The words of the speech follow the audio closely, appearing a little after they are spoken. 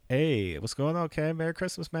Hey, what's going on, Cam? Merry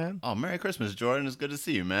Christmas, man. Oh, Merry Christmas, Jordan. It's good to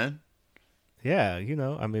see you, man. Yeah,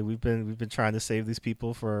 I mean, we've been trying to save these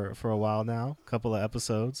people for a while now, a couple of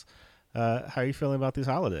episodes. How are you feeling about these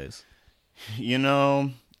holidays? You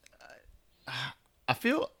know, I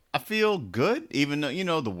feel good, even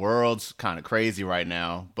though the world's kind of crazy right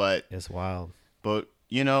now. But It's wild. the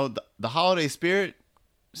holiday spirit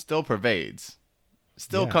still pervades,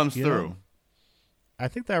 still Yeah, comes through. I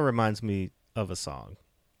think that reminds me of a song.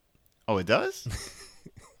 Oh, it does.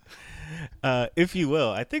 If you will,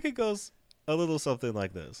 I think it goes a little something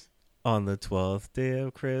like this. On the 12th day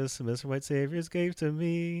of Christmas, white saviors gave to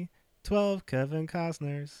me 12 Kevin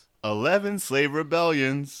Costners, 11 slave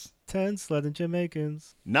rebellions, 10 sledding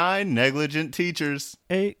Jamaicans, 9 negligent teachers,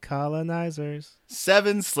 8 colonizers,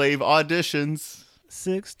 7 slave auditions.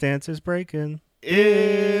 6 dancers breaking.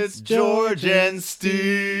 It's George and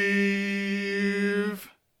Steve.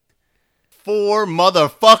 4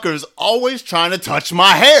 motherfuckers always trying to touch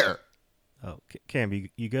my hair. Oh, Cam,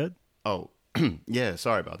 you good? Oh, yeah,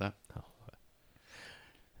 sorry about that. Oh.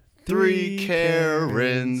 3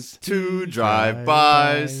 Karens, 2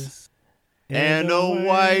 drive-bys, and a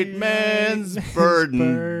white man's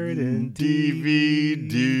burden DVD.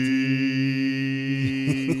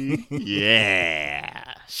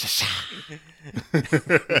 Yeah.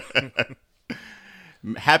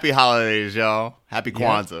 Happy holidays, y'all. Happy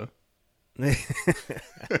Kwanzaa. You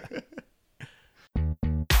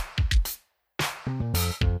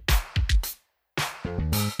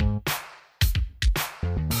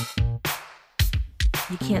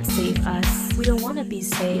can't save us. We don't want to be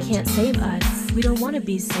saved. You can't save us. We don't want to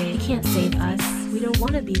be saved. You can't save us. We don't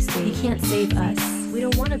want to be saved. You can't save us. We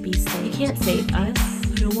don't want to be saved. You can't save us.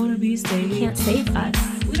 We don't want to be saved. You can't save us.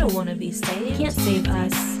 We don't want to be saved. You can't save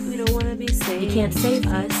us. We don't want to be saved. You can't save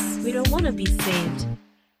us. We don't want to be saved.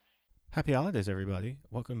 Happy holidays, everybody.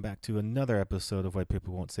 Welcome back to another episode of White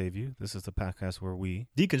People Won't Save You. This is the podcast where we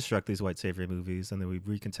deconstruct these white savior movies and then we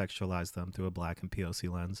recontextualize them through a Black and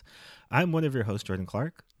POC lens. I'm one of your hosts, Jordan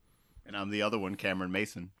Clark. And I'm the other one, Cameron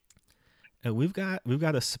Mason. And we've got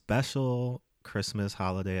a special Christmas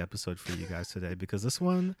holiday episode for you guys today because this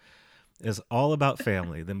one is all about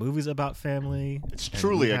family. The movie's about family. It's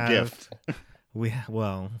truly a gift.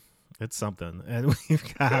 It's something. And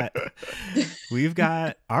we've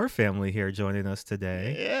got our family here joining us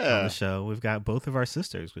today on the show. We've got both of our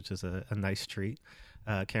sisters, which is a nice treat.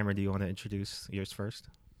 Cameron, do you want to introduce yours first?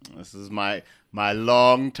 This is my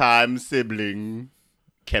longtime sibling,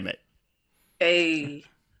 Kemet. Hey.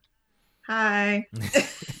 Hi.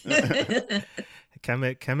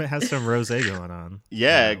 Kemet has some rosé going on.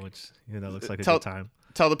 Yeah. Which, looks like a good time.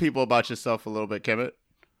 Tell the people about yourself a little bit, Kemet.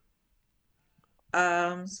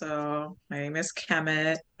 So my name is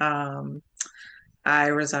Kemet. I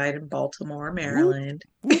reside in Baltimore, Maryland.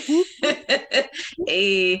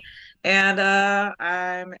 Hey, and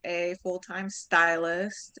I'm a full-time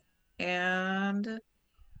stylist, and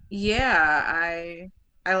yeah, I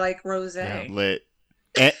like rosé. Yeah, lit.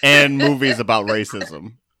 And movies about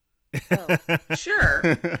racism. Oh, sure.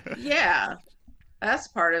 Yeah, that's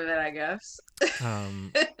part of it, I guess.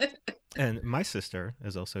 And my sister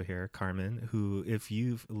is also here, Carmen, who, if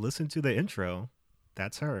you've listened to the intro,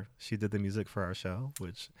 that's her. She did the music for our show,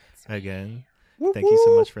 which, again, thank you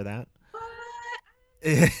so much for that.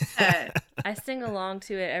 I sing along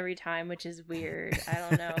to it every time, which is weird. I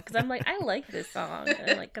don't know, because I'm like, I like this song,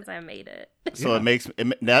 and I'm like, because I made it. So that makes me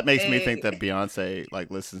think that Beyonce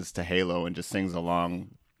listens to Halo and just sings along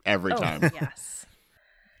every time. Yes.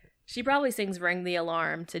 She probably sings "Ring the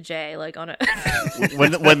Alarm" to Jay, on a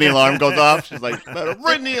when the alarm goes off, she's like, "Better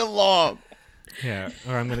ring the alarm." Yeah,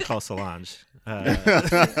 or I'm gonna call Solange. But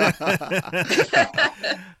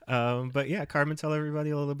yeah, Carmen, tell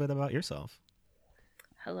everybody a little bit about yourself.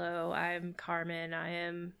 Hello, I'm Carmen. I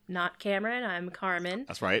am not Cameron. I'm Carmen.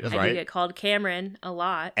 That's right. I do get called Cameron a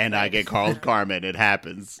lot. And I get called Carmen. It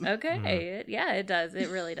happens. Okay. Yeah, it does. It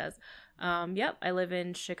really does. Yep, I live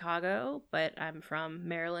in Chicago, but I'm from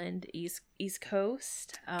Maryland, East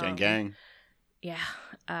Coast. Gang. Yeah,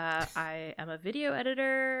 I am a video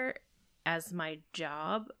editor as my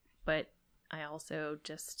job, but I also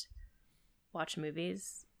just watch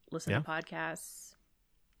movies, listen to podcasts,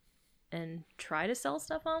 and try to sell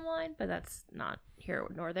stuff online, but that's not here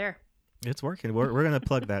nor there. It's working. We're gonna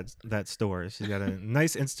plug that store. She's got a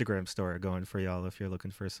nice Instagram store going for y'all if you're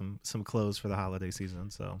looking for some clothes for the holiday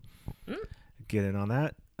season. So get in on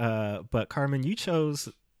that. But Carmen, you chose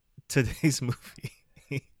today's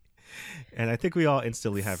movie, and I think we all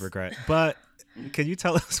instantly have regret. But can you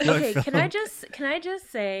tell us what? Okay, film? can I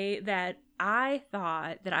just say that I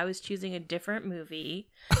thought that I was choosing a different movie.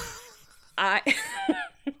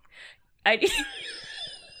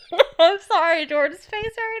 I'm sorry, Jordan's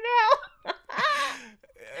face right now.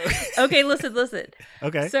 Okay, listen.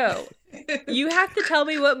 Okay. So, you have to tell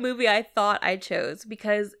me what movie I thought I chose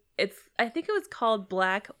because I think it was called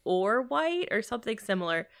Black or White or something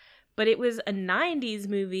similar, but it was a 90s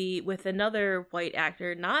movie with another white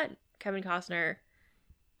actor, not Kevin Costner,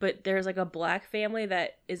 but there's like a black family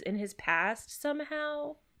that is in his past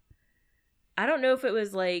somehow. I don't know if it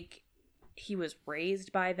was like he was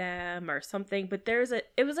raised by them or something, but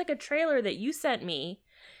it was like a trailer that you sent me,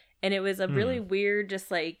 and it was a really weird,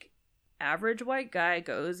 just like average white guy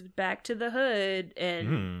goes back to the hood,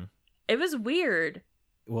 and it was weird.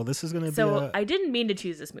 Well, this is going to be So I didn't mean to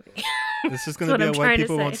choose this movie. This is going to be a White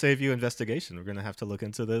People Won't Save You investigation. We're going to have to look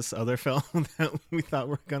into this other film that we thought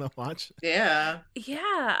we were going to watch. Yeah. Yeah,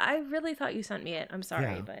 I really thought you sent me it. I'm sorry,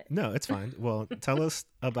 Yeah. but... No, it's fine. Well, tell us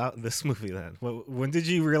about this movie then. When did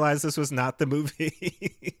you realize this was not the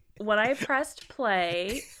movie? When I pressed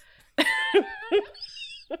play,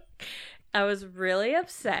 I was really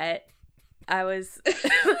upset. I was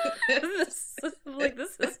this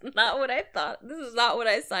is not what I thought. This is not what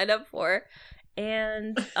I signed up for.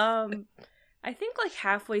 And I think like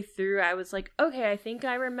halfway through I was like, okay, I think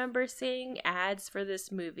I remember seeing ads for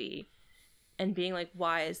this movie and being like,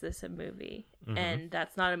 why is this a movie? Mm-hmm. And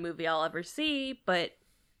that's not a movie I'll ever see, but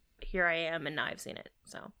here I am and now I've seen it.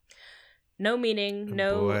 So no meaning,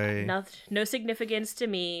 no significance to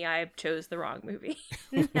me. I chose the wrong movie.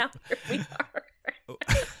 Now here we are.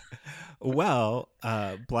 Well,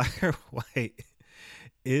 Black or White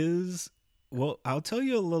is, well, I'll tell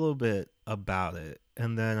you a little bit about it,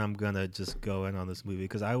 and then I'm going to just go in on this movie,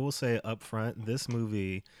 because I will say up front, this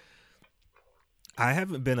movie, I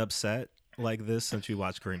haven't been upset like this since we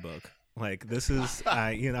watched Green Book. Like, this is,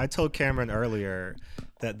 I told Cameron earlier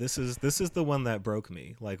that this is the one that broke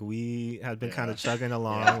me. Like, we had been kind of chugging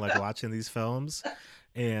along, like watching these films,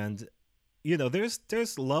 and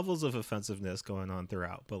there's levels of offensiveness going on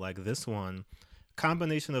throughout, but like this one,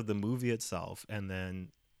 combination of the movie itself and then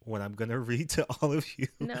what I'm going to read to all of you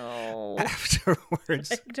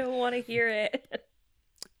afterwards. I don't want to hear it.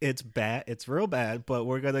 It's bad. It's real bad, but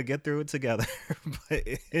we're going to get through it together.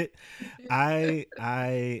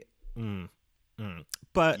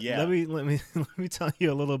 But let me tell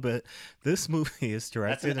you a little bit. This movie is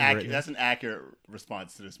directed That's an accurate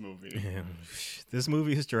response to this movie. Yeah. This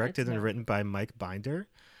movie is directed and written by Mike Binder,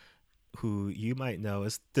 who you might know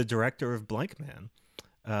as the director of Blank Man,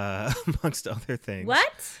 amongst other things.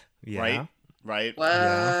 What? Yeah. Right. What?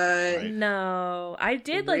 Yeah. Right. No, I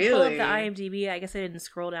did pull up the IMDb. I guess I didn't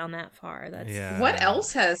scroll down that far. What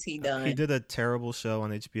else has he done? He did a terrible show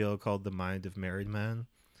on HBO called The Mind of Married Men.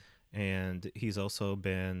 And he's also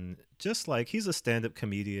been he's a stand-up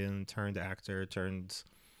comedian turned actor turned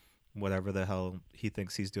whatever the hell he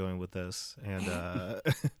thinks he's doing with this. And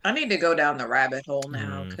I need to go down the rabbit hole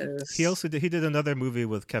now, because he did another movie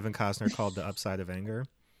with Kevin Costner called The Upside of Anger,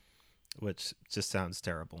 which just sounds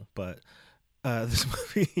terrible. But this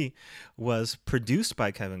movie was produced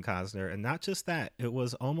by Kevin Costner, and not just that, it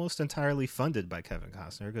was almost entirely funded by Kevin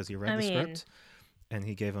Costner because he read the script. And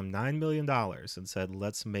he gave him $9 million and said,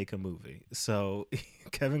 let's make a movie. So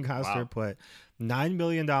Kevin Costner put $9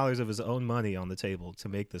 million of his own money on the table to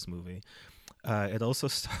make this movie. It also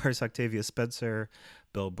stars Octavia Spencer,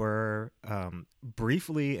 Bill Burr,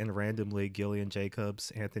 briefly and randomly Gillian Jacobs,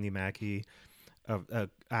 Anthony Mackie. A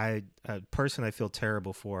person I feel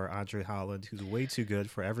terrible for, Andre Holland, who's way too good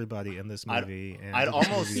for everybody in this movie. I'd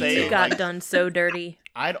almost say you got done so dirty.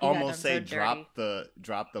 I'd almost say drop the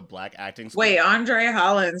black acting school. Wait, Andre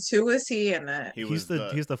Hollins, who was he in that? He's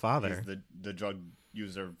the father. He's the drug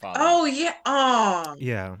user father. Oh yeah. Oh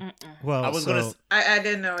yeah. Well, I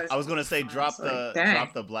didn't know. I was gonna say drop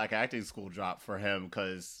the black acting school drop for him,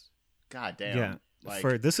 because goddamn. Yeah. Like,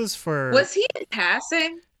 was he in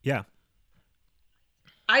Passing? Yeah.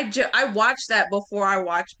 I watched that before I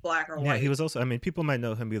watched Black or White. Yeah, he was also. I mean, people might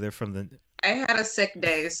know him either from the. I had a sick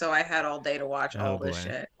day, so I had all day to watch all this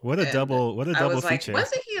shit. What a double feature!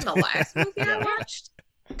 Wasn't he in the last movie I watched?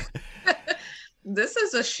 This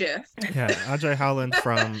is a shift. Yeah, Andre Holland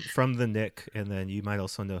from The Nick, and then you might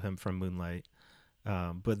also know him from Moonlight.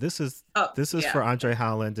 But this is for Andre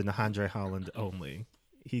Holland and Andre Holland only.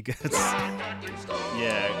 He gets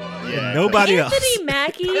yeah. Nobody else.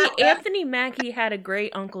 Anthony Mackie had a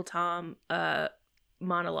great Uncle Tom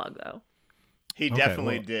monologue though. He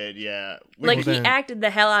definitely did, yeah. He acted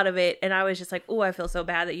the hell out of it, and I was just like, "Oh, I feel so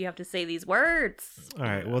bad that you have to say these words." All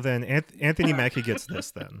right, well then, Anthony Mackie gets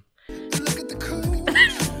this then. Look at the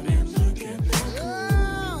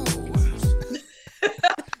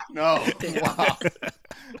No, wow.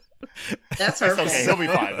 That's her It's okay. fault. He'll be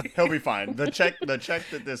fine. He'll be fine. The check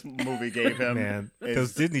that this movie gave him, Man, is,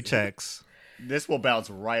 those Disney checks. This will bounce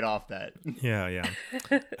right off that. Yeah.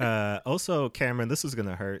 Also, Cameron, this is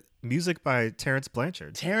gonna hurt. Music by Terrence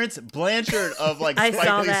Blanchard. Terrence Blanchard of like I Spike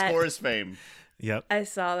saw Lee that. scores fame. Yep. I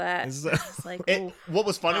saw that. It's- It's like, What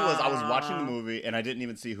was funny was I was watching the movie and I didn't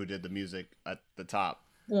even see who did the music at the top.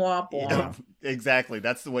 Womp womp. Exactly.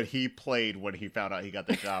 That's what he played when he found out he got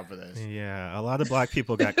the job for this. Yeah, a lot of black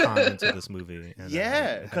people got conned into this movie. And, Yeah,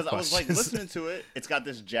 had because I was like questions. listening to it. It's got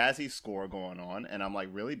this jazzy score going on, and I'm like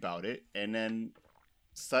really about it. And then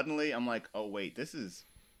suddenly I'm like, oh wait,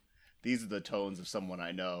 these are the tones of someone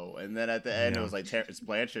I know. And then at the end, it was like Terrence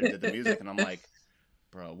Blanchard did the music, and I'm like,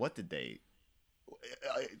 bro, what did they?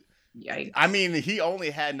 Yikes. I mean, he only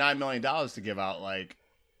had $9 million to give out. Like,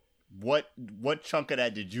 what chunk of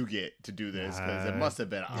that did you get to do this? Because it must have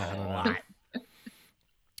been I a don't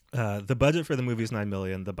lot. The budget for the movie is $9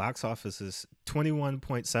 million. The box office is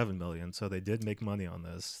 $21.7 million. So they did make money on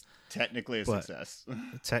this. Technically a But- success.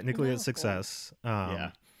 Technically, a Wonderful. success.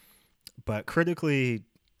 Yeah. But critically,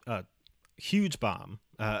 huge bomb.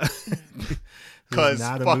 'Cause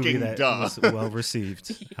not a fucking movie that duh. was well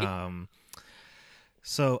received.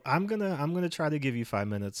 So I'm gonna try to give you 5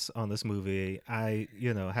 minutes on this movie. I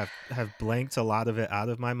have blanked a lot of it out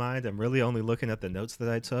of my mind. I'm really only looking at the notes that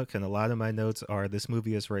I took, and a lot of my notes are this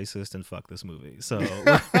movie is racist and fuck this movie. So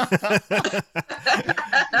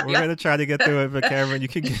we're gonna try to get through it. But Cameron, you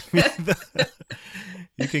can give me the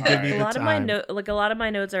a lot of my time. a lot of my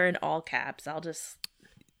notes are in all caps. I'll just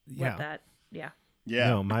Yeah. let that. Yeah. Yeah.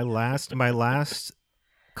 No, my last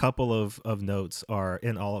couple of notes are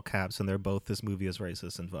in all caps, and they're both this movie is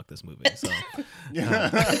racist and fuck this movie. So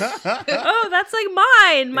Oh, that's like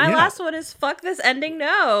mine. My Yeah. last one is fuck this ending.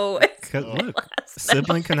 No. 'cause look,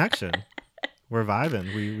 sibling connection. We're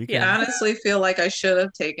vibing. We can. I honestly feel like I should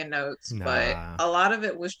have taken notes, Nah. but a lot of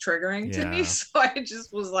it was triggering to Yeah. me. So I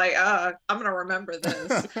just was like, I'm going to remember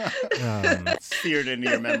this. Seared into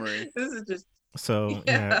your memory. This is just, So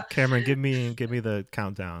Yeah. Cameron, give me the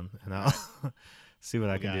countdown, and I'll see what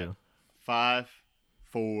I can got do. 5,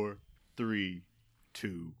 4, 3,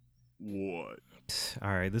 2, 1. All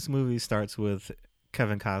right, this movie starts with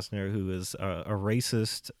Kevin Costner, who is a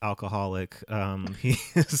racist alcoholic. He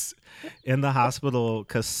is in the hospital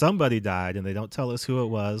because somebody died, and they don't tell us who it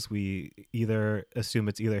was. We either assume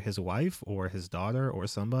it's either his wife or his daughter or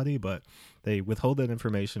somebody, but they withhold that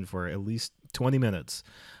information for at least 20 minutes.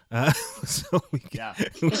 So we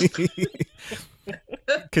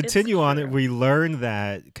continue on it. We learn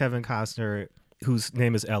that Kevin Costner, whose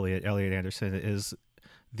name is Elliot Anderson, is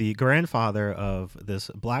the grandfather of this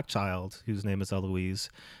black child whose name is Eloise,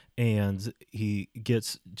 and he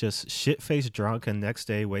gets just shit-faced drunk, and next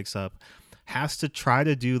day wakes up, has to try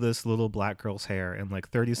to do this little black girl's hair, and like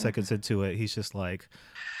 30 seconds into it, he's just like,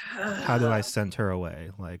 how do I send her away?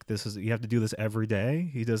 Like, this is, you have to do this every day.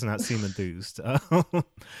 He does not seem enthused.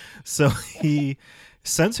 So he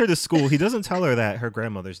sends her to school. He doesn't tell her that her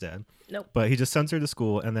grandmother's dead. Nope. But he just sends her to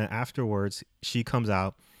school, and then afterwards she comes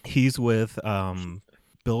out. He's with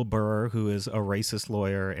Bill Burr, who is a racist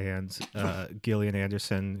lawyer, and Gillian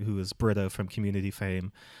Anderson, who is Britta from Community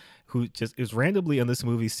fame, who just is randomly in this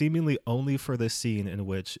movie, seemingly only for this scene in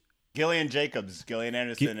which Gillian Jacobs. Gillian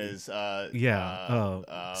Anderson is Scully. Oh,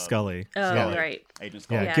 Scully. right. Agent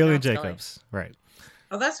Scully. Yeah, Yeah, Gillian not Scully. Jacobs. Right.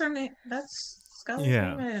 oh, that's her name. That's Scully's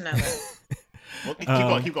Yeah. name? I didn't know that. Well, keep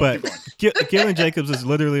going. Keep but going. Gillian Jacobs is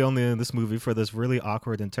literally only in this movie for this really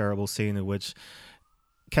awkward and terrible scene in which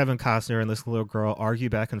Kevin Costner and this little girl argue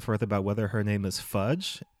back and forth about whether her name is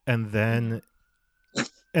Fudge, and then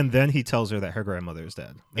he tells her that her grandmother is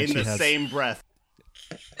dead. And In she the has same breath.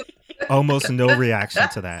 almost no reaction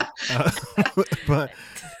to that.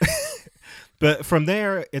 But from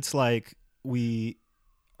there, it's like we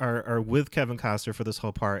are with Kevin Costner for this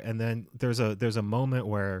whole part, and then there's a moment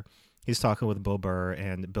where he's talking with Bill Burr,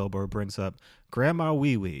 and Bill Burr brings up Grandma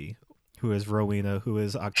Wee Wee, who is Rowena, who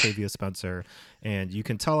is Octavia Spencer, and you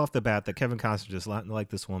can tell off the bat that Kevin Costner does not like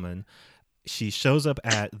this woman. She shows up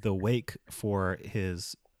at the wake for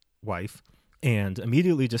his wife and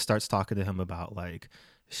immediately just starts talking to him about like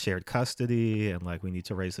shared custody and like we need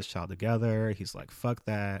to raise this child together. He's like, fuck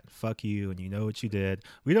that, fuck you, and you know what you did.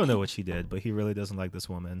 We don't know what she did, but he really doesn't like this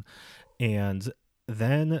woman. And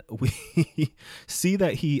then we see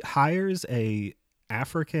that he hires a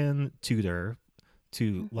African tutor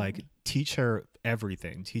to like teach her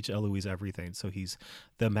everything, teach Eloise everything. So he's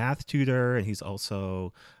the math tutor, and he's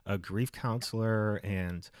also a grief counselor.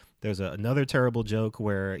 And there's another terrible joke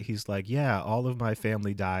where he's like, yeah, all of my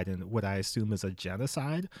family died in what I assume is a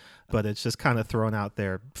genocide, but it's just kind of thrown out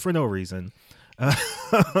there for no reason.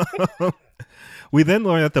 We then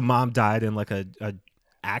learn that the mom died in like a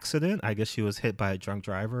accident. I guess she was hit by a drunk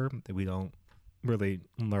driver. We don't really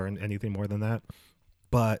learn anything more than that.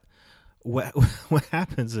 But what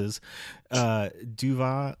happens is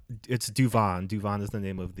Duvon is the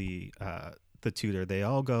name of the tutor. They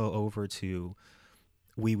all go over to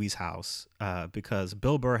Wee Wee's house because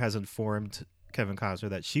Bill Burr has informed Kevin Costner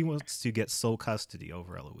that she wants to get sole custody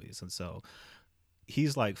over Eloise, and so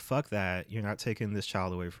he's like, fuck that, you're not taking this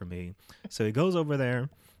child away from me. So he goes over there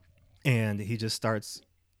and he just starts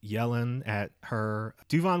yelling at her.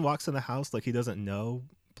 Duvon walks in the house like he doesn't know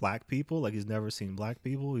black people, like he's never seen black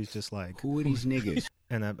people. He's just like, who are these niggas?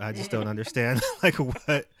 And I just don't understand like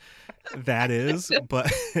what that is. But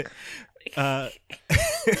so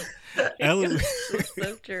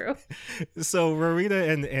true. So Rowena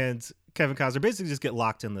and Kevin Costner basically just get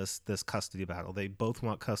locked in this custody battle. They both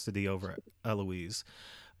want custody over Eloise,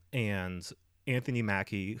 and Anthony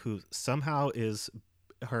Mackie, who somehow is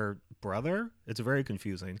her brother, it's very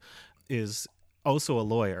confusing, is also a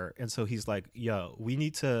lawyer. And so he's like, yo, we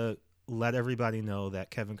need to let everybody know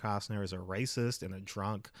that Kevin Costner is a racist and a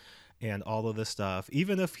drunk and all of this stuff.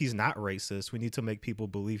 Even if he's not racist, we need to make people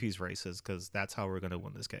believe he's racist because that's how we're going to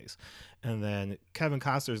win this case. And then Kevin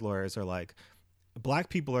Costner's lawyers are like, black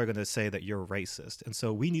people are going to say that you're racist, and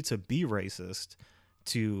so we need to be racist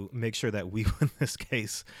to make sure that we win this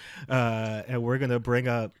case. And we're going to bring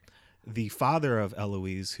up the father of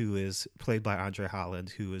Eloise, who is played by Andre Holland,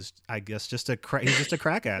 who is, I guess, he's just a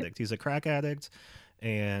crack addict. He's a crack addict,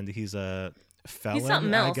 and he's a felon. He's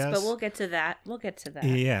something else, I guess. but we'll get to that.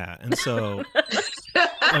 Yeah, and so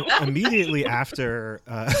immediately after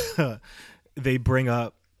they bring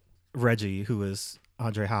up Reggie, who is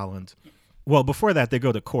Andre Holland. Well, before that, they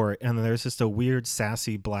go to court, and then there's just a weird,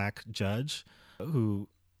 sassy black judge who,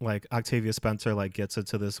 like, Octavia Spencer, like, gets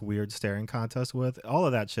into this weird staring contest with. All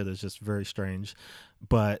of that shit is just very strange.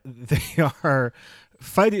 But they are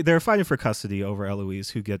fighting. They're fighting for custody over Eloise,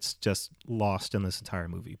 who gets just lost in this entire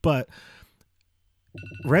movie. But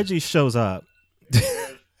Reggie shows up.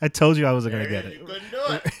 I told you I wasn't going to get it. You couldn't do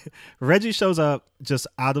it. Reggie shows up just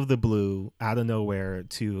out of the blue, out of nowhere,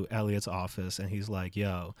 to Elliot's office, and he's like,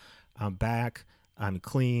 yo, I'm back. I'm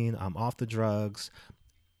clean. I'm off the drugs.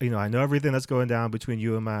 You know, I know everything that's going down between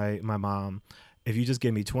you and my mom. If you just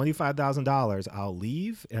give me $25,000, I'll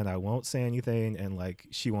leave and I won't say anything, and like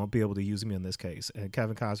she won't be able to use me in this case. And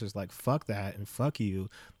Kevin Costner's like, fuck that and fuck you.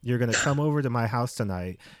 You're going to come over to my house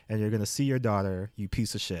tonight and you're going to see your daughter, you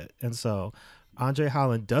piece of shit. And so Andre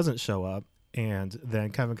Holland doesn't show up, and then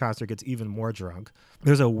Kevin Costner gets even more drunk.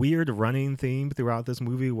 There's a weird running theme throughout this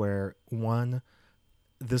movie where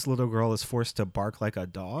this little girl is forced to bark like a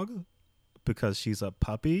dog because she's a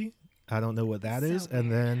puppy. I don't know what that is.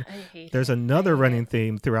 And then there's another running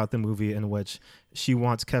theme throughout the movie in which she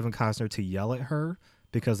wants Kevin Costner to yell at her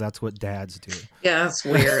because that's what dads do. Yeah, that's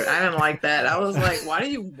weird. I didn't like that. I was like, why do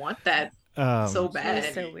you want that so bad?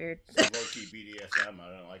 It's so weird. Low-key BDSM.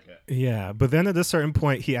 I don't like it. Yeah, but then at a certain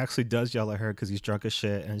point, he actually does yell at her because he's drunk as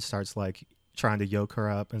shit and starts like trying to yoke her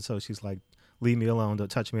up. And so she's like, leave me alone,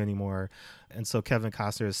 don't touch me anymore. And so Kevin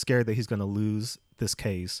Costner is scared that he's going to lose this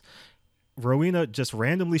case. Rowena just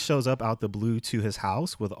randomly shows up out the blue to his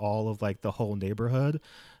house with all of like the whole neighborhood.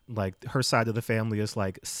 Like her side of the family is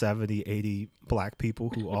like 70, 80 black people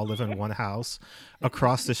who all live in one house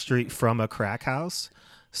across the street from a crack house.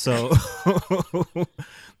 So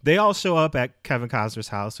they all show up at Kevin Costner's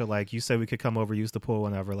house. They're like, you said we could come over, use the pool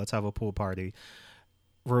whenever. Let's have a pool party.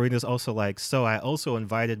 Rowena's also like, so I also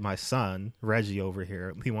invited my son, Reggie, over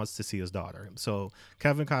here. He wants to see his daughter. So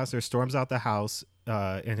Kevin Costner storms out the house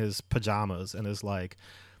in his pajamas and is like,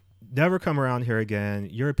 never come around here again.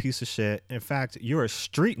 You're a piece of shit. In fact, you're a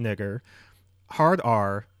street nigger. Hard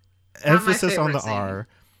R. Emphasis on the scene. R.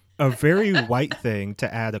 A very white thing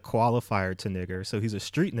to add a qualifier to nigger. So he's a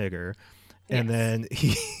street nigger. And then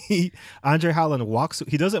he Andre Holland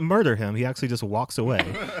he doesn't murder him. He actually just walks away.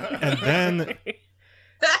 And then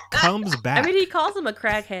comes back. I mean, he calls him a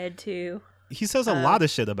crackhead too. He says a lot of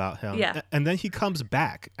shit about him. Yeah. And then he comes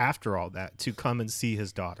back after all that to come and see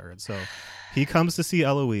his daughter. And so he comes to see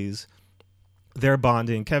Eloise. They're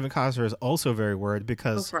bonding. Kevin Costner is also very worried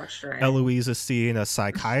because Eloise is seeing a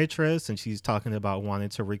psychiatrist and she's talking about wanting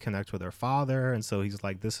to reconnect with her father. And so he's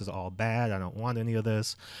like, this is all bad. I don't want any of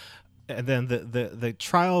this. And then the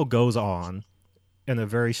trial goes on in a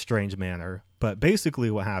very strange manner. But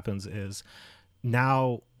basically what happens is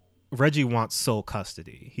now Reggie wants sole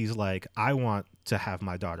custody. He's like, I want to have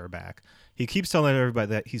my daughter back. He keeps telling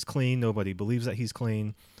everybody that he's clean. Nobody believes that he's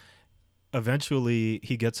clean. Eventually,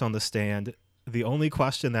 he gets on the stand. the only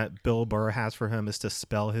question that Bill Burr has for him is to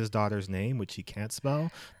spell his daughter's name, which he can't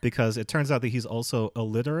spell, because it turns out that he's also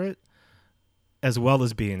illiterate as well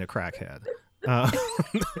as being a crackhead.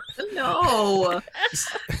 No.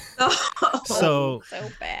 So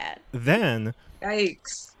bad. Then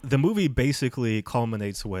Yikes. the movie basically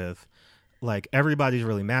culminates with, like, everybody's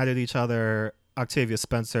really mad at each other. Octavia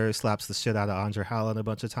Spencer slaps the shit out of Andre Holland a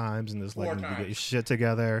bunch of times and is like, you need to get your shit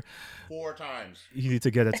together. 4 times. You need to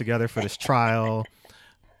get it together for this trial.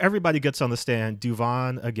 Everybody gets on the stand.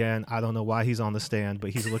 Duvon, again, I don't know why he's on the stand,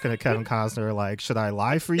 but he's looking at Kevin Costner like, should I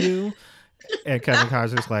lie for you? And Kevin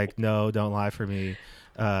Costner's like, no, don't lie for me.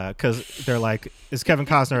 Because they're like, is Kevin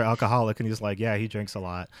Costner an alcoholic? And he's like, yeah, he drinks a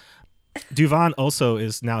lot. Duvon also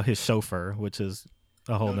is now his chauffeur, which is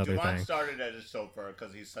a whole nother Duvon thing. Started as a chauffeur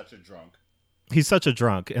because he's such a drunk. He's such a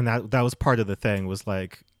drunk, and that was part of the thing. Was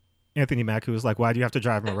like Anthony Mackie was like, "Why do you have to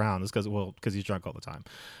drive him around?" It's because he's drunk all the time.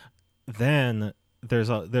 Then there's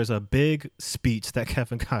a big speech that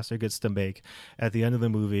Kevin Costner gets to make at the end of the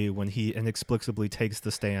movie when he inexplicably takes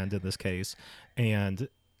the stand in this case, and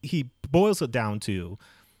he boils it down to,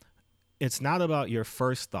 it's not about your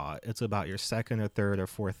first thought, it's about your second or third or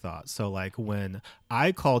fourth thought. So like when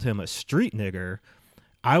I called him a street nigger,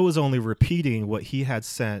 I was only repeating what he had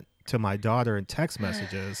sent to my daughter in text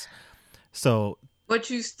messages. So But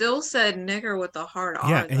you still said nigger with a hard R.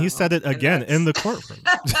 yeah, and he said it again in the courtroom.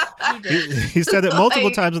 he said it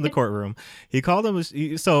multiple times in the courtroom. He called him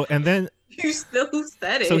and then you still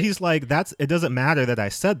said it. so he's like, it doesn't matter that I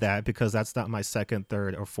said that because that's not my second,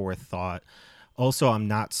 third, or fourth thought. Also, I'm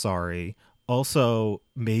not sorry. Also,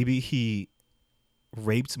 maybe he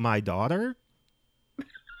raped my daughter.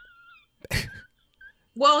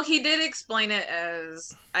 Well, he did explain it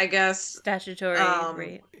as, I guess, statutory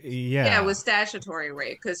rape. Yeah, it was statutory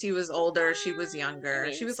rape because he was older, she was younger. I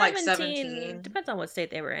mean, she was like 17. Depends on what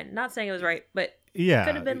state they were in. Not saying it was right, but yeah,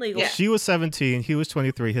 could have been legal. Yeah. She was 17. He was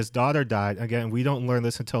 23. His daughter died. Again, we don't learn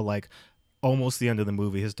this until like almost the end of the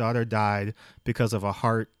movie. His daughter died because of a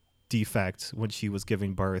heart defect when she was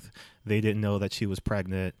giving birth. They didn't know that she was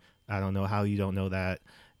pregnant. I don't know how you don't know that.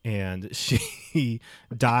 And she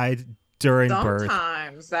died during birth.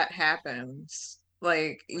 Sometimes that happens.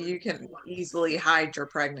 Like, you can easily hide your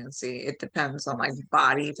pregnancy. It depends on like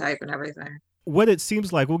body type and everything. What it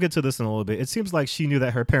seems like, we'll get to this in a little bit. It seems like she knew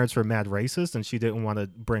that her parents were mad racist and she didn't want to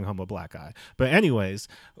bring home a black guy. But anyways,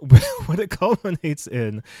 what it culminates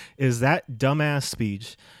in is that dumbass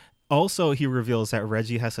speech. Also, he reveals that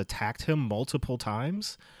Reggie has attacked him multiple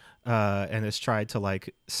times and has tried to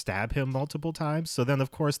like stab him multiple times. So then,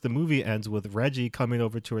 of course, the movie ends with Reggie coming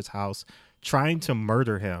over to his house, trying to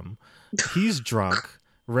murder him. He's drunk.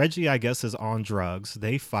 Reggie, I guess, is on drugs.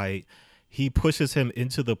 They fight. He pushes him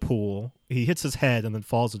into the pool. He hits his head and then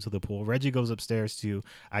falls into the pool. Reggie goes upstairs to,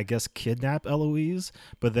 I guess, kidnap Eloise,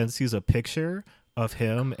 but then sees a picture of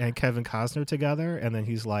him and Kevin Costner together. And then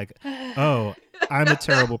he's like, oh, I'm a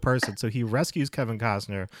terrible person. So he rescues Kevin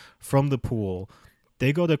Costner from the pool.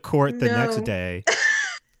 They go to court the next day.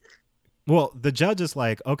 Well, the judge is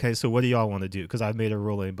like, okay, so what do y'all want to do? Because I've made a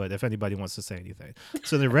ruling, but if anybody wants to say anything.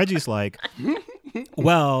 So then Reggie's like,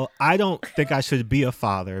 well, I don't think I should be a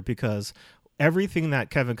father because everything that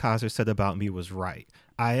Kevin Costner said about me was right.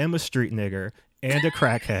 I am a street nigger and a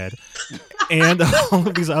crackhead and all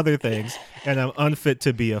of these other things, and I'm unfit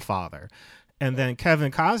to be a father. And then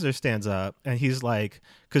Kevin Costner stands up and he's like,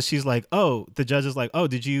 because she's like, oh, the judge is like, oh,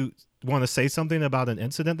 did you want to say something about an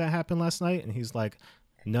incident that happened last night? And he's like,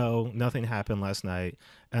 no, nothing happened last night.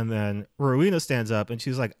 And then Rowena stands up and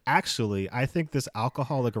she's like, actually, I think this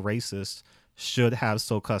alcoholic racist should have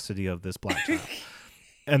sole custody of this black child.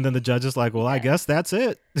 And then the judge is like, well, I guess that's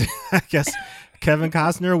it. I guess Kevin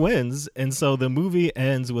Costner wins. And so the movie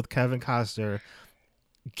ends with Kevin Costner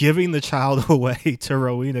giving the child away to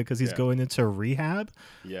Rowena because he's going into rehab.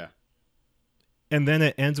 Yeah. And then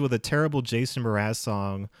it ends with a terrible Jason Mraz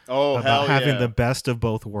song about having the best of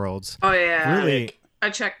both worlds. Oh, yeah. Really? I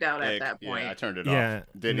checked out at that point. Yeah, I turned it off.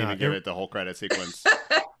 Didn't even give it the whole credit sequence.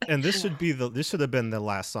 And this should have been the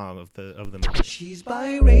last song of the movie. She's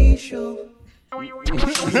biracial. Biracial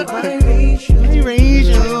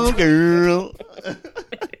girl.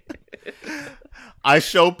 I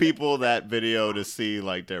show people that video to see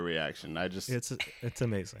like their reaction. It's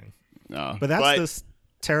amazing. No, but that's this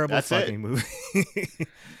terrible fucking movie.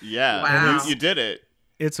 Yeah, wow. You did it.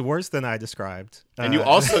 It's worse than I described. And you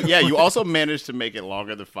also managed to make it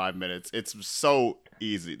longer than 5 minutes. It's so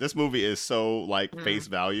easy. This movie is so like face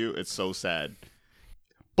value. It's so sad.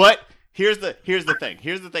 But here's the thing.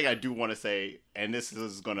 Here's the thing I do want to say, and this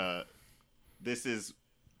is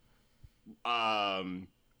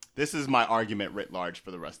my argument writ large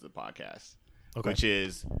for the rest of the podcast. which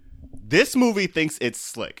is this movie thinks it's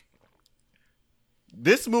slick.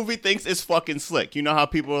 This movie thinks it's fucking slick. You know how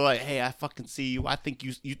people are like, "Hey, I fucking see you. I think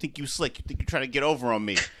you think you slick. You think you're trying to get over on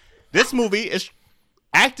me." This movie is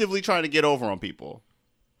actively trying to get over on people.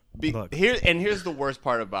 Here's the worst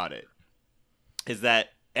part about it is that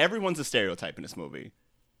everyone's a stereotype in this movie.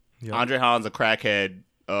 Yep. Andre Holland's a crackhead.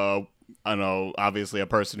 I don't know, obviously a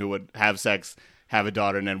person who would have sex, have a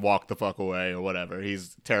daughter, and then walk the fuck away or whatever.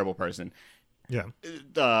 He's a terrible person. Yeah.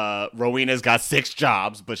 Rowena's got 6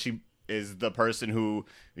 jobs, but she is the person who,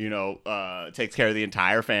 takes care of the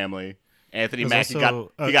entire family. Anthony Mackie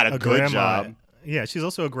got a good grandma, job. Yeah, she's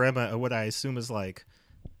also a grandma at what I assume is like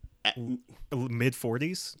mid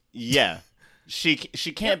 40s. Yeah. She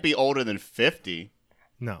can't be older than 50.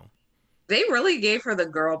 No. They really gave her the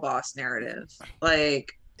girl boss narrative.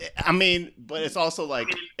 Like, I mean, but it's also like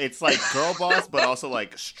girl boss, but also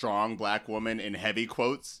like strong black woman in heavy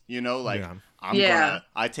quotes,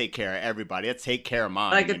 I take care of everybody. I take care of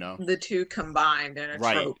mine, like the two combined in a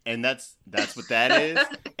trope. And that's what that is.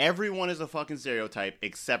 Everyone is a fucking stereotype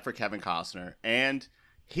except for Kevin Costner. And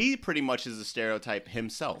he pretty much is a stereotype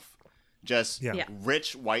himself. Just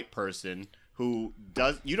rich white person who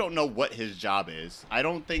you don't know what his job is.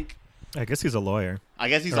 I guess he's a lawyer. I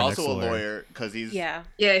guess he's also a lawyer because he's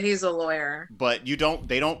he's a lawyer. But they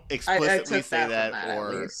don't explicitly say that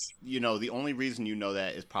or the only reason you know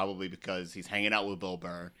that is probably because he's hanging out with Bill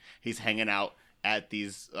Burr. He's hanging out at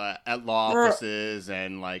these at law offices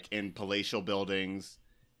and like in palatial buildings.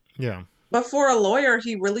 Yeah. But for a lawyer,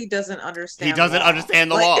 he really doesn't understand. He doesn't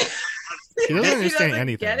understand the law. He doesn't understand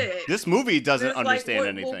anything. Get it. This movie doesn't understand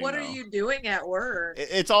anything. Well, what are you doing at work?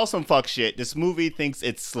 It's all some fuck shit. This movie thinks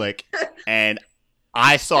it's slick, and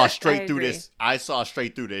I saw straight through this. I saw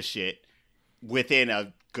straight through this shit within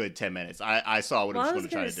a good 10 minutes. I saw what it was going to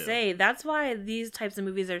try to do. Say that's why these types of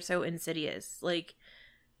movies are so insidious. Like,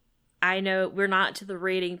 I know we're not to the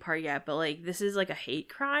rating part yet, but like this is like a hate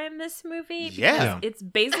crime. This movie, yeah, it's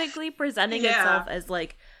basically presenting itself as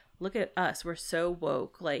like, look at us, we're so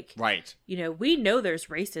woke. Like, right, we know there's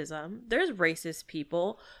racism, there's racist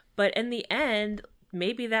people, but in the end,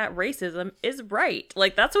 maybe that racism is right.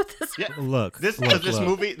 Like, that's what this. Yeah.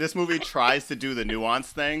 This movie tries to do the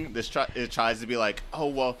nuance thing. It tries to be like, oh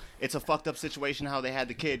well, it's a fucked up situation how they had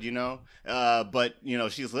the kid, but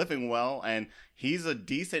she's living well and he's a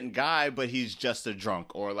decent guy, but he's just a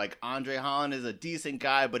drunk. Or like Andre Holland is a decent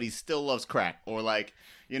guy, but he still loves crack. Or like,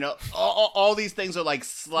 all these things are like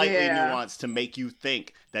slightly nuanced to make you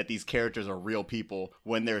think that these characters are real people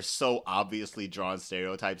when they're so obviously drawn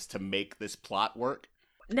stereotypes to make this plot work.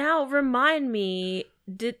 Now, remind me,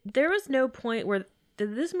 there was no point where,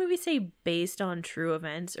 did this movie say based on true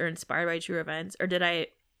events or inspired by true events? Or did I...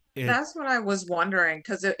 That's what I was wondering,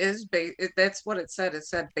 because it is that's what it said. It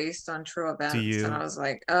said based on true events, and I was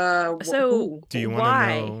like, so do you want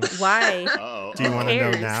to know why? Do you want to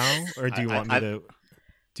know now, or do you want me to?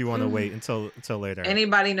 Do you want to wait until later?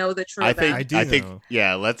 Anybody know the true events? I think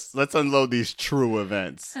yeah. Let's unload these true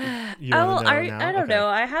events. I don't know.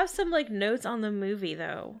 I have some like notes on the movie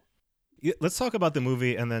though. Yeah, let's talk about the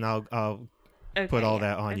movie, and then I'll put all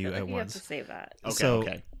that on you at once. You have to save that.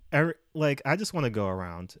 Okay. I just want to go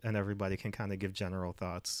around and everybody can kind of give general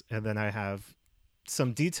thoughts. And then I have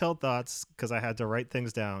some detailed thoughts because I had to write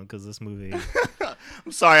things down because this movie.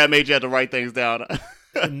 I'm sorry I made you have to write things down.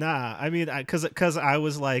 Nah, I mean, because I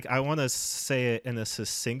was like, I want to say it in a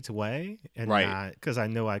succinct way and not because I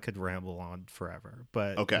know I could ramble on forever.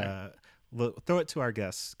 But throw it to our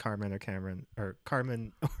guests, Carmen or Cameron or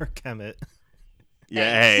Carmen or Kemet.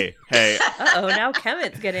 Yeah, hey. Uh-oh, now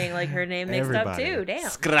Kemet's getting like her name mixed up too. Damn.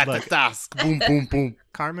 Boom, boom, boom.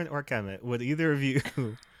 Carmen or Kemet, would either of you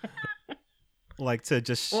like to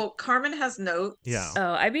just... Well, Carmen has notes. Yeah.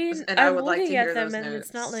 Oh, I mean, and I'm would like to looking hear at them those and notes.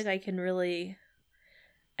 it's not like I can really...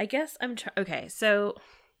 I guess I'm... Okay, so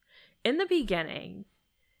in the beginning...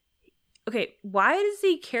 Okay, why does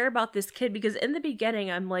he care about this kid? Because in the beginning,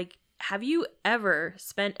 I'm like, have you ever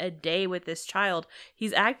spent a day with this child?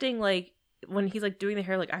 He's acting like... when he's like doing the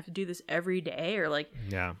hair, like I have to do this every day, or like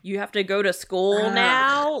you have to go to school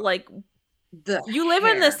now, like you live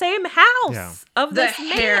in the same house of the this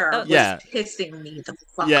hair man. was pissing me the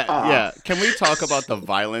fuck off. Yeah. Can we talk about the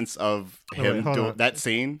violence of him doing that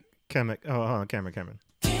scene? Cameron. Cameron.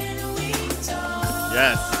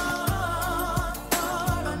 Yes.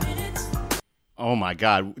 Oh my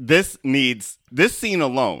God, this scene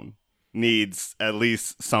alone needs at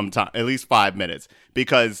least some time, at least 5 minutes,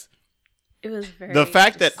 because. It was very the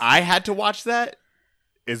fact that I had to watch that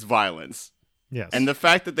is violence. Yes. And the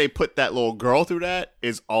fact that they put that little girl through that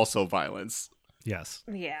is also violence. Yes.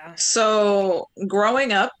 Yeah. So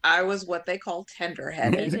growing up, I was what they call Me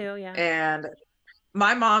tender-headed. too, yeah. And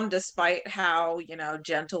my mom, despite how,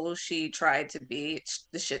 gentle she tried to be,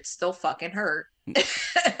 the shit still fucking hurt.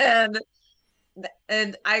 and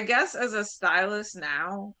and I guess as a stylist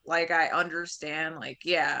now, like I understand, like,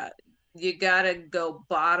 yeah, you gotta go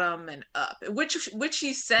bottom and up, which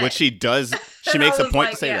she said. Which she does. She And makes I a was point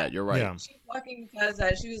like, to say yeah, that. You're right. Yeah. she fucking says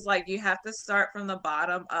that. She was like, you have to start from the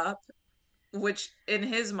bottom up, which in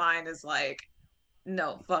his mind is like,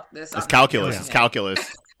 no, fuck this. It's I'm not calculus. doing It's it.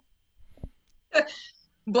 calculus.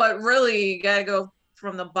 But really, you gotta go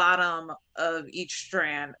from the bottom of each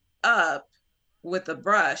strand up with the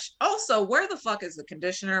brush. Also, where the fuck is the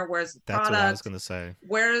conditioner? Where's the That's what I was product? gonna say.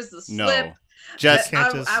 Where is the slip? No. Just You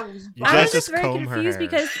can't just- I was you I can't was just very comb her confused hair.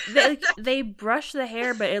 because they brush the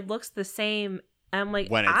hair, but it looks the same. I'm like,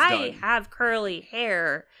 When it's I done. have curly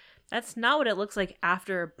hair. That's not what it looks like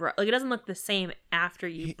after a brush. Like, it doesn't look the same after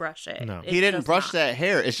you brush it. No. He didn't does brush not. that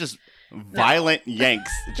hair. It's just violent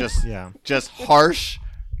yanks. Just Yeah. just harsh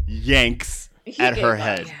yanks He at gave her up.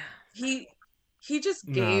 head. He just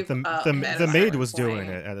No, gave the up the, at the a maid certain was doing point.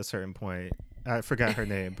 it at a certain point. I forgot her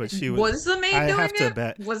name, but she was. Was the maid I doing have to it?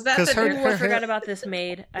 bet Was that 'cause the her- Ooh, I her forgot hair- about this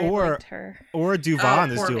maid. I Or- liked her. Or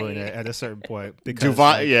Duvon is poor doing maid. it at a certain point because Duvon,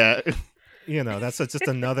 like, yeah. that's just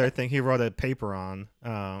another thing he wrote a paper on.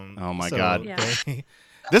 Oh my so God. Yeah. they-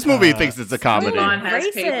 This movie Uh, thinks it's a comedy. Duvon has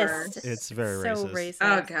Racist. papers. It's very so racist.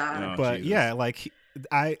 Oh god. Oh, but Jesus. yeah, like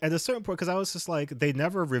I at a certain point because I was just like they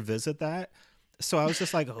never revisit that, so I was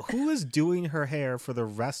just like, who is doing her hair for the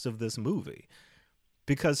rest of this movie?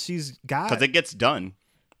 Because she's got Because it gets done.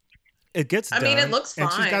 it gets. I mean, it done, looks and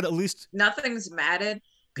she's fine. got at least Nothing's matted.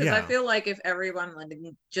 Because I Yeah. feel like if everyone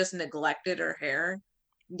just neglected her hair,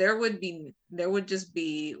 there would just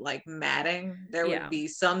be like matting. There Yeah. would be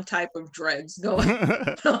some type of dreads going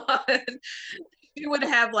on. You would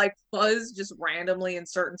have like fuzz just randomly in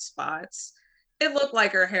certain spots. It looked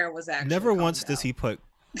like her hair was actually never combed once does out. he put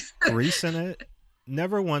grease in it.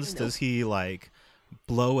 Never once does he like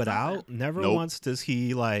blow it out. Never Nope. once does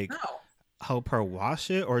he like No. help her wash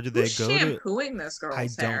it, or do they Who's go to? shampooing this girl's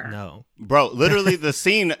I hair? don't know. Bro, literally the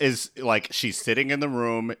scene is like she's sitting in the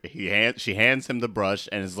room. She hands him the brush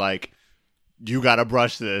and is like, "You gotta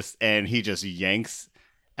brush this," and he just yanks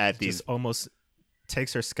at these. Just almost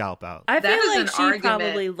takes her scalp out. I That feel is like an she argument.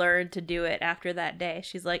 probably learned to do it after that day.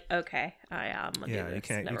 She's like, okay, I'm gonna do Yeah, this. you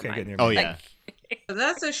can't Never get mind. near Oh me. yeah, But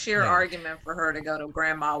that's a sheer Yeah. argument for her to go to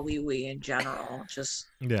Grandma Wee Wee in general. Just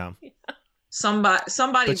Yeah. somebody.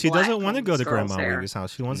 But she black doesn't want to combed go to this girl's Grandma hair. Wee's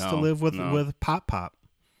house. She wants to No, live with no. Pop Pop.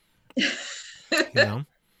 You know.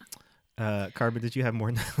 Carmen, did you have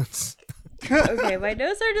more notes? Okay, my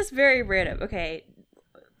notes are just very random. Okay,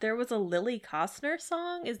 there was a Lily Costner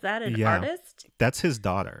song. Is that an Yeah. artist? That's his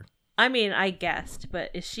daughter. I mean, I guessed, but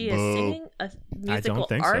is she a Boo. singing a musical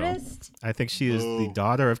think so. artist? I think she is the Boo.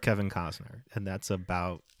 daughter of Kevin Costner, and that's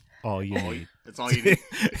about all you need. that's all you need.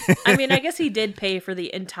 I mean, I guess he did pay for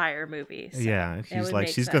the entire movie. So Yeah, it he's would like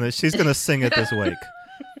make she's sense. gonna sing at this wake.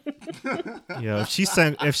 You know,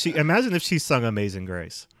 imagine if she sung Amazing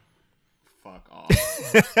Grace. Fuck off.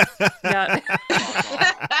 Yeah. Fuck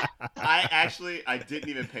off. I didn't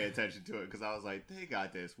even pay attention to it because I was like, they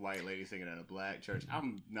got this white lady singing at a black church.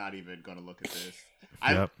 I'm not even gonna look at this.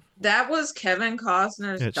 Yep, That was Kevin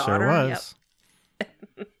Costner's it daughter. sure was.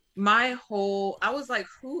 I was like,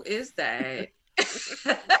 who is that?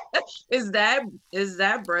 is that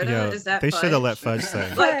Britta? Yeah, Is that they should have Fudge? let Fudge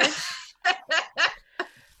sing. Like,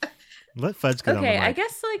 Let Fudge get on the Okay, mic. I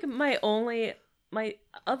guess like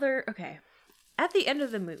okay. At the end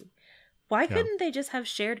of the movie, why couldn't they just have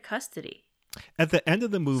shared custody? At the end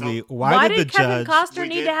of the movie, So- why did the Kevin judge? Costner We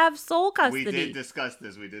need did- to have sole We custody? did discuss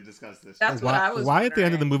this. That's what I was Why at the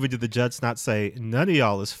end of the wondering. movie did the judge not say none of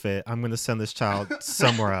y'all is fit? I'm going to send this child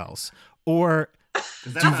somewhere else, or 'Cause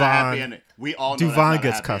that's not a happy Duvon ending. We all know that's not Duvon a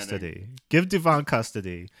gets happy custody. ending. Give Duvon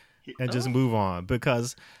custody and just Oh. move on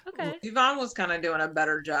because Okay. Yvonne was kind of doing a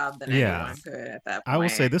better job than Yeah. anyone could at that point. I will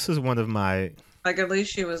say this is one of my Like, at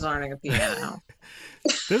least she was learning a piano.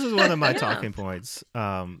 this is one of my Yeah. talking points.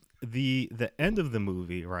 The end of the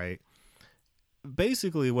movie, right?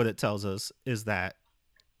 Basically, what it tells us is that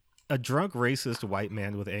a drunk, racist white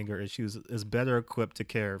man with anger issues is better equipped to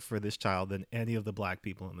care for this child than any of the black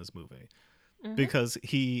people in this movie, because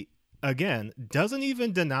he again doesn't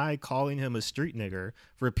even deny calling him a street nigger,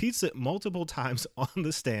 repeats it multiple times on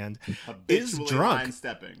the stand, is Habitually drunk.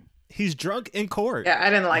 line-stepping. He's drunk in court. Yeah, I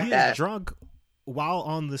didn't like he that. is drunk while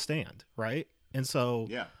on the stand, right? And so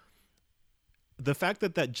Yeah. the fact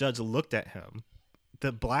that that judge looked at him,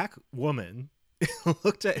 the black woman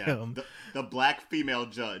looked at Yeah. him The black female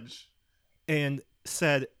judge. and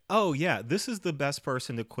said, oh yeah, this is the best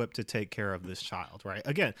person equipped to take care of this child, right?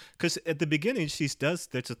 Again, because at the beginning there's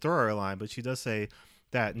a thrower line, but she does say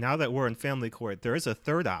that now that we're in family court, there is a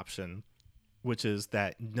third option, which is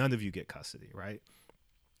that none of you get custody, right?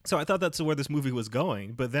 So I thought that's where this movie was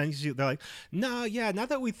going, but then they're like, no, yeah, now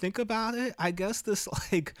that we think about it, I guess this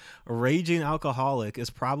like raging alcoholic is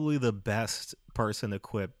probably the best person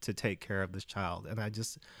equipped to take care of this child. And I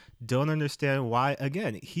just don't understand why.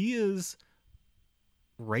 Again, he is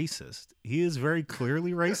racist. He is very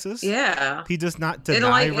clearly racist. Yeah. He does not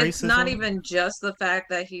deny racism. It's not even just the fact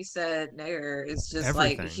that he said nigger. It's just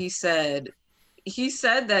Everything. like he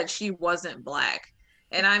said that she wasn't black.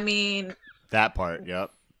 And I mean that part, yep.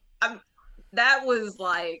 That was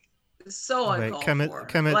like so uncalled for.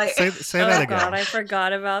 Kemet, like, say that again. God, I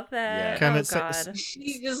forgot about that. Yeah. Oh Kemet,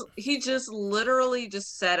 God. He just literally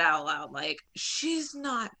just said out loud, like, she's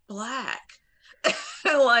not black.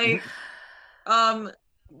 Like,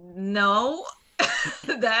 no.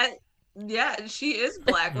 She is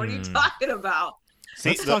black. What are you talking about?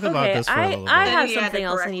 Let's talk about this for a little bit. I have something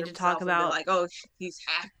else I need to talk about. Like, oh, he's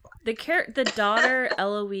half black. The daughter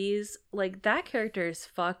Eloise, like that character is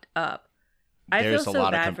fucked up. I There's feel a so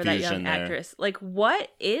lot of bad for that young confusion there. actress. Like, what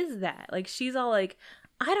is that? Like, she's all like,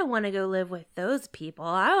 I don't want to go live with those people.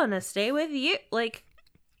 I want to stay with you. Like,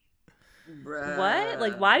 Bruh. what?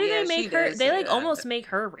 Like, why do they make her? They like that. almost make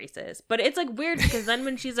her racist. But it's like weird because then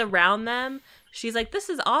when she's around them, she's like, this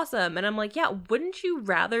is awesome. And I'm like, yeah, wouldn't you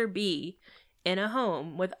rather be in a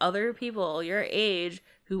home with other people your age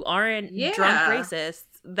who aren't drunk racists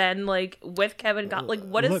than like with Kevin like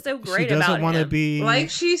what is so great she doesn't about want him? to be Like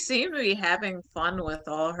she seemed to be having fun with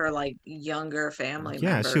all her like younger family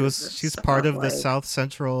members. Yeah, she's part of the like... South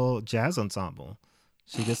Central Jazz Ensemble.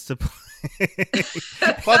 She gets to play.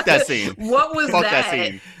 Fuck that scene. What was Fuck that? that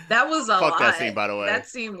scene. That was a Fuck lot. that scene, by the way. That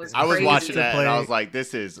scene was I was crazy. watching that and I was like,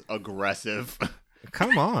 this is aggressive.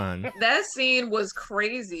 Come on. That scene was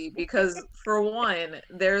crazy because for one,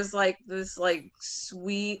 there's like this like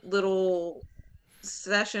sweet little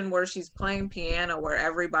session where she's playing piano where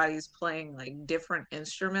everybody's playing like different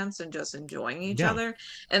instruments and just enjoying each other,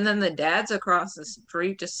 and then the dad's across the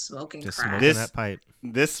street just smoking crack. That pipe.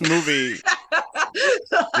 This movie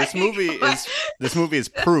is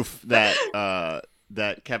proof that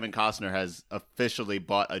that Kevin Costner has officially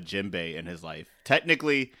bought a djembe in his life.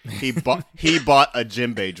 Technically, he bought a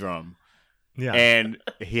djembe drum. Yeah. And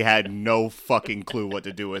he had no fucking clue what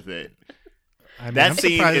to do with it. I mean, that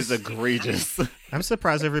scene is egregious. I'm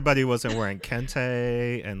surprised everybody wasn't wearing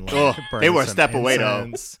kente and like they were a step away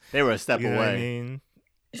though. They were a step away. What I mean?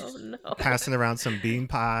 Oh no. Passing around some bean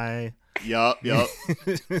pie. Yup.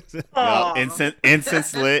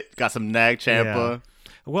 Incense lit. Got some nag champa. Yeah.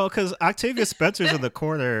 Well, because Octavia Spencer's in the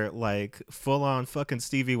corner, like full on fucking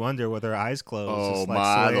Stevie Wonder with her eyes closed, just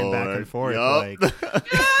like swaying back and forth. Like,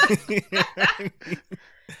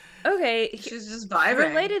 okay, she's just vibing.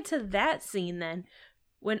 Related to that scene, then,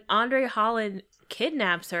 when Andre Holland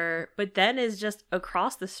kidnaps her, but then is just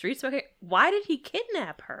across the street smoking. Why did he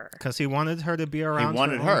kidnap her? Because he wanted her to be around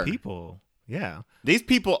her own people. Yeah, these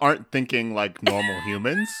people aren't thinking like normal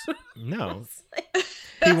humans. No.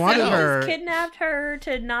 He wanted her kidnapped her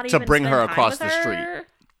to not even bring her spend time across with the her.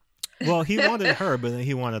 street. Well, he wanted her, but then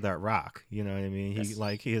he wanted that rock. You know what I mean?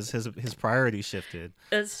 His priority shifted.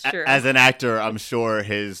 That's true. As an actor, I'm sure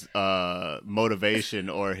his motivation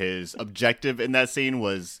or his objective in that scene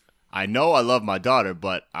was, I know I love my daughter,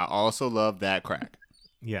 but I also love that crack.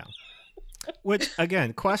 Yeah. Which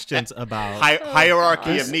again, questions about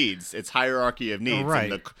hierarchy of needs. It's hierarchy of needs.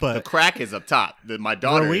 Right, and but the crack is up top. My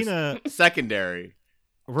daughter is secondary.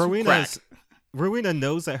 Rowena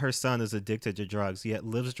knows that her son is addicted to drugs, yet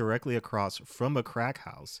lives directly across from a crack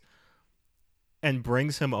house and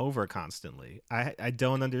brings him over constantly. I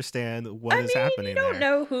don't understand what is happening there. You don't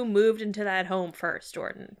know who moved into that home first,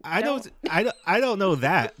 Jordan. I don't know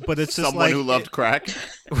that, but it's just someone like, who loved crack.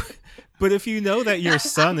 But if you know that your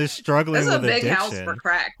son is struggling with addiction, big house for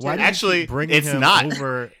crack. Why actually bring it's him not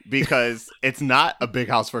over? Because it's not a big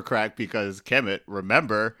house for crack. Because Kemet,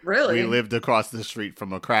 remember, we lived across the street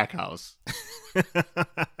from a crack house.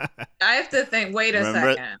 I have to think. Wait a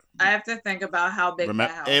second. I have to think about how big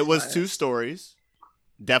that house was. It was 2 stories.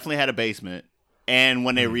 Definitely had a basement, and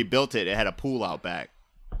when they rebuilt it, it had a pool out back.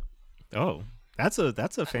 Oh, that's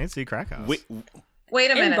a fancy crack house. Wait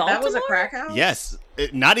a minute, that was a crack house? Yes.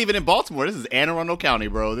 Not even in Baltimore. This is Anne Arundel County,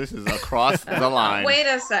 bro. This is across the line. Wait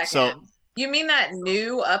a second. So, you mean that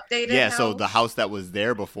new updated house? So the house that was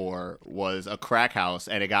there before was a crack house,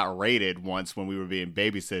 and it got raided once when we were being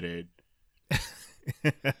babysitted.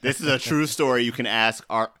 This is a true story. You can ask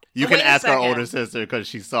our older sister because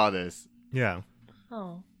she saw this. Yeah.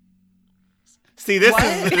 Oh. See, this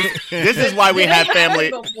is why we had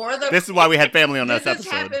family. This is why we had family on this episode. Did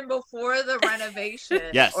this happen before the renovation?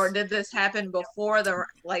 Yes. Or did this happen before the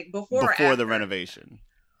before the renovation?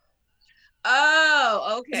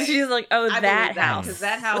 Oh, okay. She's like, oh, that house. Because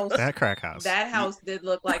that crack house. That house did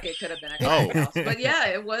look like it could have been a crack house. But yeah,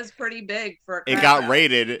 it was pretty big for a crack It got house.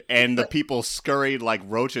 raided, and the people scurried like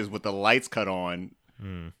roaches with the lights cut on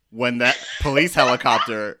when that police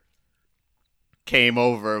helicopter came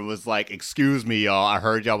over and was like, "Excuse me, y'all. I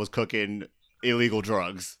heard y'all was cooking illegal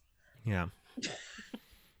drugs." Yeah.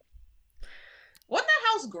 Wasn't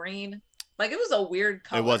that house green? Like, it was a weird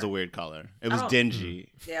color. It was a weird color. It was dingy.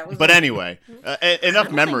 Yeah, it was but anyway,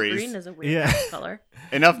 enough memories. Green is a weird color.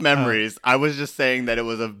 Enough memories. I was just saying that it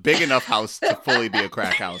was a big enough house to fully be a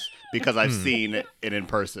crack house because I've seen it in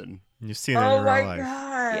person. You've seen it in real life.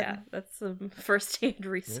 God. Yeah, that's some first-hand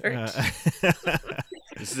research.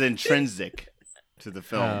 This is intrinsic to the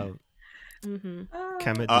film.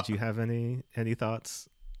 Kemet, did you have any thoughts?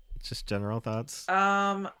 Just general thoughts?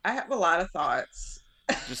 I have a lot of thoughts.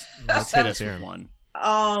 Just Let's hit hit us it with here.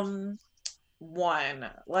 one. One.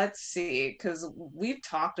 Let's see, because we've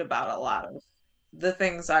talked about a lot of the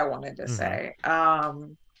things I wanted to say.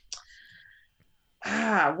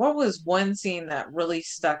 What was one scene that really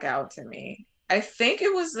stuck out to me? I think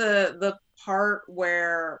it was the part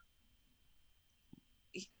where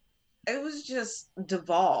it was just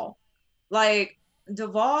Duvall. Like,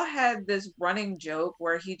 Duvall had this running joke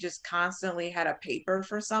where he just constantly had a paper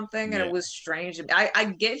for something, and it was strange. I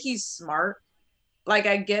get he's smart. Like,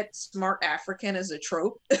 I get smart African as a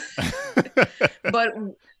trope. But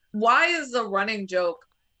why is the running joke,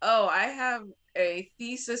 oh, I have a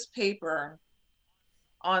thesis paper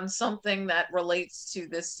on something that relates to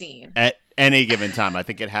this scene? At any given time. I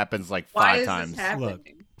think it happens like Why 5 is times. this happening? Look,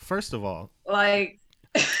 first of all,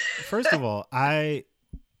 I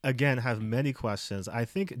again have many questions. I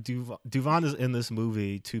think Duvon is in this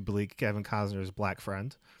movie to be Kevin Costner's black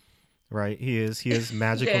friend, right? He is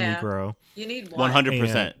magical Negro. You need one.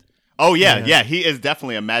 100%. Oh yeah, he is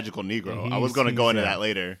definitely a magical Negro. I was going to go into that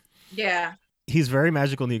later. Yeah. He's very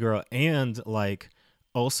magical Negro and like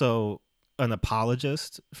also an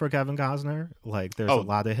apologist for Kevin Costner. Like there's a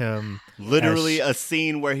lot of him. Literally a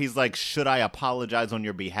scene where he's like, "Should I apologize on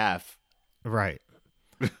your behalf?" Right.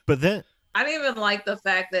 But then I didn't even like the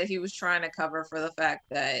fact that he was trying to cover for the fact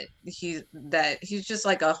that he's just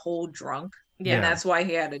like a whole drunk. Yeah. And that's why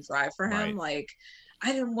he had to drive for him. Right. Like,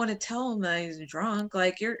 I didn't want to tell him that he's drunk.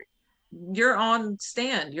 Like, you're on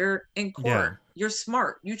stand. You're in court. Yeah. You're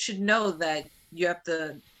smart. You should know that you have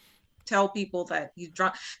to tell people that he's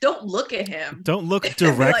drunk. Don't look at him. Don't look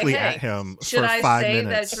directly like, hey, at him should for I 5 say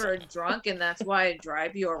minutes. that you're drunk and that's why I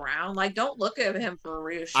drive you around? Like, don't look at him for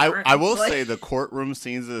reassurance. I will Like, say the courtroom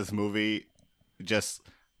scenes of this movie just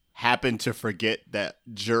happen to forget that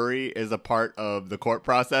jury is a part of the court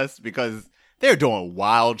process because they're doing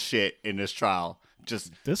wild shit in this trial.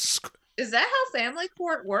 Just This is that how family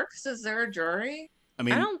court works? Is there a jury? I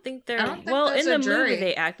mean, I don't think there. I don't think Well, there's in a the jury. movie,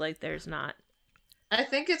 they act like there's not. I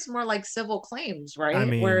think it's more like civil claims, right? I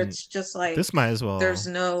mean, where it's just like this might as well. there's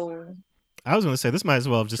no. I was going to say this might as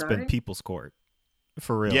well have just been Jury? people's court.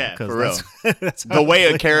 For real. Yeah, 'cause for real. That's the how way it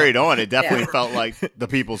played carried out. on, it definitely felt like the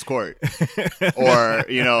People's Court or,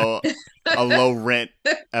 a low rent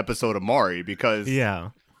episode of Maury because Yeah.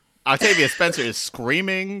 Octavia Spencer is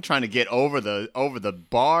screaming, trying to get over the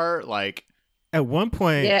bar. Like, At one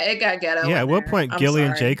point, Yeah, it got ghetto. at in one there. point, I'm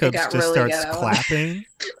Gillian sorry. Jacobs It got just really starts ghetto. clapping.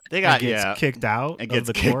 they got and gets kicked out and of gets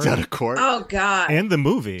the kicked court out of court. Oh God. and the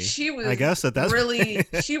movie. She was. I guess that's really.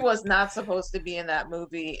 She was not supposed to be in that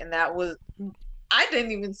movie, and that was. I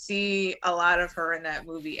didn't even see a lot of her in that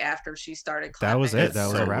movie after she started clapping. That was it. It's That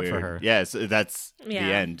was so a wrap for weird. her. Yes, that's Yeah.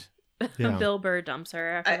 the end. Yeah. Bill Burr dumps her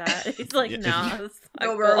after I- that. He's like, Yeah. nah. It's not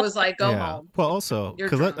Bill Burr cool. was like, "Go Yeah. home." Well, also You're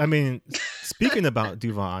because drunk. I mean, speaking about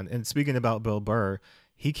Duvon and speaking about Bill Burr,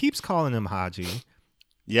 he keeps calling him Haji.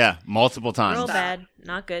 Yeah, multiple times. Real bad.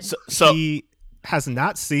 Not good. So He has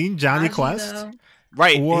not seen Johnny Haji, Quest. though.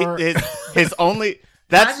 right, or- his only.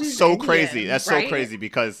 That's Haji's so Indian, crazy. That's so right? crazy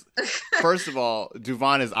because first of all,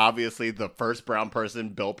 Duvon is obviously the first brown person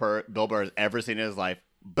Bill Burr has ever seen in his life,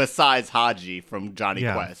 besides Haji from Johnny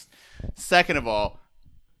Yeah. Quest. Second of all,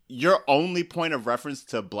 your only point of reference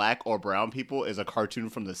to black or brown people is a cartoon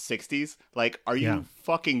from the 60s. Like, are you Yeah.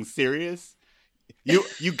 fucking serious? You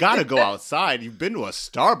gotta go outside. You've been to a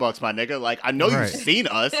Starbucks, my nigga. Like, I know Right. you've seen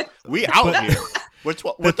us. We out But- here. We're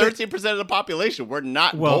The thing- 13% of the population. We're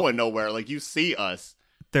not Well- going nowhere. Like, you see us.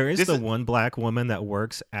 There is the one black woman that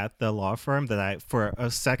works at the law firm that for a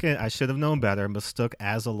second, I should have known better, mistook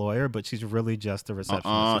as a lawyer, but she's really just the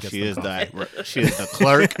receptionist. She is the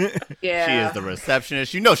clerk. Yeah. She is the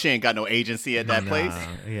receptionist. You know she ain't got no agency at that place.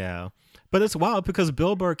 Yeah. But it's wild because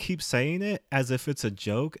Bill Burr keeps saying it as if it's a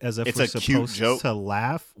joke, as if we're supposed to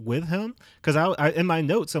laugh with him. Because I in my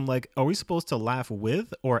notes, I'm like, are we supposed to laugh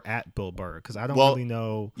with or at Bill Burr? Because I don't really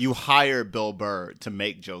know. You hire Bill Burr to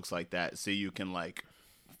make jokes like that so you can like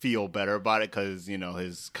feel better about it because, you know,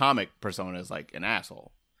 his comic persona is like an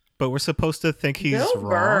asshole. But we're supposed to think he's Bill wrong.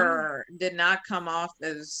 Burr did not come off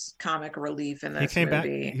as comic relief in this He came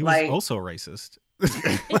movie. back. He was also racist.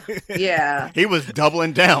 Yeah. He was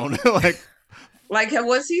doubling down. Like,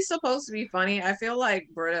 was he supposed to be funny? I feel like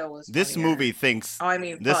Britta was This funnier. movie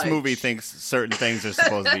thinks certain things are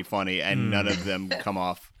supposed to be funny and none of them come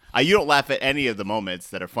off. You don't laugh at any of the moments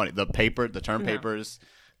that are funny. The term papers,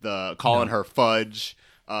 the calling her fudge,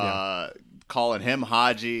 calling him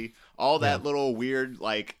Haji, all that little weird,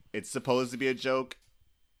 like, it's supposed to be a joke.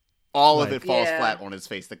 All of it falls flat on his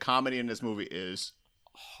face. The comedy in this movie is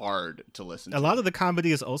hard to listen to. A lot of the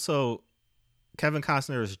comedy is also Kevin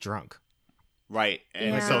Costner is drunk. Right.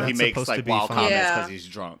 And so he makes like wild comments because he's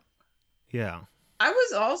drunk. Yeah. I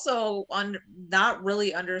was also not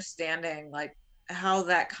really understanding like how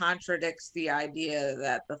that contradicts the idea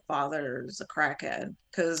that the father's a crackhead.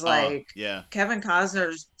 Because Kevin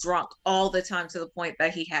Costner's drunk all the time to the point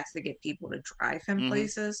that he has to get people to drive him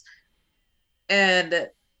places. And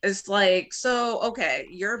it's like, so, okay,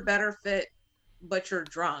 you're better fit, but you're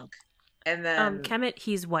drunk. And then Kemet,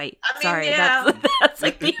 he's white. I mean, Sorry, yeah. that's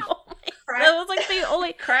like the only. That was like the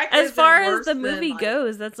only. As far as the movie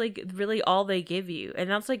goes, that's like really all they give you, and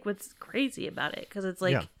that's like what's crazy about it because it's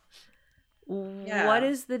like, what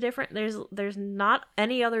is the difference? There's not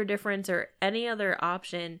any other difference or any other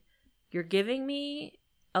option you're giving me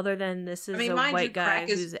other than this is a white guy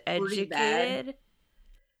who's educated,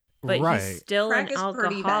 but he's still an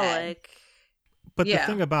alcoholic. But the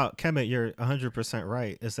thing about Kemet, you're 100%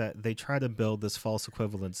 right, is that they try to build this false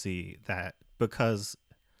equivalency that because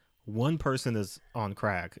one person is on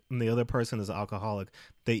crack and the other person is alcoholic,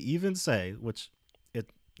 they even say,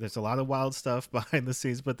 there's a lot of wild stuff behind the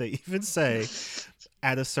scenes, but they even say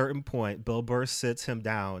at a certain point, Bill Burr sits him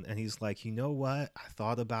down and he's like, you know what? I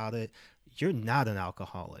thought about it. You're not an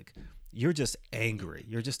alcoholic. You're just angry.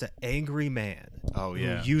 You're just an angry man. Oh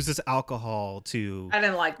yeah. Who uses alcohol to. I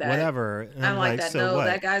didn't like that. Whatever. And I don't like that. So no, what?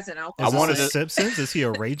 That guy's an alcoholic. I wanted Simpsons. Is he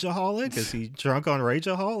a rageaholic? Is he drunk on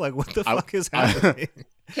rageaholic? Like what the fuck is happening?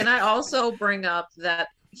 Can I also bring up that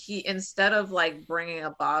he, instead of like bringing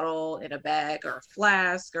a bottle in a bag or a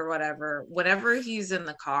flask or whatever, whenever he's in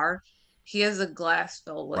the car, he has a glass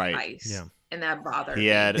filled with ice. Yeah. And that bothered me. He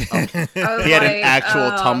had an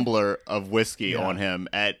actual tumbler of whiskey on him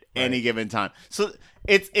at any given time. So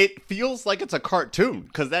it feels like it's a cartoon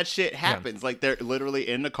because that shit happens. Like they're literally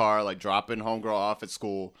in the car, like dropping homegirl off at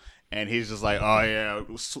school, and he's just like, oh yeah,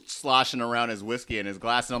 sloshing around his whiskey in his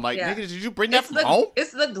glass, and I'm like, nigga, did you bring that from home?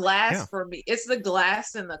 It's the glass for me. It's the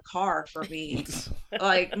glass in the car for me.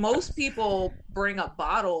 Like most people bring a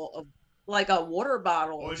bottle of. Like a water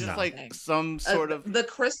bottle or just like some sort of the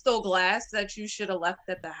crystal glass that you should have left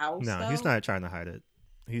at the house. No, he's not trying to hide it.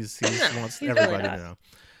 He wants everybody to know.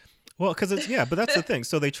 Well, because but that's the thing.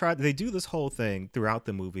 So they do this whole thing throughout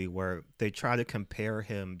the movie where they try to compare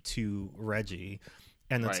him to Reggie,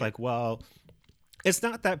 and it's like, well, it's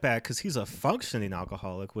not that bad because he's a functioning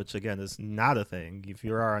alcoholic, which again is not a thing. If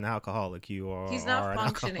you are an alcoholic, he's not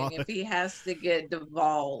functioning if he has to get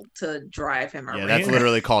Duvall to drive him around. Yeah, that's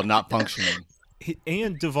literally called not functioning.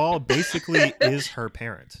 And Duvall basically is her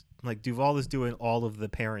parent. Like Duvall is doing all of the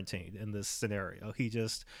parenting in this scenario. He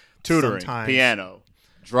just tutoring, piano,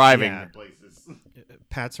 driving places.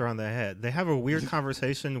 Pats her on the head. They have a weird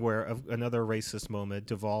conversation where another racist moment.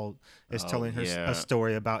 Duvall is telling her a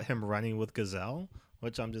story about him running with Gazelle,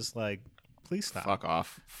 which I'm just like, please stop. Fuck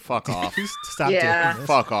off. Please stop doing this.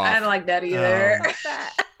 Fuck off. I don't like that either.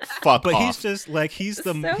 Fuck but off. He's just like he's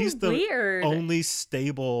the weird. only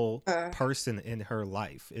stable person in her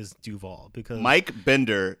life is Duvall because Mike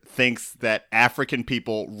Bender thinks that African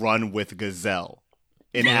people run with Gazelle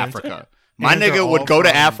in Africa. My nigga would go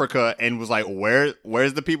to Africa and was like,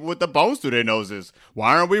 where's the people with the bones through their noses?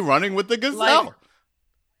 Why aren't we running with the Gazelle? Like,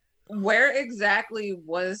 where exactly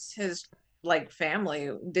was his like family?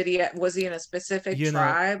 Was he in a specific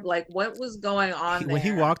tribe? Like what was going on when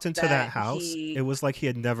he walked into that house, he it was like he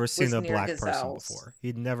had never seen a black person house. before.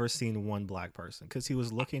 He'd never seen one black person because he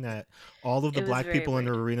was looking at all of the It was black very people in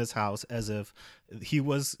weird. Arena's house as if he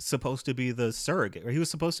was supposed to be the surrogate, or he was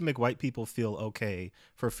supposed to make white people feel okay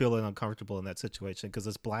for feeling uncomfortable in that situation because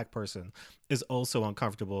this black person is also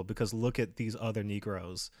uncomfortable because look at these other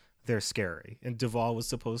Negroes, they're scary. And Duvall was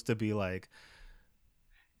supposed to be like,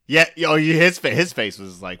 yeah, his face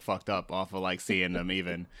was like fucked up off of like seeing them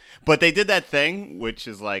even. But they did that thing, which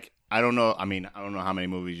is like, I don't know. I mean, I don't know how many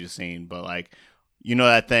movies you've seen, but like, you know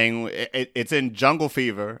that thing. It's in Jungle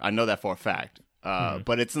Fever. I know that for a fact.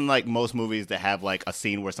 But it's in like most movies that have like a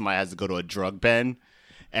scene where somebody has to go to a drug bin,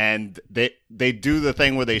 and they do the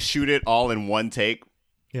thing where they shoot it all in one take.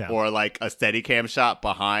 yeah, Or like a steady cam shot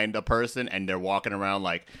behind a person and they're walking around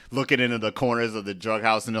like looking into the corners of the drug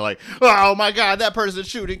house and they're like, oh my God, that person's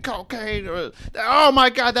shooting cocaine, or oh my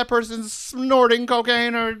God, that person's snorting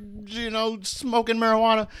cocaine, or, you know, smoking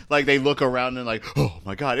marijuana. Like they look around and like, oh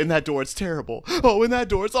my God, in that door it's terrible. Oh, in that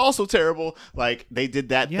door it's also terrible. Like they did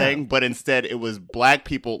that thing, but instead it was black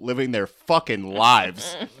people living their fucking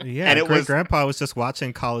lives. yeah. And it was grandpa was just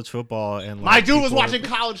watching college football and like, my dude was people- watching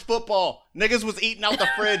college football. Niggas was eating out the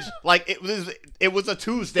fridge like it was a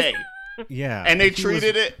Tuesday. Yeah, And they he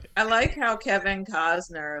treated was- it. I like how Kevin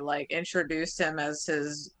Costner like introduced him as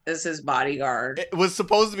his bodyguard. It was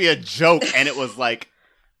supposed to be a joke, and it was like,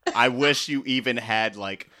 I wish you even had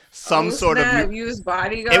like some sort of. use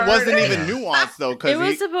bodyguard. It wasn't even nuanced though, It because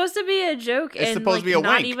was supposed to be a joke, It's and supposed to be a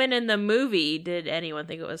not wink. even in the movie did anyone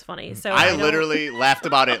think it was funny. So I don't- literally laughed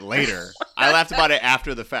about it later. I laughed about it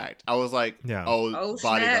after the fact. I was like, Yeah. Oh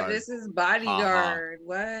snap! bodyguard. This is bodyguard.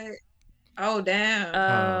 What? Oh damn!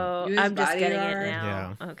 Oh, You his I'm just getting it bodyguard?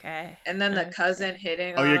 now. Okay. And then the cousin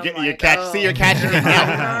hitting. Oh, you're him, getting you're like, catch. See, you're oh, catching it now.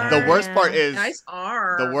 bodyguard. The worst part is nice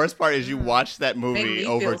arm. the worst part is you watch that Made movie me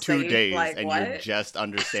over feel 2 safe, days like, and you're what? just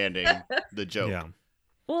understanding the joke. yeah,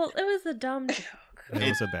 Well, it was a dumb joke. it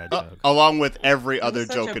was a bad joke. Along with every It was other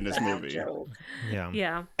such joke a in this bad movie. joke. Yeah,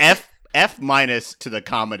 Yeah. F minus to the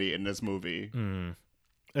comedy in this movie.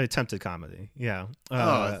 Attempted comedy. Yeah.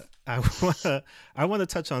 Oh. I want to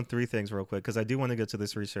touch on 3 things real quick because I do want to get to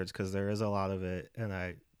this research because there is a lot of it, and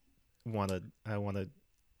I want to I wanna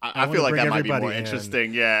feel like bring that might be more everybody in.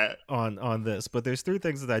 interesting. Yeah. on this, but there's 3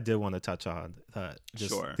 things that I did want to touch on.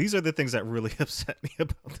 Sure. These are the things that really upset me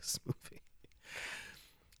about this movie.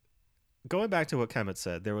 Going back to what Kemet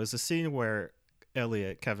said, there was a scene where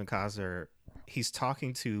Elliot, Kevin Costner, he's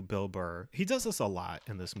talking to Bill Burr. He does this a lot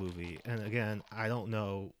in this movie, and again, I don't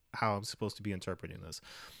know how I'm supposed to be interpreting this,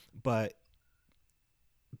 but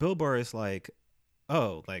Bill Burr is like,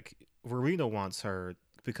 oh, like Rowena wants her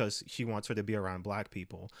because she wants her to be around black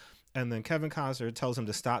people. And then Kevin Costner tells him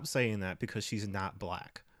to stop saying that because she's not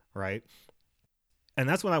black, right? And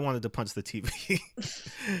that's when I wanted to punch the TV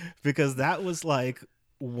because that was like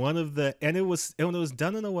one of the, and it was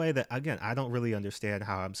done in a way that, again, I don't really understand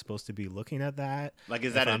how I'm supposed to be looking at that. Like, is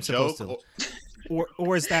If that a I'm supposed joke?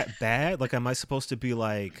 Or is that bad? Like, am I supposed to be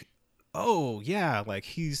like, oh yeah, like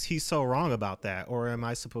he's so wrong about that? Or am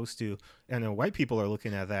I supposed to, and then white people are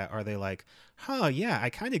looking at that, are they like, huh, yeah, I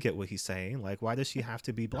kind of get what he's saying. Like, why does she have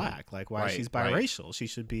to be black? Like, why Right, she's right. biracial? She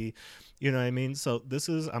should be, you know what I mean? So this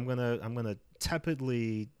is, I'm gonna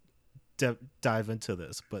tepidly dive into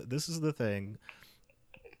this, but this is the thing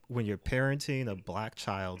when you're parenting a black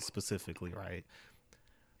child specifically, right?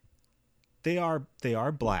 They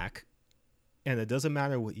are black. And it doesn't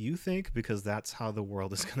matter what you think because that's how the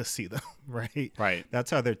world is going to see them, right? Right.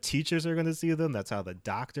 That's how their teachers are going to see them. That's how the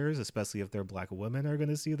doctors, especially if they're black women, are going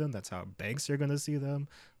to see them. That's how banks are going to see them.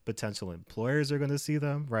 Potential employers are going to see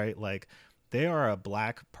them, right? Like they are a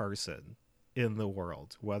black person in the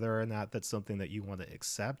world, whether or not that's something that you want to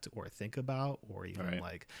accept or think about, or even Right.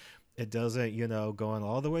 like it doesn't, going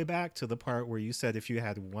all the way back to the part where you said if you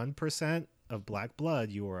had 1% of black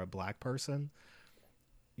blood, you were a black person.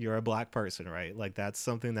 You're a black person, right? Like that's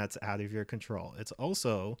something that's out of your control. It's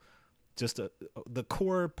also just the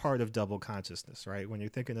core part of double consciousness, right? When you're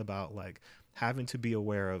thinking about like having to be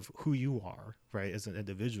aware of who you are, right, as an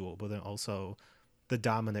individual, but then also the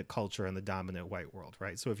dominant culture and the dominant white world,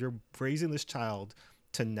 right? So if you're raising this child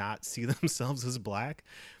to not see themselves as black,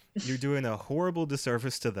 you're doing a horrible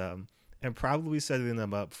disservice to them and probably setting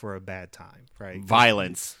them up for a bad time, right?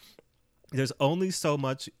 Violence. There's only so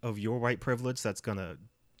much of your white privilege that's going to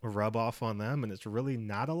rub off on them, and it's really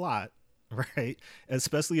not a lot, right?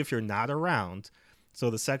 Especially if you're not around. So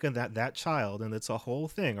the second that child, and it's a whole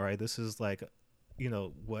thing, right? This is like,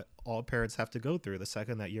 what all parents have to go through. The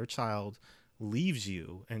second that your child leaves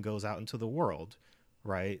you and goes out into the world,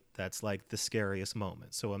 right? That's like the scariest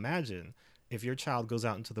moment. So imagine if your child goes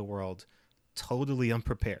out into the world totally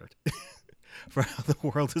unprepared for how the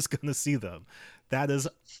world is going to see them. That is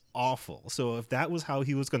awful. So if that was how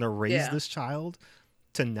he was going to raise this child,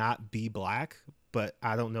 to not be black, but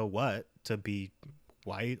I don't know what, to be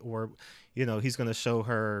white, or, you know, he's going to show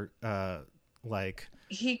her like...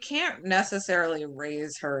 He can't necessarily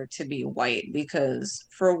raise her to be white because,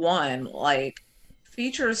 for one, like,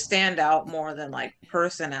 features stand out more than like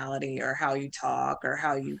personality or how you talk or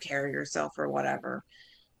how you carry yourself or whatever.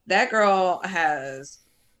 That girl has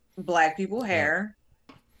black people hair,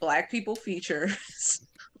 black people features.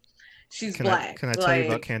 She's black. Can I tell you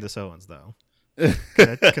about Candace Owens, though?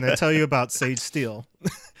 Can I tell you about Sage Steele?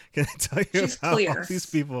 Can I tell you about all these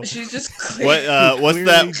people? She's just clear.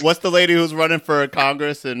 What's the lady who's running for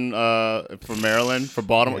Congress in for Maryland, for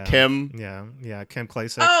Baltimore? Kim. Yeah, Kim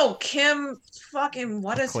Klacik. Oh, Kim fucking,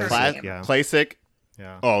 what is her name? Yeah. Klacik.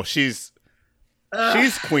 Yeah. Oh, she's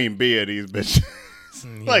Queen Bee of these bitches.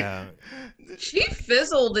 Like, she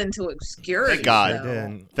fizzled into obscurity. Thank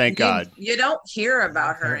God. Thank God. You don't hear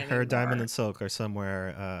about her anymore. Her Diamond and Silk are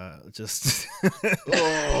somewhere just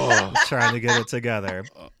trying to get it together.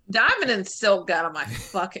 Diamond and Silk got on my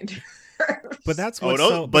fucking nerves. But that's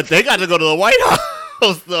but they got to go to the White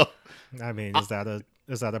House though. I mean, is that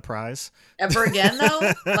a prize? Ever again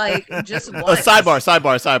though? Like, just once.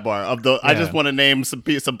 Sidebar of the I just want to name some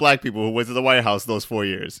black people who went to the White House those 4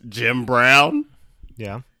 years. Jim Brown.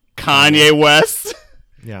 Yeah. Kanye West.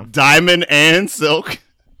 Yeah. Diamond and Silk.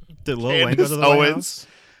 Did Lil Wayne go to the White House?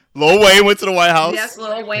 Lil Wayne went to the White House. Yes,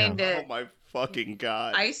 Lil Wayne did. Oh my fucking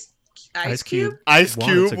God. Ice Cube? Ice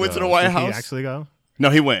Cube went to the White House. Did he actually go? No,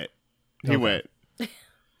 he went. He went.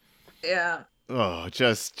 Yeah. Oh,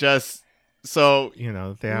 just so, you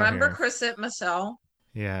know, they remember Chrisette Michele?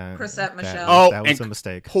 Yeah. Chrisette Michele. Oh, that was a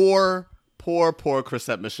mistake. Poor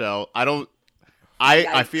Chrisette Michele.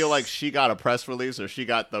 I feel like she got a press release, or she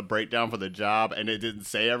got the breakdown for the job, and it didn't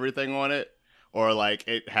say everything on it, or like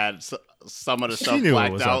it had some of the stuff knew blacked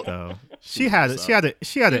it was out. Up, though. She had an inkling.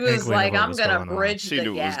 She was like, "I'm gonna bridge the gap." She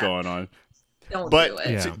knew what was going on. Don't do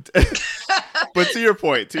it. Yeah. But to your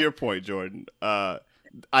point, Jordan.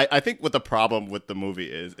 I think what the problem with the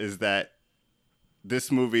movie is that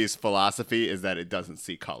this movie's philosophy is that it doesn't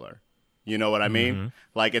see color. You know what I mean? Mm-hmm.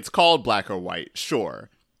 Like, it's called black or white,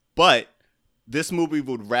 sure, but this movie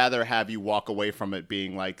would rather have you walk away from it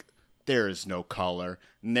being like, there is no color,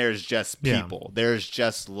 and there's just people. Yeah. There's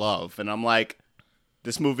just love. And I'm like,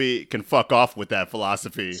 this movie can fuck off with that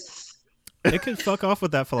philosophy. It can fuck off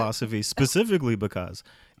with that philosophy specifically because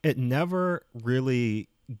it never really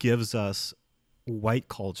gives us white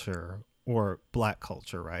culture or black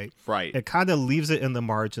culture, right? Right. It kind of leaves it in the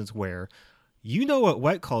margins where you know what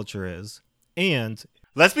white culture is, and...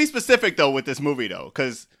 Let's be specific, though, with this movie, though,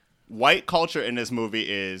 because... white culture in this movie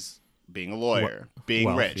is being a lawyer, being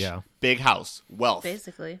wealth, rich, yeah. Big house, wealth.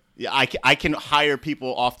 Basically. Yeah, I can hire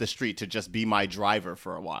people off the street to just be my driver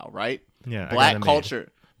for a while, right? Yeah. Black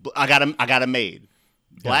culture. I got a maid.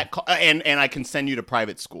 Black and I can send you to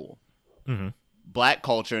private school. Mm-hmm. Black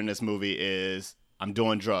culture in this movie is I'm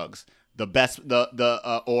doing drugs.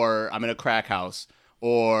 Or I'm in a crack house.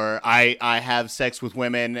 Or I have sex with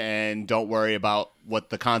women and don't worry about what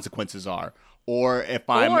the consequences are. Or if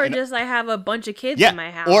I'm... I have a bunch of kids in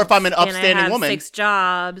my house. Or if I'm an upstanding and I have woman. 6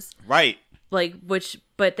 jobs. Right. Like,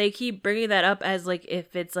 but they keep bringing that up as, like,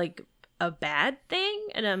 if it's, like, a bad thing.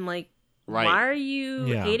 And I'm like, why are you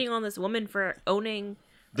hating on this woman for owning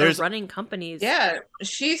or running companies? Yeah,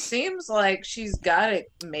 she seems like she's got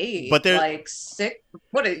it made. But there's... like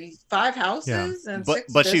 5 houses and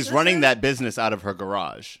 6 But she's running that business out of her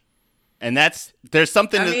garage. And there's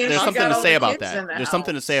something to say about that. There's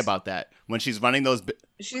something to say about that when she's running those.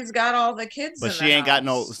 She's got all the kids, but she ain't got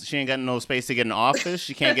no space to get an office.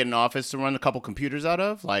 She can't get an office to run a couple computers out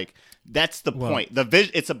of. Like, that's the point.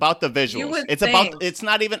 It's about the visuals. It's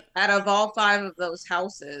not even out of all 5 of those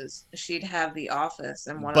houses, she'd have the office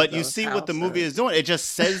in one. But you see what the movie is doing. It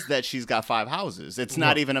just says that she's got 5 houses. It's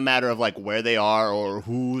not even a matter of like where they are or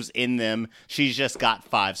who's in them. She's just got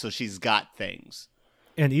 5, so she's got things.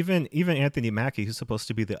 And even Anthony Mackie, who's supposed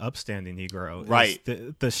to be the upstanding Negro, right?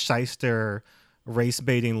 Is the shyster, race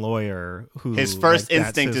baiting lawyer who his first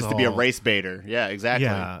instinct is to be a race baiter. Yeah, exactly.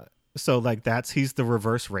 Yeah. So like he's the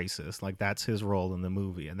reverse racist. Like that's his role in the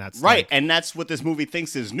movie, and that's right. And that's what this movie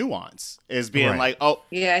thinks is nuance, is being like, oh,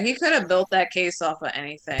 yeah, he could have built that case off of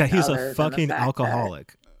anything. That he's a fucking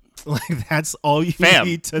alcoholic. Like that's all you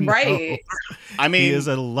need to know. Right. I mean, he is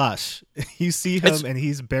a lush. You see him and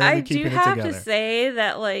he's barely keeping it together. I do have to say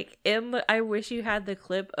that, like, I wish you had the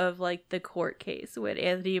clip of like the court case when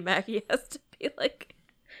Anthony Mackie has to be like,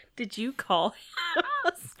 did you call him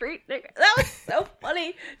a street nigger? That was so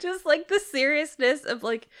funny. Just like the seriousness of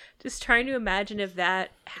like just trying to imagine if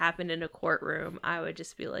that happened in a courtroom. I would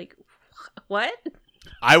just be like, what?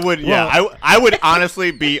 I would, yeah. I would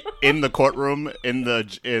honestly be in the courtroom, in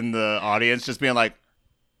the audience, just being like,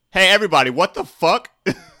 "Hey, everybody, what the fuck?"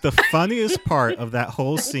 The funniest part of that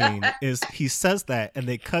whole scene is he says that, and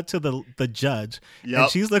they cut to the judge, and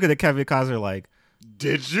she's looking at Kevin Costner like,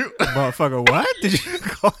 "Did you, motherfucker? What did you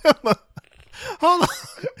call him? Hold on."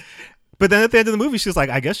 But then at the end of the movie, she's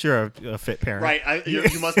like, "I guess you're a fit parent, right?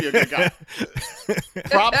 You must be a good guy."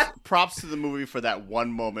 Props to the movie for that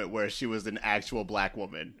one moment where she was an actual black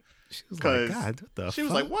woman. She was like, "God, what the she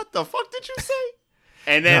fuck? was like, what the fuck did you say?"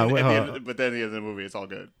 And then, but then at the end of the movie, it's all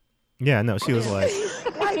good. Yeah, no, she was like,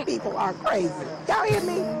 White people are crazy. Y'all hear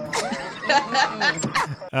me?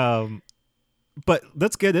 But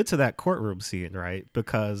let's get into that courtroom scene, right?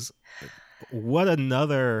 Because what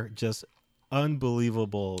another just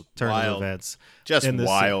unbelievable turn of events. Just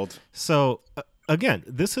wild. So again,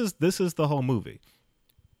 this is the whole movie.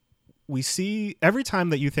 We see every time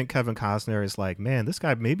that you think Kevin Costner is like, man, this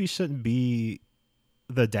guy maybe shouldn't be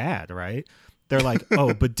the dad, right? They're like,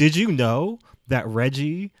 oh, but did you know that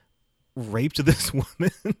Reggie raped this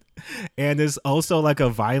woman and is also like a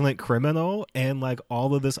violent criminal and like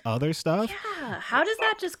all of this other stuff? Yeah, how does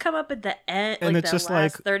that just come up at the end? And like it's the just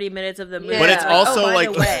last like 30 minutes of the movie. But it's also by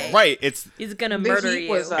like the way, right. It's he's gonna murder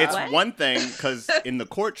you. it's What? one thing because in the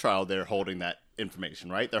court trial they're holding that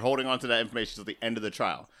information, right? They're holding on to that information till the end of the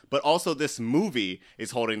trial. But also this movie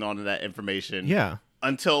is holding on to that information. Yeah.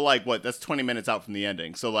 Until like what? That's 20 minutes out from the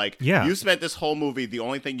ending. So like, you spent this whole movie. The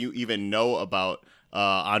only thing you even know about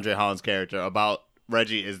Andre Holland's character, about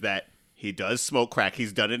Reggie, is that he does smoke crack.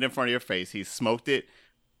 He's done it in front of your face. He's smoked it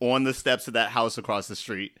on the steps of that house across the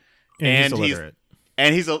street. And he's illiterate.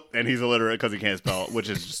 And he's illiterate because he can't spell, which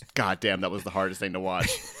is just goddamn. That was the hardest thing to watch.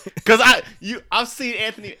 Because I've seen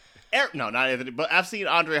I've seen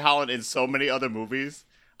Andre Holland in so many other movies.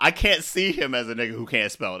 I can't see him as a nigga who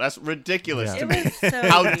can't spell. That's ridiculous to me. So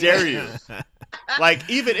How dare you? Like,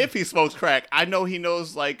 even if he smokes crack, I know he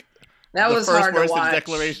knows like That the was first hard to words of the watch.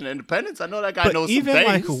 Declaration of Independence. I know that guy But knows even some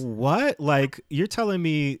like things. what? Like you're telling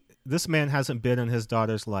me this man hasn't been in his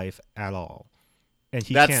daughter's life at all, and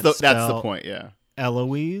he can't spell that's the point. Yeah.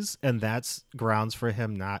 Eloise, and that's grounds for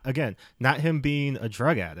him not him being a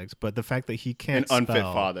drug addict, but the fact that he can't An unfit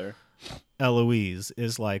spell father. Eloise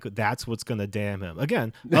is like that's what's gonna damn him.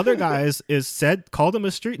 Again, other guys called him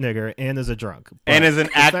a street nigger and is a drunk. And is an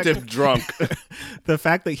active drunk. The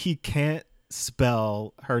fact that he can't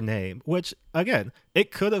spell her name, which again,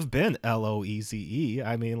 it could have been Loeze.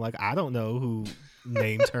 I mean, like I don't know who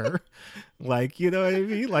named her. Like, you know what I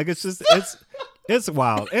mean? Like it's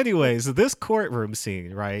wild. Anyways, this courtroom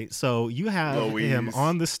scene, right? So you have him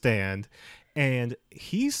on the stand, and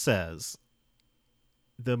he says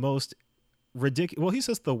the most ridiculous. Well, he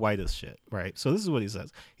says the whitest shit, right? So this is what he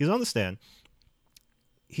says. He's on the stand.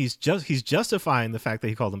 He's justifying the fact that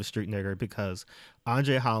he called him a street nigger because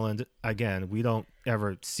Andre Holland, again, we don't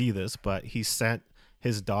ever see this, but he sent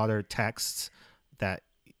his daughter texts that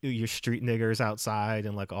your street niggers outside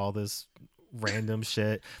and like all this random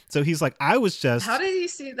shit. So he's like, I was just. How did he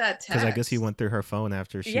see that text? Because I guess he went through her phone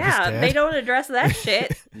after she was dead. They don't address that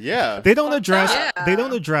shit. Yeah. They don't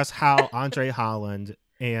address how Andre Holland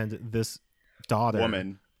and this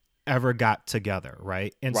daughter ever got together,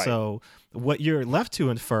 right? And so what you're left to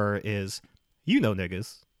infer is,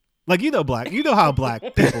 niggas. Like, you know how black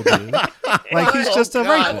people do. Like, he's just a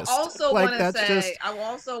rapist. I also like, want to say, I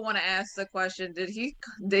also want to ask the question: Did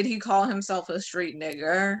he call himself a street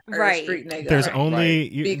nigger or a street nigger? There's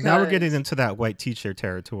only now we're getting into that white teacher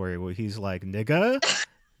territory where he's like nigger,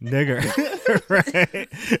 right?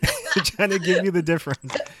 Trying to give you the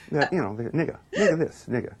difference. Yeah, nigga this,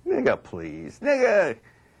 nigga please, nigga.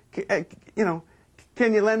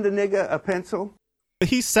 Can you lend a nigga a pencil?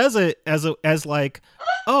 He says it as like,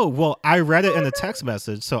 oh, well, I read it in a text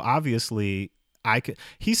message, so obviously I could.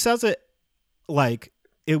 He says it like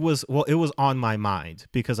it was on my mind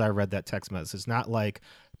because I read that text message, not like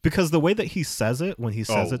because the way that he says it when he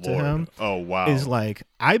says it to him, is like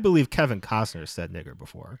I believe Kevin Costner said nigger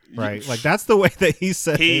before, right? Like that's the way that he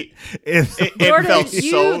said it. Jordan, felt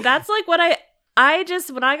so. That's like what I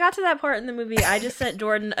just, when I got to that part in the movie, I just sent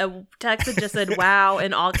Jordan a text that just said "wow"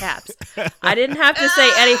 in all caps. I didn't have to say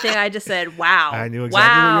anything. I just said "wow." I knew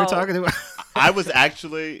exactly what you were talking about.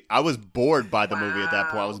 I was bored by the movie at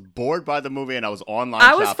that point. I was bored by the movie, and I was online.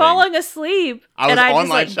 I was falling asleep. I was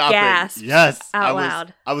online shopping. Gasped out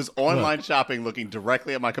loud. I was online shopping, looking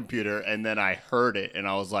directly at my computer, and then I heard it, and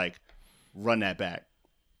I was like, "Run that back."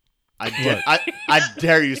 I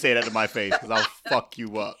dare you say that to my face because I'll fuck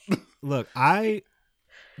you up. Look, the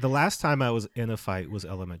last time I was in a fight was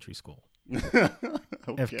elementary school.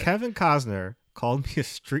 Okay. If Kevin Costner called me a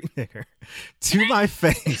street nigger to my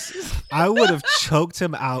face, I would have choked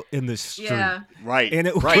him out in the street. Yeah. Right. And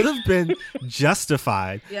it would have been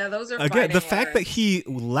justified. Yeah, those are Again, the fighting fact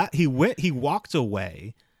that words. he walked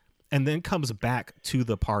away and then comes back to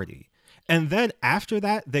the party. And then after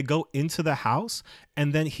that, they go into the house,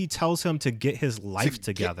 and then he tells him to get his life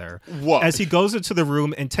together as he goes into the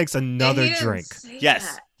room and takes another drink.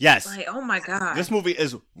 Yes. Yes. Like, oh my God. This movie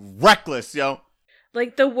is reckless, yo.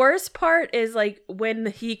 Like, the worst part is, like, when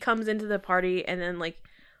he comes into the party and then, like,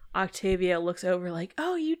 Octavia looks over like,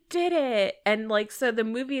 oh, you did it. And, like, so the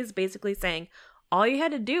movie is basically saying, all you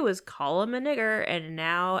had to do was call him a nigger and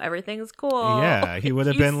now everything's cool. Yeah, he would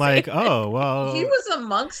have been like, oh, well. He was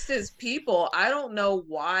amongst his people. I don't know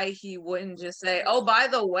why he wouldn't just say, oh, by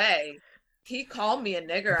the way, he called me a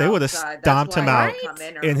nigger. They would have outside. stomped That's him why I out come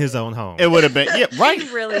in in his early." own home. It would have been, yeah, right.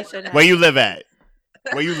 He really should have. Where you live at?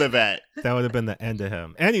 Where you live at? That would have been the end of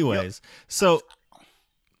him. Anyways, so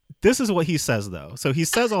this is what he says, though. So he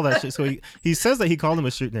says all that shit. So he says that he called him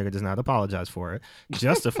a street nigger, does not apologize for it,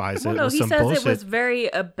 justifies Well, it no, with he some says bullshit. it was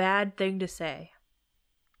a bad thing to say.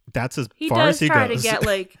 That's as He far does as he try goes. to get,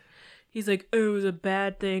 like, he's like, oh, it was a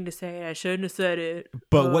bad thing to say. I shouldn't have said it.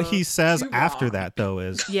 But what he says too after wrong. that, though,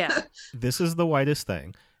 is Yeah. this is the whitest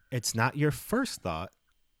thing. It's not your first thought.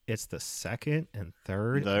 It's the second and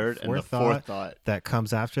third and And the fourth fourth thought thought. that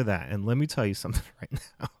comes after that. And let me tell you something right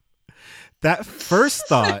now. That first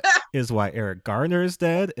thought is why Eric Garner is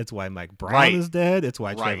dead. It's why Mike Brown Right. is dead. It's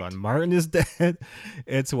why Right. Trayvon Martin is dead.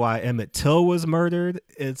 It's why Emmett Till was murdered.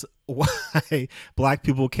 It's why black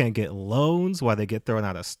people can't get loans, why they get thrown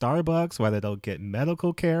out of Starbucks, why they don't get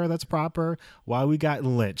medical care that's proper, why we got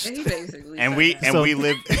lynched. And he basically And said we that. and So- we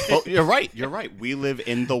live. Oh, you're right. You're right. We live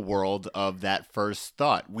in the world of that first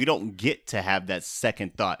thought. We don't get to have that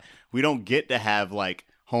second thought. We don't get to have like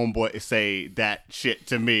homeboy say that shit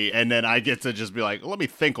to me, and then I get to just be like, let me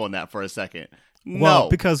think on that for a second. Well, No,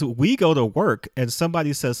 because we go to work and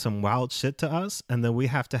somebody says some wild shit to us, and then we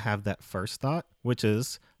have to have that first thought, which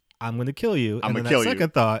is, I'm going to kill you. I'm And gonna then kill that you.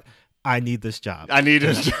 second thought, I need this job. I need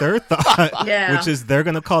And this that job. third thought, Yeah. which is they're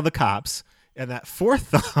going to call the cops. And that fourth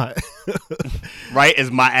thought right? Is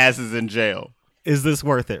my ass is in jail? is this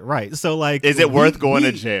worth it? Right. So, like, Is it worth going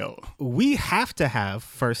to jail? We have to have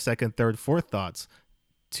first, second, third, fourth thoughts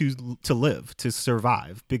to live, to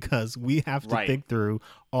survive, because we have to Right. think through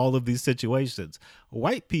all of these situations.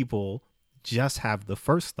 White people just have the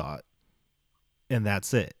first thought, and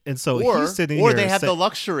that's it. And so he's sitting here. Or they have the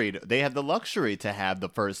luxury. They have the luxury to have the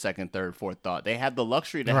first, second, third, fourth thought. They have the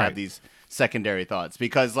luxury to Right. have these secondary thoughts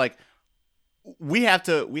because, like, we have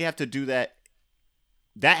to do that.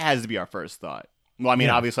 That has to be our first thought. Well, I mean,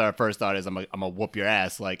 Yeah. obviously, our first thought is I'm gonna whoop your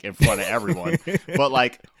ass like in front of everyone. But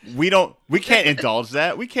like, we can't indulge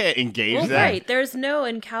that. We can't engage Well, that. right. There's no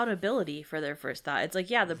accountability for their first thought. It's like,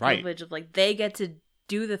 yeah, the Right. privilege of, like, they get to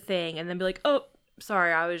do the thing and then be like, oh,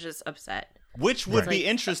 sorry, I was just upset. Which would be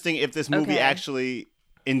interesting if this movie Okay. actually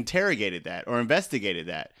interrogated that or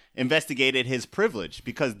investigated his privilege,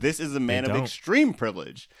 because this is a man of don't. extreme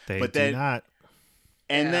privilege. They but do then, not.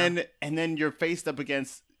 and then you're faced up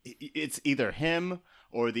against it's either him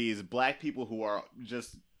or these black people who are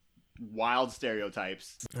just wild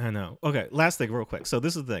stereotypes. I know. Okay, last thing, real quick. So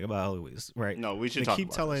this is the thing about Eloise, right? No, we should They talk keep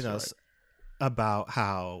about telling this, us right. about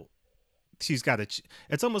how she's got to.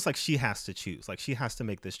 It's almost like she has to choose. Like she has to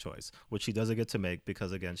make this choice, which she doesn't get to make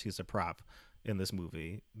because again, she's a prop in this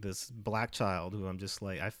movie. This black child who I'm just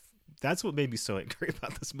like, that's what made me so angry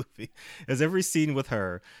about this movie. Is every scene with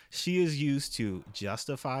her, she is used to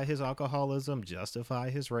justify his alcoholism, justify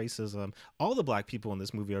his racism. All the black people in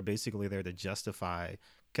this movie are basically there to justify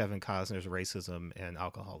Kevin Costner's racism and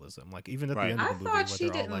alcoholism. Like even at Right. the end of I the movie, thought where she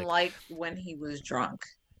they're all didn't like when he was drunk.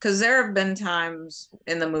 Because there have been times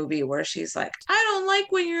in the movie where she's like, I don't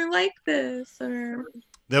like when you're like this. Or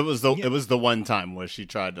It was Yeah. the one time where he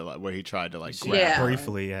tried to like grab Yeah. her.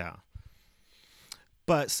 briefly, yeah.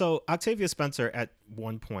 But so Octavia Spencer at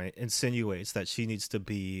one point insinuates that she needs to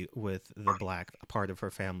be with the black part of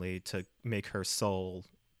her family to make her soul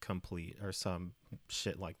complete or some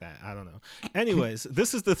shit like that. I don't know. Anyways,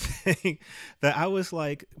 this is the thing that I was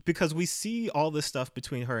like, because we see all this stuff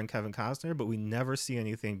between her and Kevin Costner, but we never see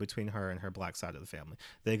anything between her and her black side of the family.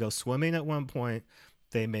 They go swimming at one point.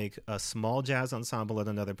 They make a small jazz ensemble at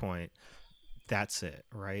another point. That's it,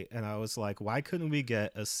 right? And I was like, why couldn't we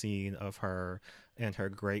get a scene of her and her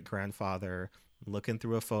great grandfather looking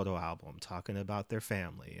through a photo album, talking about their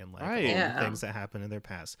family and like Right. all Yeah. the things that happened in their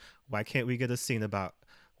past? Why can't we get a scene about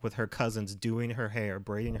with her cousins doing her hair,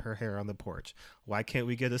 braiding her hair on the porch? Why can't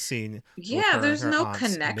we get a scene? Yeah, there's no aunts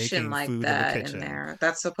connection making like food that in the in kitchen? there.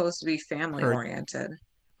 That's supposed to be family Her oriented.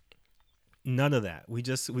 None of that. We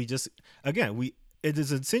just again, it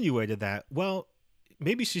is insinuated that, well,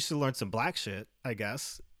 maybe she should learn some black shit, I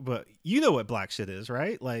guess. But you know what black shit is,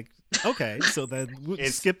 right? Like, okay, so then we'll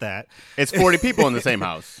skip that. It's 40 people in the same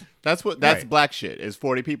house. That's Right. black shit. Is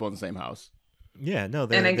 40 people in the same house. Yeah, no,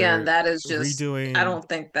 And again, that is just redoing. I don't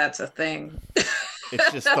think that's a thing.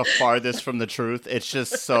 It's just the farthest from the truth. It's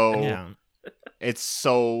just so Yeah. it's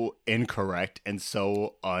so incorrect and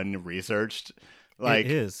so unresearched. Like,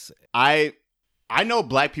 it is. I know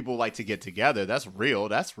black people like to get together. That's real.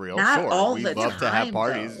 Not Sure. all We the love to have time,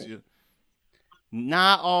 parties. though.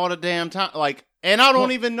 Not all the damn time. Like, and I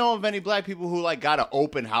don't even know of any black people who like got an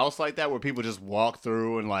open house like that where people just walk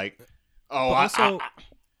through and like, oh, But also,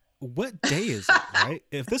 what day is it, right?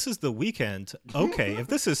 If this is the weekend, okay. If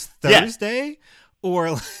this is Thursday,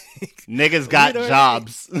 or like niggas got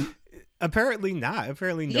jobs. Apparently not.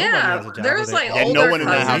 Apparently nobody Yeah, has a job. there's like and older no one in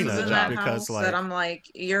that cousins house has a in job. that because house like that I'm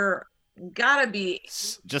like, you're gotta be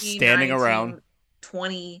Just standing 19, around.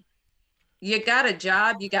 20. You got a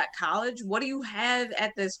job, you got college. What do you have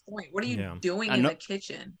at this point? What are you Yeah. doing I in know- the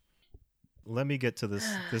kitchen? let me get to this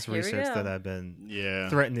Here we research go. that I've been Yeah.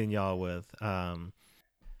 threatening y'all with.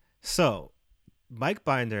 So Mike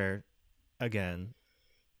Binder, again,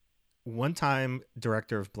 one-time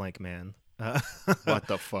director of Blank Man. What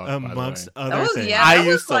the fuck? by the Amongst way? other That was things. I that used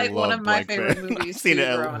was to like one love of my Blank favorite Man. movies I've seen too,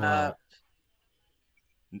 it growing up.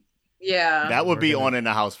 Yeah. That would We're be gonna- on in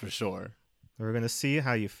the house for sure. We're gonna see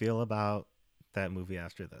how you feel about that movie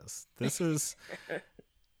after this. This is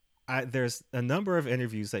there's a number of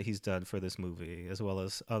interviews that he's done for this movie, as well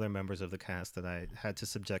as other members of the cast that I had to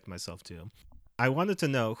subject myself to. I wanted to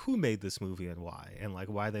know who made this movie and why, and like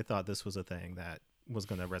why they thought this was a thing that was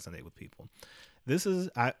going to resonate with people. This is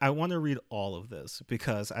I want to read all of this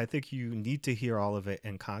because I think you need to hear all of it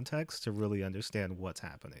in context to really understand what's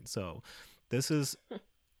happening. So this is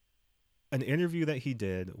an interview that he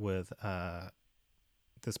did with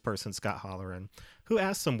this person, Scott Halloran, who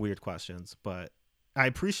asked some weird questions, but I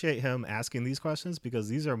appreciate him asking these questions because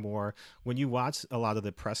these are more, when you watch a lot of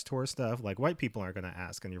the press tour stuff, like white people aren't going to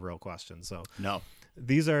ask any real questions. So No.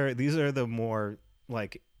 these are the more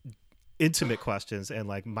like intimate questions, and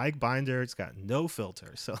like Mike Binder's got no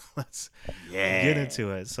filter. So let's get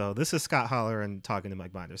into it. So this is Scott Halloran talking to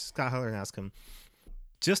Mike Binder. Scott Halloran asked him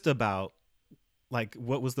just about like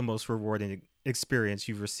what was the most rewarding experience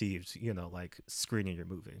you've received, like screening your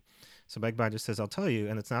movie. So Mike Binder says, I'll tell you,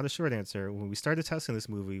 and it's not a short answer. When we started testing this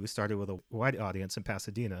movie, we started with a white audience in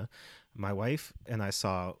Pasadena. My wife and I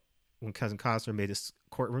saw when Kevin Costner made his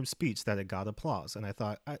courtroom speech that it got applause. And I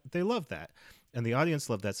thought, they loved that. And the audience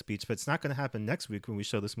loved that speech, but it's not going to happen next week when we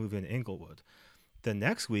show this movie in Inglewood. The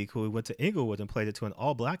next week, when we went to Inglewood and played it to an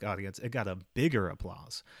all-black audience, it got a bigger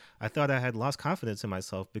applause. I thought I had lost confidence in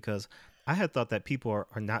myself because I had thought that people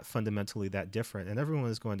are not fundamentally that different, and everyone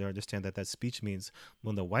is going to understand that speech means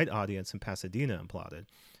when the white audience in Pasadena applauded.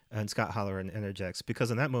 And Scott Halloran interjects,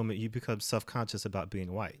 because in that moment, you become self-conscious about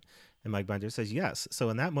being white. And Mike Binder says, yes. So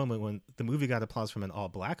in that moment, when the movie got applause from an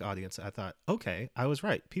all-black audience, I thought, okay, I was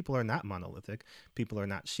right. People are not monolithic. People are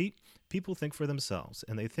not sheep. People think for themselves,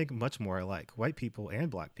 and they think much more alike, white people and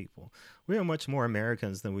black people. We are much more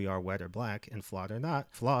Americans than we are white or black, and flawed or not.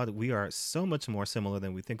 Flawed, we are so much more similar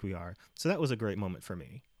than we think we are. So that was a great moment for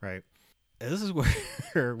me, right? And this is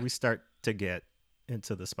where we start to get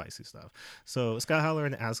into the spicy stuff. So Scott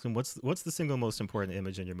Halloran asked him, what's the single most important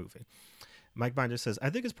image in your movie? Mike Binder says, I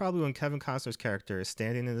think it's probably when Kevin Costner's character is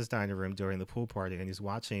standing in his dining room during the pool party and he's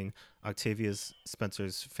watching Octavia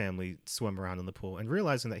Spencer's family swim around in the pool and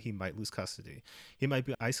realizing that he might lose custody. He might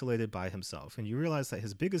be isolated by himself. And you realize that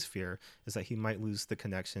his biggest fear is that he might lose the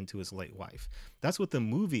connection to his late wife. That's what the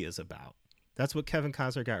movie is about. That's what Kevin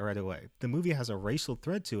Costner got right away. The movie has a racial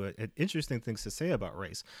thread to it and interesting things to say about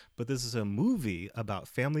race, but this is a movie about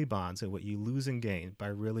family bonds and what you lose and gain by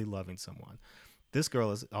really loving someone. This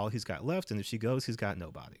girl is all he's got left, and if she goes, he's got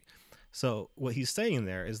nobody. So what he's saying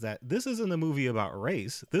there is that this isn't a movie about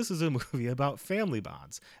race. This is a movie about family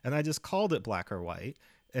bonds. And I just called it Black or White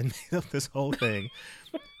and made up this whole thing.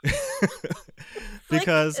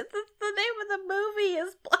 Because like, the name of the movie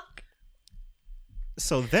is Black.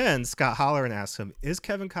 So then Scott Halloran asks him, is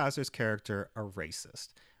Kevin Costner's character a racist?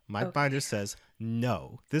 Mike Binder says,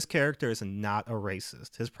 No, this character is not a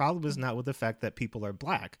racist. His problem is not with the fact that people are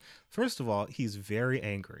black. First of all, he's very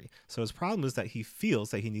angry. So his problem is that he feels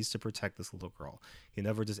that he needs to protect this little girl. He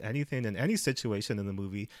never does anything in any situation in the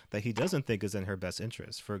movie that he doesn't think is in her best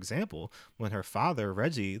interest. For example, when her father,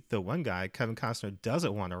 Reggie, the one guy, Kevin Costner,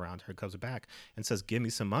 doesn't want around her, comes back and says, give me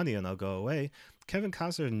some money and I'll go away. Kevin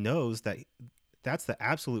Costner knows that that's the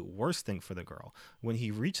absolute worst thing for the girl. When he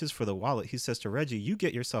reaches for the wallet, he says to Reggie, you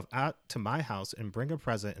get yourself out to my house and bring a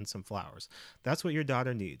present and some flowers. That's what your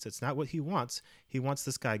daughter needs. It's not what he wants. He wants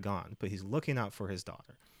this guy gone, but he's looking out for his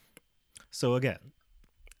daughter. So again,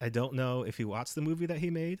 I don't know if he watched the movie that he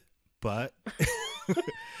made, but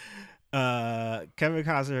Kevin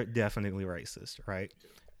Costner, definitely racist, right?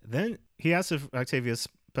 Then he asks if Octavia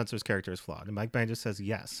Spencer's character is flawed, and Mike Binder says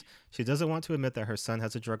yes. She doesn't want to admit that her son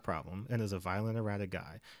has a drug problem and is a violent, erratic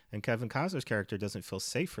guy. And Kevin Costner's character doesn't feel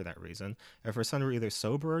safe for that reason. If her son were either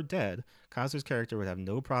sober or dead, Costner's character would have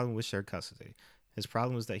no problem with shared custody. His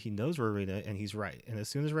problem is that he knows Rowena, and he's right. And as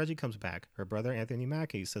soon as Reggie comes back, her brother Anthony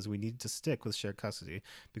Mackie says we need to stick with shared custody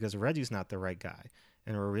because Reggie's not the right guy.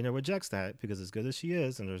 And Rowena rejects that because as good as she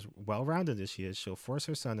is and as well-rounded as she is, she'll force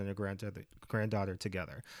her son and her granddaughter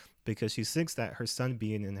together because she thinks that her son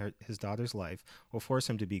being in his daughter's life will force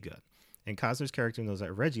him to be good. And Costner's character knows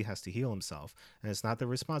that Reggie has to heal himself, and it's not the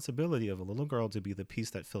responsibility of a little girl to be the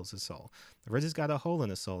piece that fills his soul. Reggie's got a hole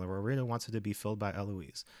in his soul, and Rowena wants it to be filled by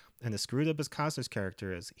Eloise. And as screwed up as Costner's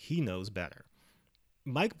character is, he knows better.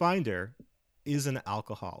 Mike Binder is an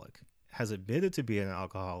alcoholic, has admitted to being an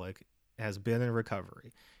alcoholic, has been in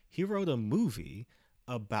recovery. He wrote a movie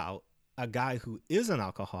about a guy who is an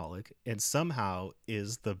alcoholic and somehow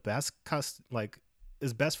is the best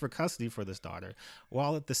is best for custody for this daughter,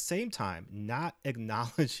 while at the same time not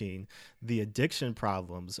acknowledging the addiction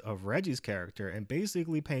problems of Reggie's character and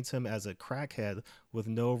basically paints him as a crackhead with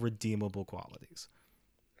no redeemable qualities.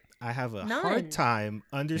 I have a hard time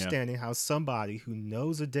understanding how somebody who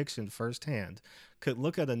knows addiction firsthand could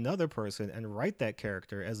look at another person and write that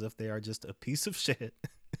character as if they are just a piece of shit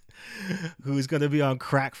who's going to be on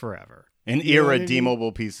crack forever. An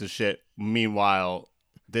irredeemable piece of shit. Meanwhile,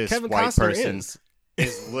 this Kevin white Costner person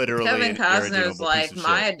is literally Kevin an Costner's irredeemable like, piece of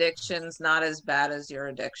my shit. addiction's not as bad as your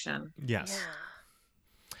addiction. Yes.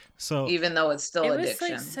 Yeah. So Even though it's still It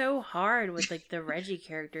addiction. was like so hard with like the Reggie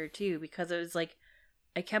character too, because it was like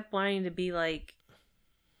I kept wanting to be like,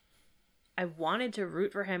 I wanted to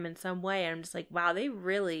root for him in some way, and I'm just like, wow, they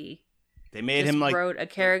really made just him like wrote a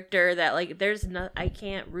character that like there's no, I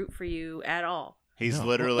can't root for you at all. he's No.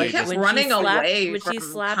 literally He kept just. running away when from she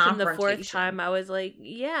slapped him the fourth confrontation. time, I was like,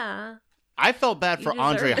 yeah. I felt bad You for deserve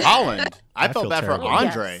Andre it. Holland. I I felt feel bad for terrible.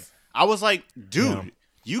 Andre. Yes. I was like, dude, Yeah.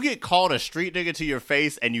 you get called a street nigga to your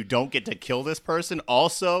face and you don't get to kill this person.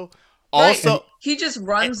 Also, Right. He just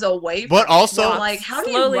runs away. but from also- I'm like, how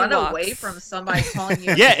do you Slowly run walks. away from somebody calling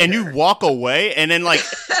you? a yeah, and nigger? you walk away, and then like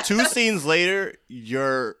 2 scenes later,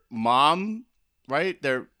 your mom, right?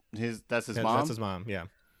 That's his mom. That's his mom. Yeah.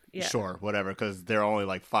 Yeah. Sure, whatever, because they're only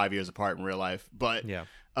like 5 years apart in real life. But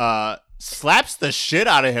Yeah. slaps the shit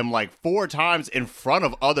out of him like 4 times in front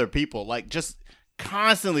of other people, like just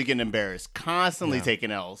constantly getting embarrassed, constantly Yeah.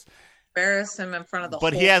 taking L's. Embarrass him in front of the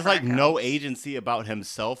But whole he has like crack no house. agency about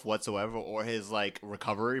himself whatsoever or his like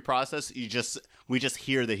recovery process. We just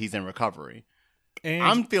hear that he's in recovery. And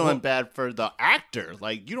I'm feeling well, bad for the actor.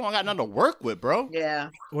 Like, you don't got nothing to work with, bro. Yeah.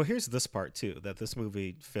 Well, here's this part too, that this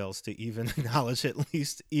movie fails to even acknowledge at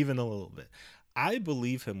least even a little bit. I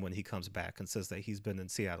believe him when he comes back and says that he's been in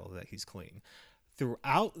Seattle, that he's clean.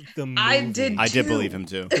 Throughout the movie, I did I believe him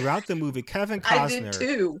too. throughout the movie, Kevin I did Costner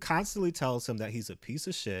too. constantly tells him that he's a piece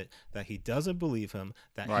of shit, that he doesn't believe him,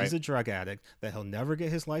 that Right. he's a drug addict, that he'll never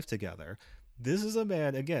get his life together. This is a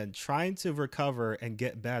man, again, trying to recover and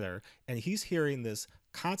get better, and he's hearing this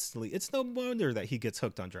constantly. It's no wonder that he gets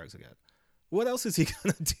hooked on drugs again. What else is he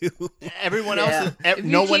gonna do? Everyone Yeah. else, If you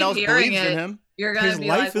no one keep else hearing believes in it, him. You're gonna His be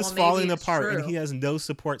life like, is well, falling maybe it's apart, and true. he has no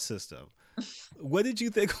support system. What did you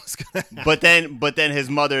think was gonna happen? But then his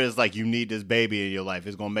mother is like, you need this baby in your life.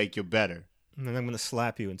 It's gonna make you better. And then I'm gonna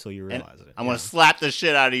slap you until you And realize it. I'm gonna slap the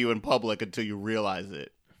shit out of you in public until you realize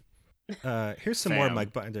it. Here's some more Fam.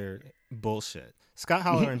 Mike Binder bullshit. Scott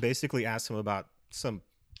Halloran basically asked him about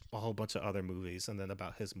a whole bunch of other movies, and then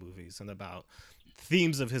about his movies, and about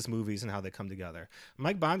themes of his movies and how they come together.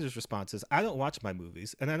 Mike Binder's response is, I don't watch my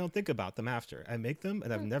movies, and I don't think about them after. I make them,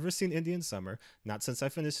 and I've never seen Indian Summer, not since I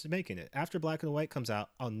finished making it. After Black and White comes out,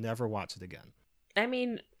 I'll never watch it again. I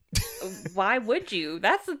mean, why would you?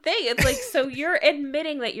 That's the thing. It's like, so you're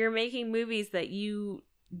admitting that you're making movies that you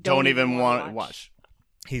Don't even want want to watch.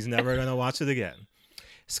 He's never going to watch it again.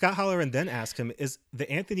 Scott Halloran then asked him, is the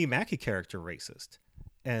Anthony Mackie character racist?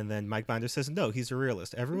 And then Mike Binder says, no, he's a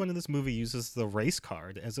realist. Everyone in this movie uses the race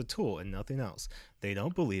card as a tool and nothing else. They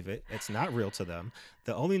don't believe it. It's not real to them.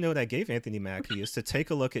 The only note I gave Anthony Mackie is to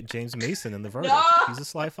take a look at James Mason in The Verdict. He's a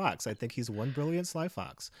sly fox. I think he's one brilliant sly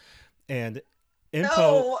fox. And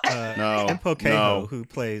Impo Keho, who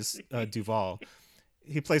plays Duval,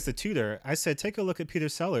 he plays the tutor. I said, take a look at Peter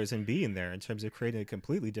Sellers and being there in terms of creating a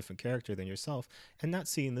completely different character than yourself and not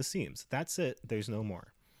seeing the seams. That's it. There's no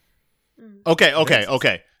more.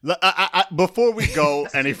 Okay. Before we go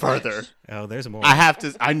any further, there's more. I have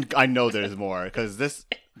to. I know there's more because this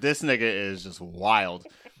nigga is just wild.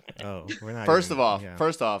 Oh, we're not. First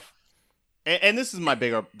off, and this is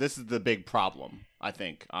the big problem. I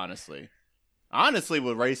think honestly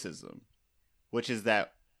with racism, which is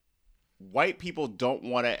that white people don't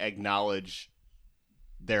want to acknowledge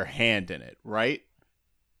their hand in it, right?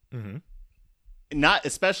 Mm-hmm. Not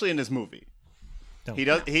especially in this movie. He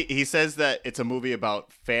does. He says that it's a movie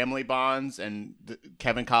about family bonds and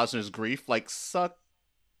Kevin Costner's grief. Like, suck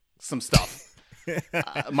some stuff.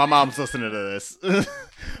 My mom's listening to this,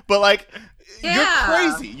 but like, you're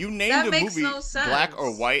crazy. You named a movie Black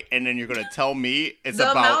or White, and then you're gonna tell me it's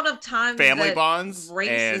the about amount of time family that bonds race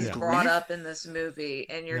and is brought up in this movie,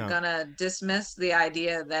 and you're gonna dismiss the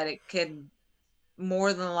idea that it could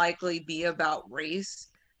more than likely be about race.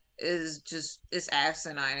 Is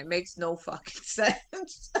asinine. It makes no fucking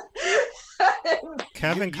sense.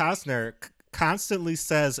 Kevin Costner constantly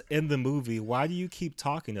says in the movie, "Why do you keep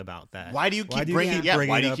talking about that? Why do you keep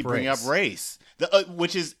bringing up race?"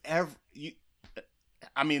 Which is I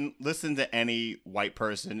mean, listen to any white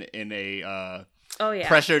person in a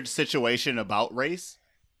pressured situation about race.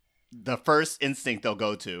 The first instinct they'll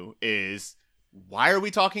go to is, "Why are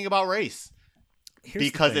we talking about race?"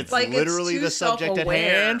 Because it's like literally the subject at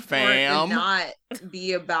hand, fam. Not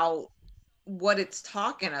be about what it's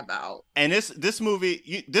talking about. And this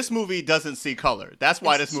movie doesn't see color. That's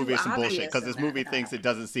why this movie is some bullshit. Because this movie thinks it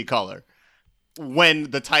doesn't see color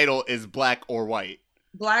when the title is Black or White.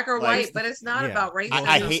 Black or white, but it's not about race.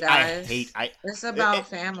 I hate. It's about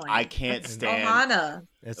family. I can't stand. Ohana.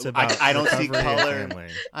 It's about. I don't see color.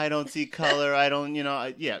 I don't see color. I don't.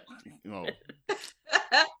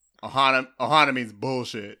 Ohana means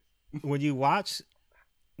bullshit. When you watch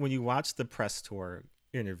the press tour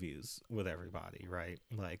interviews with everybody, right?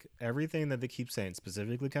 Like everything that they keep saying,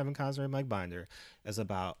 specifically Kevin Costner and Mike Binder, is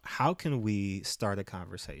about how can we start a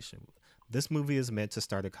conversation. This movie is meant to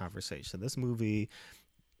start a conversation. This movie,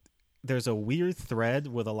 there's a weird thread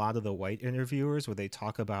with a lot of the white interviewers where they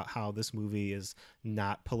talk about how this movie is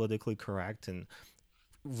not politically correct and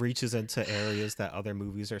reaches into areas that other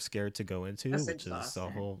movies are scared to go into, which is a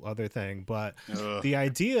whole other thing. But the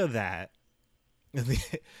idea that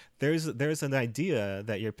there's an idea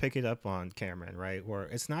that you're picking up on, Cameron, right? Where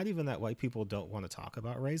it's not even that white people don't want to talk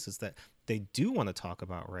about race, it's that they do want to talk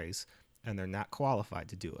about race and they're not qualified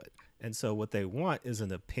to do it. And so what they want is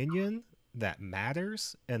an opinion that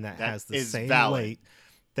matters and that has the same weight.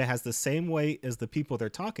 That has the same weight as the people they're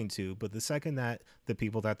talking to, but the second that the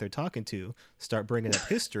people that they're talking to start bringing up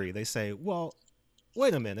history, they say, well,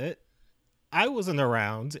 wait a minute, I wasn't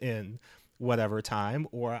around in whatever time,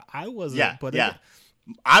 or I wasn't.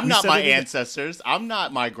 I'm not my ancestors. I'm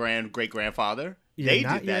not my great-grandfather. They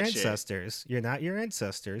not did your that ancestors. shit. You're not your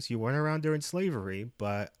ancestors. You weren't around during slavery,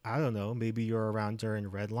 but I don't know. Maybe you're around during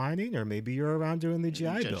redlining, or maybe you're around during the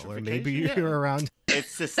GI Bill, or maybe you're around.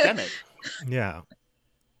 It's systemic. Yeah.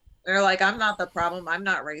 They're like, I'm not the problem. I'm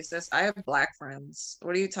not racist. I have black friends.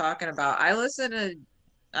 What are you talking about? I listen to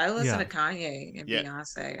Kanye and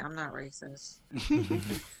Beyonce. I'm not racist.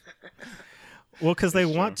 Well, because they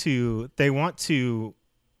want to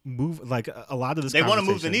move, like a lot of this. They want to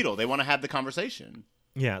move the needle. They want to have the conversation.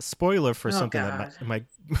 Yeah. Spoiler for something that Mike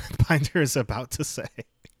Binder is about to say.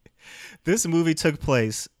 This movie took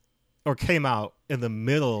place or came out in the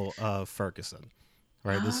middle of Ferguson,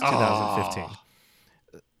 right? This is 2015.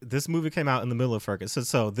 This movie came out in the middle of Ferguson.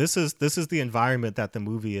 So this is the environment that the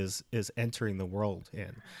movie is entering the world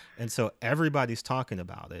in. And so everybody's talking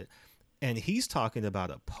about it. And he's talking about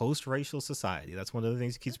a post-racial society. That's one of the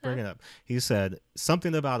things he keeps bringing up. He said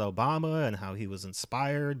something about Obama and how he was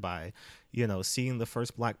inspired by, seeing the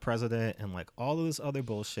first black president and like all of this other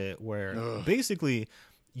bullshit where basically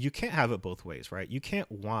you can't have it both ways, right? You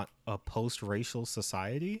can't want a post-racial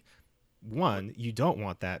society. One, you don't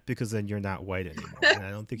want that because then you're not white anymore. And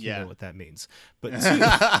I don't think you know what that means. But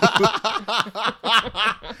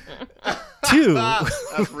two,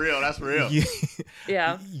 that's real.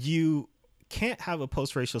 You can't have a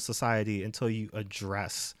post-racial society until you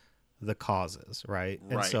address the causes, right?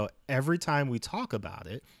 And Right. so every time we talk about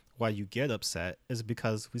it, why you get upset is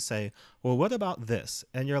because we say, well, what about this?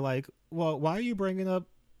 And you're like, well, why are you bringing up,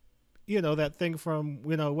 that thing from,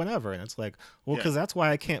 whenever? And it's like, well, because that's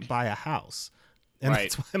why I can't buy a house. And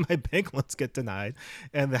Right. that's why my bank loans get denied.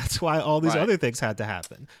 And that's why all these Right. other things had to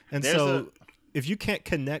happen. And There's so if you can't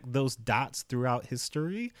connect those dots throughout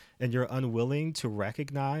history and you're unwilling to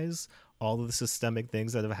recognize all of the systemic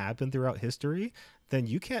things that have happened throughout history, then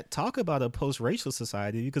you can't talk about a post-racial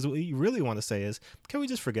society, because what you really want to say is, can we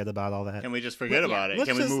just forget about all that? Can we just forget about it? Let's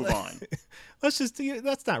Can we just- move on?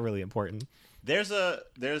 That's not really important. There's a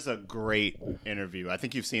great interview. I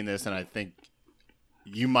think you've seen this, and I think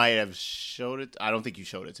you might have showed it. I don't think you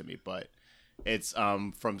showed it to me, but it's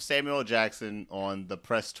from Samuel L. Jackson on the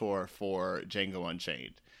press tour for Django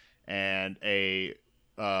Unchained, and a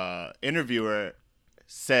interviewer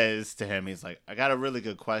says to him, he's like, "I got a really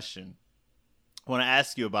good question. I want to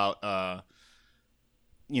ask you about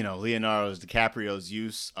Leonardo DiCaprio's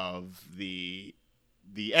use of the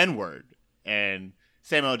N-word." And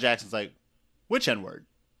Samuel L. Jackson's like, "Which N-word?"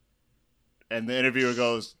 And the interviewer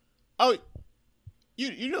goes, "Oh,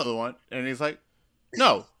 you know the one." And he's like,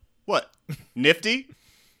 "No, what? Nifty?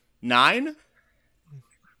 9?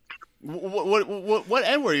 What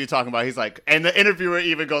N-word are you talking about?" He's like, and the interviewer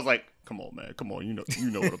even goes like, "Come on, man, come on, you know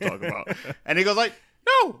what I'm talking about." And he goes like,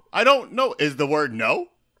 "No, I don't know. Is the word no?"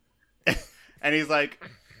 And he's like,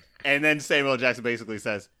 and then Samuel L. Jackson basically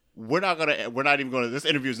says, we're not even going to, this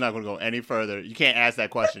interview is not going to go any further. You can't ask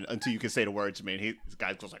that question until you can say the word to me. And this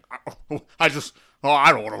guy goes like, I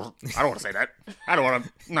don't want to say that. I don't want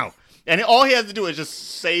to, no. And all he has to do is just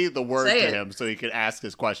say the word to him so he can ask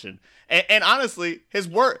his question. And honestly,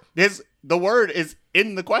 the word is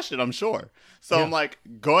in the question, I'm sure. So I'm like,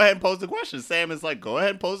 go ahead and pose the question. Sam is like, go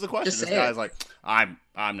ahead and pose the question. This guy's like, I'm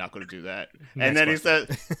not going to do that. And then he says,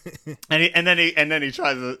 and then he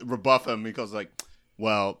tries to rebuff him. He goes like,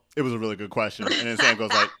 well, it was a really good question. And then Sam goes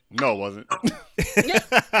like, no, it wasn't.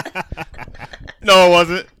 No, it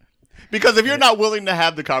wasn't. Because if you're not willing to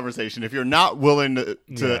have the conversation, if you're not willing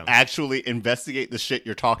to actually investigate the shit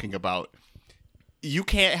you're talking about, you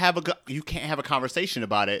can't have a conversation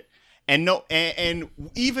about it. And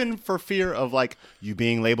even for fear of like you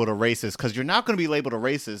being labeled a racist, because you're not going to be labeled a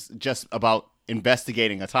racist just about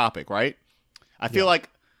investigating a topic, right? I feel like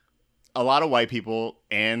a lot of white people,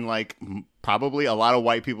 and like probably a lot of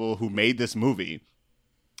white people who made this movie,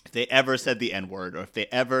 if they ever said the N-word, or if they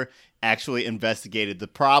ever actually investigated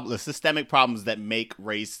the systemic problems that make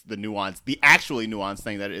race the actually nuanced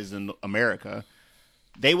thing that it is in America,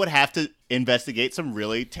 they would have to investigate some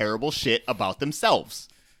really terrible shit about themselves.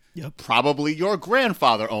 Yep. Probably your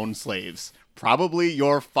grandfather owned slaves. Probably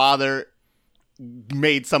your father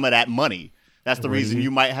made some of that money. That's the reason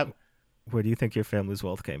you might have. Where do you think your family's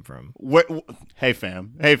wealth came from? Hey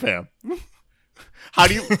fam. How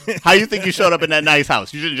do you think you showed up in that nice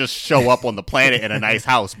house? You didn't just show up on the planet in a nice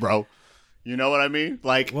house, bro. You know what I mean?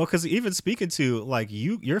 Like, well, because even speaking to like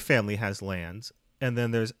your family has land, and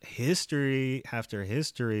then there's history after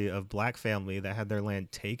history of black family that had their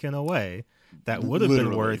land taken away. That would have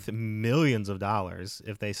been worth millions of dollars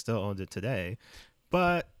if they still owned it today.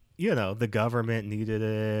 But, the government needed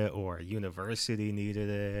it, or a university needed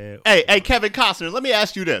it. Hey, Kevin Costner, let me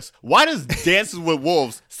ask you this. Why does Dances with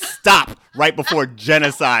Wolves stop right before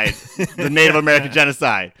genocide, the Native American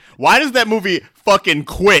genocide? Why does that movie fucking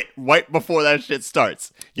quit right before that shit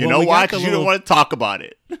starts? You know why? Because you don't want to talk about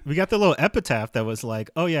it. We got the little epitaph that was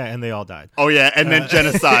like, oh yeah, and they all died. Oh yeah, and then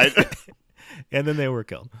genocide. And then they were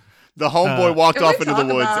killed. The homeboy walked off into the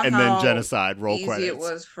woods, and then genocide. Roll easy credits. It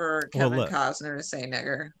was for Kevin Costner to say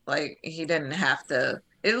nigger. Like, he didn't have to.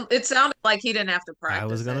 It sounded like he didn't have to practice. I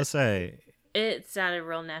was gonna say it sounded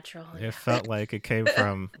real natural. It felt like it came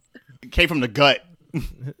from the gut.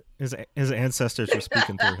 His ancestors were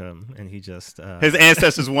speaking through him, and he just his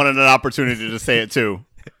ancestors wanted an opportunity to say it too.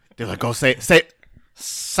 They're like, "Go say it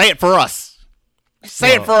for us.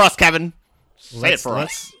 Say it for us, Kevin. Say it for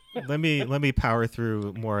us." Let me power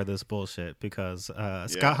through more of this bullshit, because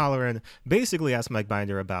Scott Halloran basically asked Mike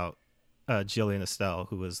Binder about Jillian Estelle,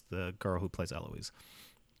 who was the girl who plays Eloise,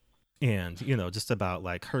 and just about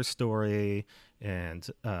like her story, and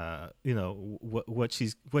what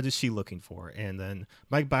is she looking for? And then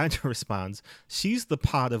Mike Binder responds, "She's the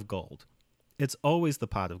pot of gold. It's always the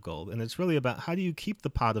pot of gold, and it's really about how do you keep the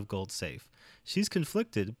pot of gold safe. She's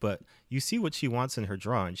conflicted, but you see what she wants in her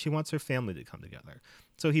drawing. She wants her family to come together."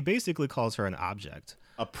 So he basically calls her an object,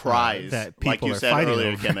 a prize, that people like you are said fighting earlier,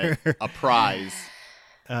 over. Kemet, a prize.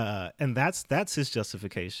 And that's his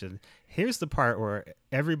justification. Here's the part where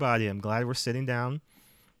everybody, I'm glad we're sitting down.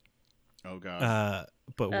 Oh God.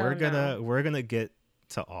 but we're gonna get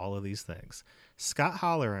to all of these things. Scott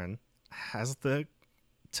Halloran has the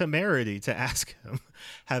temerity to ask him,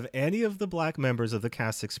 have any of the black members of the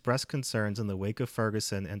cast expressed concerns in the wake of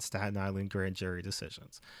Ferguson and Staten Island grand jury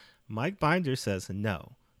decisions? Mike Binder says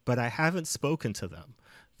no, but I haven't spoken to them.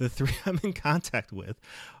 The three I'm in contact with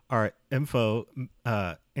are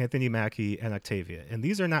Anthony Mackie, and Octavia. And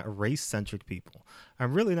these are not race-centric people.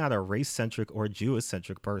 I'm really not a race-centric or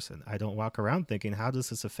Jewish-centric person. I don't walk around thinking, how does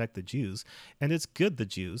this affect the Jews? And it's good, the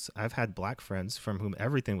Jews. I've had black friends from whom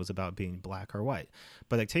everything was about being black or white.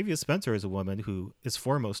 But Octavia Spencer is a woman who is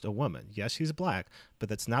foremost a woman. Yes, she's black, but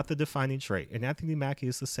that's not the defining trait. And Anthony Mackie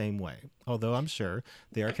is the same way. Although I'm sure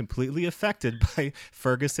they are completely affected by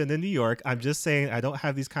Ferguson in New York. I'm just saying I don't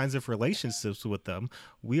have these kinds of relationships with them.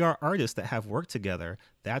 We are artists that have worked together.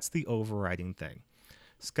 That's the overriding thing.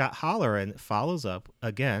 Scott Halloran follows up,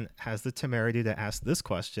 again, has the temerity to ask this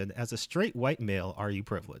question. As a straight white male, are you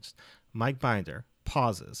privileged? Mike Binder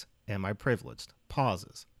pauses. Am I privileged?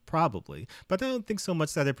 Pauses. Probably. But I don't think so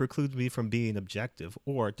much that it precludes me from being objective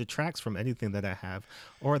or detracts from anything that I have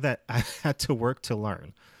or that I had to work to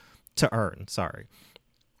earn.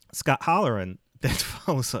 Scott Halloran then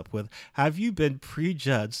follows up with, have you been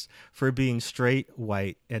prejudged for being straight,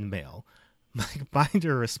 white, and male? Mike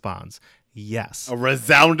Binder responds, yes. A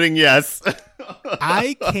resounding yes.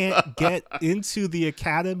 I can't get into the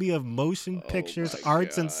Academy of Motion Pictures,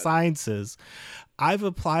 Arts, and Sciences. I've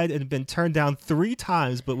applied and been turned down 3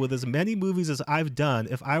 times, but with as many movies as I've done,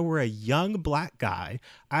 if I were a young black guy,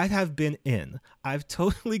 I'd have been in. I've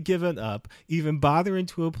totally given up even bothering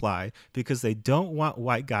to apply because they don't want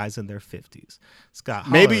white guys in their 50s. Scott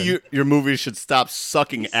Halloran, maybe your movie should stop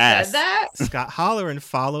sucking ass. Said that? Scott Halloran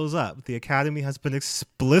follows up. The Academy has been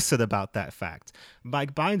explicit about that fact.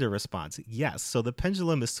 Mike Binder responds, yes, so the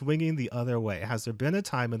pendulum is swinging the other way. Has there been a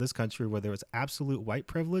time in this country where there was absolute white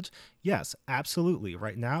privilege? Yes, absolutely.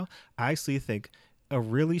 Right now, I actually think a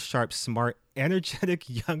really sharp, smart, energetic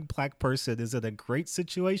young black person is in a great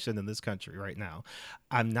situation in this country right now.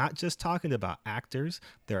 I'm not just talking about actors.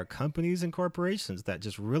 There are companies and corporations that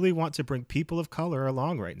just really want to bring people of color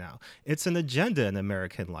along right now. It's an agenda in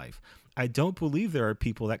American life. I don't believe there are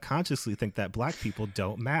people that consciously think that black people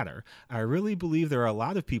don't matter. I really believe there are a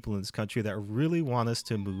lot of people in this country that really want us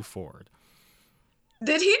to move forward.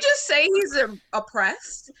 Did he just say he's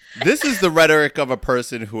oppressed? This is the rhetoric of a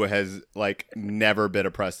person who has never been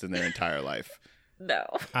oppressed in their entire life. No.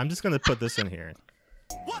 I'm just going to put this in here.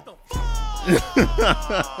 What the fuck?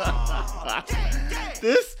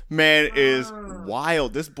 This man is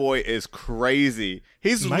wild. This boy is crazy.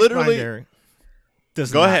 He's Mike literally Binder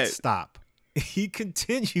does Go not ahead. stop. He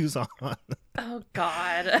continues on. Oh,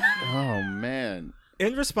 God. Oh, man.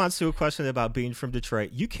 In response to a question about being from Detroit,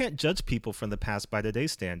 you can't judge people from the past by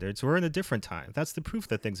today's standards. We're in a different time. That's the proof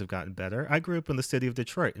that things have gotten better. I grew up in the city of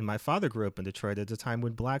Detroit, and my father grew up in Detroit at a time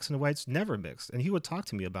when blacks and whites never mixed, and he would talk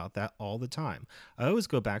to me about that all the time. I always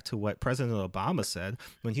go back to what President Obama said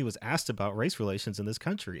when he was asked about race relations in this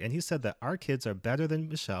country, and he said that our kids are better than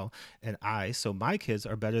Michelle and I, so my kids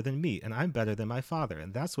are better than me, and I'm better than my father,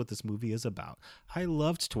 and that's what this movie is about. I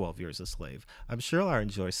loved 12 Years a Slave. I'm sure I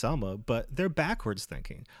enjoy Selma, but they're backwards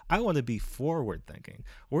thinking. I want to be forward thinking.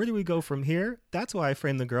 Where do we go from here? That's why I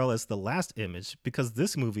frame the girl as the last image, because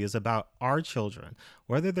this movie is about our children,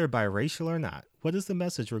 whether they're biracial or not. What is the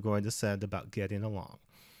message we're going to send about getting along?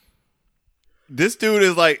 This dude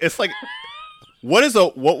is what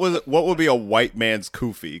would be a white man's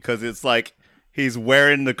kufi? Because it's he's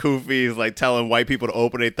wearing the kufi, he's telling white people to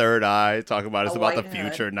open a third eye, talking about it's about the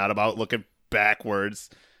future, not about looking backwards.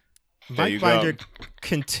 Mike Binder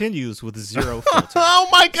continues with zero filter. Oh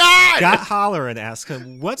my God! Scott Halloran asks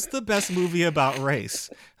him, what's the best movie about race?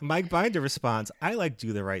 Mike Binder responds, I like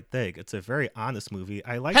Do the Right Thing. It's a very honest movie.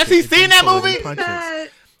 I like. Has he seen that movie?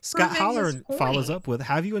 Scott Halloran follows up with,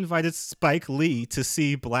 have you invited Spike Lee to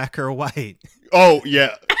see Black or White? Oh,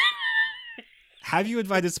 yeah. Have you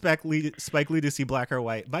invited Spike Lee to see Black or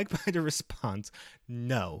White? Mike Binder responds,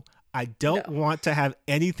 no. I don't want to have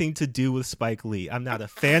anything to do with Spike Lee. I'm not a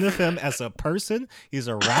fan of him as a person. He's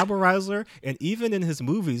a rabble-rouser, and even in his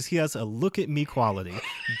movies, he has a look-at-me quality.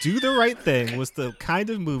 Do the Right Thing was the kind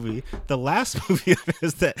of movie, the last movie of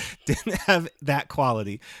his that didn't have that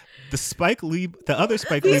quality. The other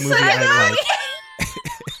Spike Lee movie I like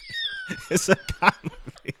is a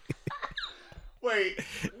comedy. Wait,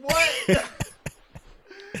 what? Wait,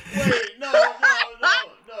 no.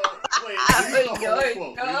 Wait, read the whole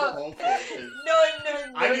quote. No.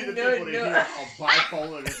 I need the people to hear how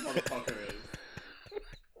bipolar this motherfucker is.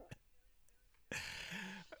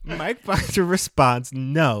 Mike Binder responds,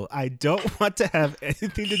 "No, I don't want to have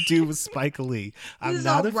anything to do with Spike Lee. I'm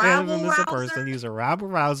not a fan of him as a person. He's a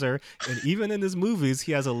rabble-rouser, and even in his movies,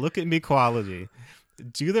 he has a look-at-me quality."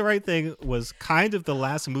 Do the Right Thing was kind of the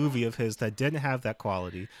last movie of his that didn't have that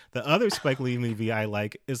quality. The other Spike Lee movie I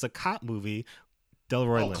like is a cop movie,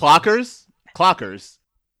 Delroy Lindo. Clockers.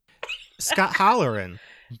 Scott Halloran,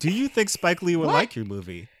 do you think Spike Lee would like your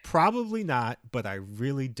movie? Probably not, but I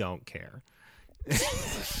really don't care.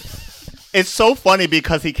 It's so funny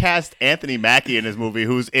because he cast Anthony Mackie in his movie,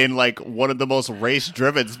 who's in like one of the most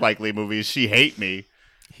race-driven Spike Lee movies, She Hate Me.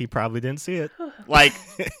 He probably didn't see it. Like,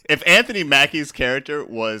 if Anthony Mackie's character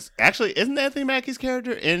was... Actually, isn't Anthony Mackie's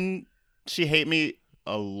character in She Hate Me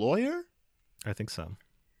a lawyer? I think so.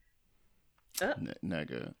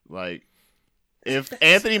 Nigga. Like, if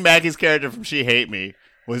Anthony Mackie's character from She Hate Me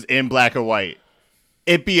was in black or white,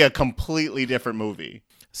 it'd be a completely different movie.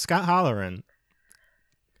 Scott Halloran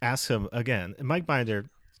asks him again. And Mike Binder,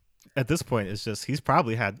 at this point, is just... He's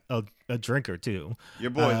probably had a drink or two.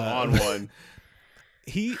 Your boy's on one.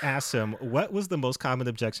 He asks him, what was the most common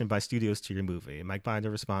objection by studios to your movie? And Mike Binder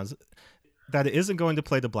responds that it isn't going to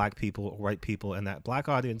play to black people or white people, and that black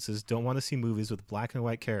audiences don't want to see movies with black and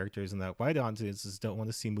white characters, and that white audiences don't want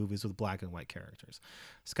to see movies with black and white characters.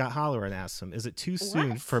 Scott Halloran asks him, is it too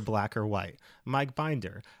soon for black or white? Mike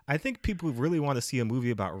Binder, I think people really want to see a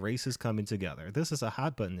movie about races coming together. This is a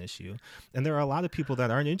hot button issue, and there are a lot of people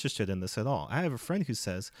that aren't interested in this at all. I have a friend who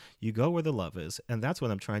says, you go where the love is, and that's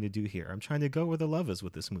what I'm trying to do here. I'm trying to go where the love is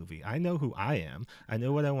with this movie. I know who I am. I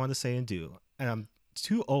know what I want to say and do, and I'm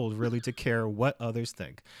too old really to care what others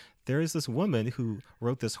think. There is this woman who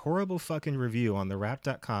wrote this horrible fucking review on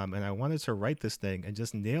therap.com, and I wanted to write this thing and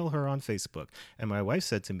just nail her on Facebook. And my wife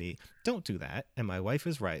said to me, don't do that. And my wife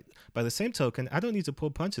is right. By the same token, I don't need to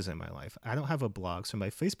pull punches in my life. I don't have a blog, so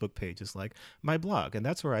my Facebook page is like my blog. And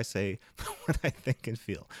that's where I say what I think and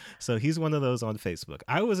feel. So he's one of those on Facebook.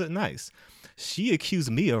 I wasn't nice. She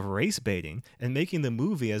accused me of race baiting and making the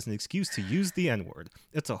movie as an excuse to use the N-word.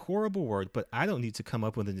 It's a horrible word, but I don't need to come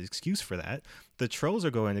up with an excuse for that. The trolls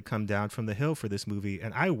are going to come down from the hill for this movie,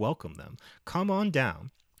 and I welcome them. Come on down.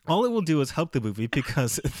 All it will do is help the movie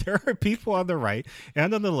because there are people on the right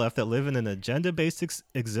and on the left that live in an agenda-based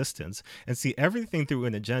existence and see everything through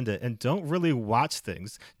an agenda and don't really watch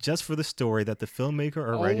things just for the story that the filmmaker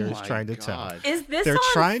or writer is trying to tell. Is this They're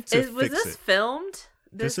trying to was fix this it. Filmed?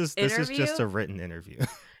 This is just a written interview.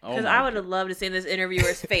 Because I would have loved to see this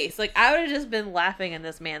interviewer's face. Like, I would have just been laughing in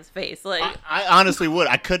this man's face. Like, I honestly would.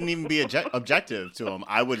 I couldn't even be objective to him.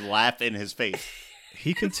 I would laugh in his face.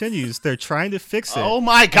 He continues, they're trying to fix it. Oh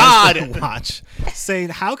my God. Watch, saying,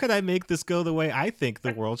 how can I make this go the way I think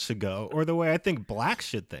the world should go, or the way I think blacks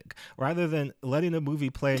should think, rather than letting a movie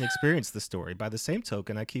play and experience the story? By the same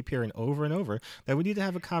token, I keep hearing over and over that we need to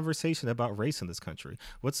have a conversation about race in this country.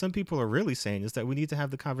 What some people are really saying is that we need to have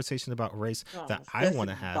the conversation about race that I want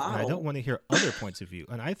to have, and I don't want to hear other points of view.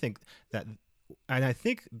 And I think that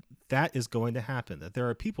is going to happen, that there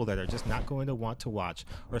are people that are just not going to want to watch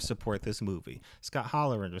or support this movie. Scott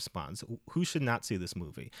Halloran responds, who should not see this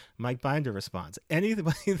movie? Mike Binder responds,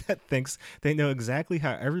 anybody that thinks they know exactly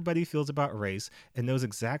how everybody feels about race and knows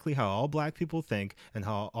exactly how all black people think and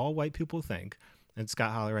how all white people think. And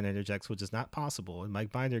Scott Halloran interjects, which is not possible. And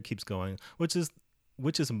Mike Binder keeps going, which is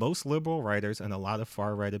most liberal writers and a lot of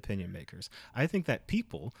far-right opinion makers. I think that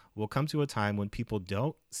people will come to a time when people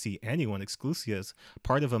don't see anyone exclusively as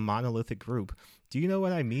part of a monolithic group. Do you know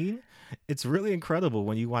what I mean? It's really incredible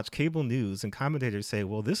when you watch cable news and commentators say,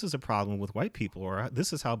 well, this is a problem with white people, or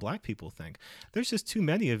this is how black people think. There's just too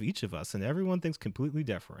many of each of us, and everyone thinks completely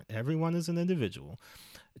different. Everyone is an individual.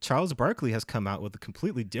 Charles Barkley has come out with a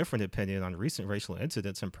completely different opinion on recent racial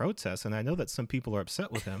incidents and protests, and I know that some people are upset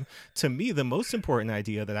with him. To me, the most important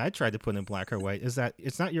idea that I tried to put in black or white is that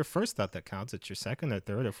it's not your first thought that counts, it's your second or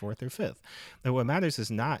third or fourth or fifth. And what matters is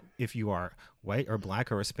not if you are white or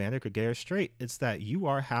black or Hispanic or gay or straight, it's that you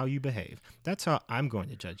are how you behave. That's how I'm going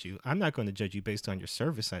to judge you. I'm not going to judge you based on your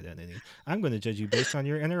service identity. I'm going to judge you based on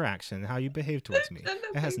your interaction and how you behave towards me.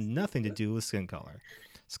 It has nothing to do with skin color.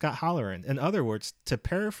 Scott Halloran, in other words, to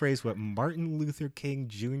paraphrase what Martin Luther King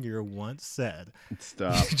Jr. once said,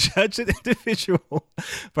 stop. Judge an individual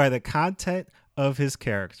by the content of his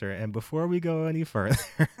character. And before we go any further,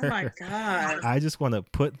 oh my God, I just want to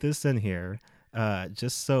put this in here,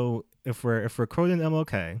 just so if we're quoting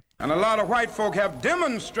MLK, and a lot of white folk have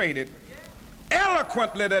demonstrated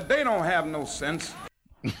eloquently that they don't have no sense.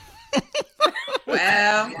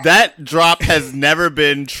 Well, that drop has never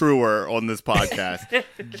been truer on this podcast.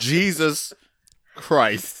 Jesus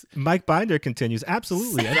Christ. Mike Binder continues,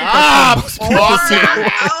 absolutely. Stop!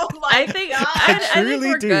 oh I think I think truly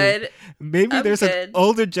we're do. good. Maybe I'm there's good. an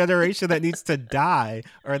older generation that needs to die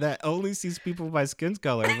or that only sees people by skin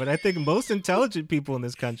color. But I think most intelligent people in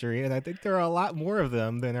this country, and I think there are a lot more of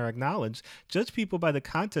them than are acknowledged, judge people by the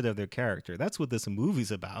content of their character. That's what this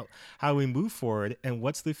movie's about, how we move forward and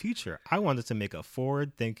what's the future. I wanted to make a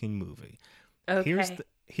forward-thinking movie. Okay.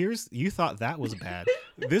 Here's you thought that was bad.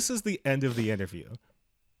 This is the end of the interview.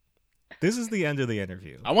 This is the end of the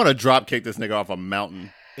interview. I want to drop kick this nigga off a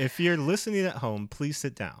mountain. If you're listening at home, please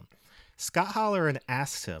sit down. Scott Halloran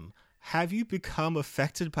asked him, "Have you become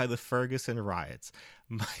affected by the Ferguson riots?"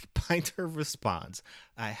 Mike Binder responds,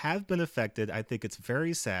 "I have been affected. I think it's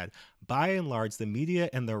very sad. By and large, the media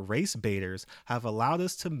and the race baiters have allowed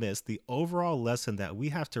us to miss the overall lesson that we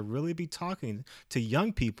have to really be talking to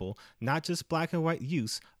young people, not just black and white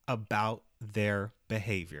youths, about their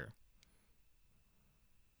behavior."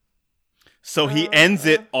 So he ends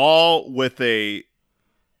it all with a,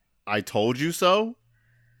 "I told you so."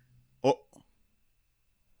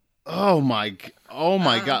 Oh my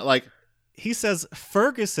God! Like, he says,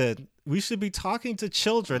 "Ferguson, we should be talking to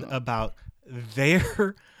children about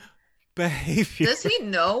their behavior." Does he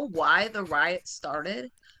know why the riot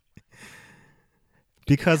started?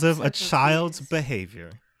 Because of a child's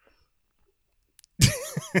behavior.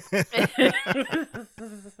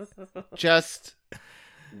 just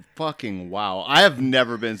fucking wow. I have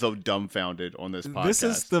never been so dumbfounded on this podcast. This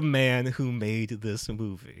is the man who made this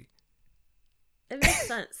movie. It makes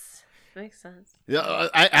sense. Makes sense. Yeah,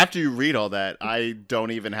 after you read all that, I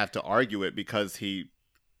don't even have to argue it because he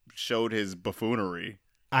showed his buffoonery.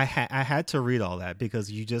 I had to read all that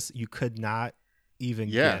because you could not even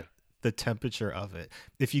get the temperature of it.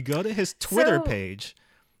 If you go to his Twitter page,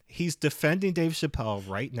 he's defending Dave Chappelle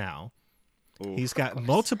right now. Ooh, he's got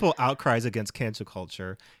multiple outcries against cancel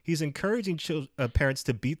culture. He's encouraging parents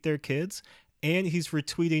to beat their kids, and he's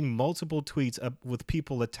retweeting multiple tweets with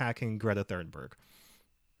people attacking Greta Thunberg.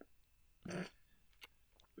 Okay.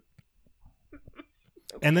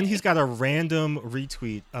 And then he's got a random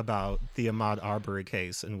retweet about the Ahmaud Arbery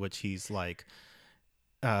case in which he's like,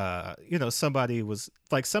 somebody was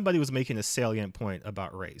making a salient point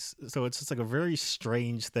about race. So it's just like a very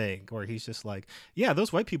strange thing where he's just like, yeah,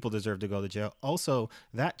 those white people deserve to go to jail. Also,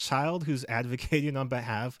 that child who's advocating on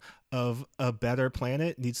behalf of a better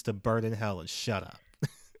planet needs to burn in hell and shut up.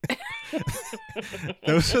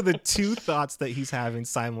 Those are the two thoughts that he's having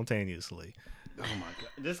simultaneously. Oh my God.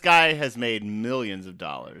 This guy has made millions of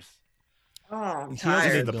dollars. Oh, he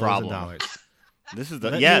hasn't made the problem. This is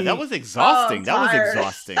that was exhausting. That was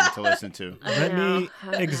exhausting to listen to. Let me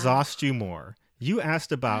exhaust you more. You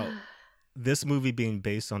asked about this movie being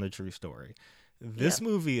based on a true story. This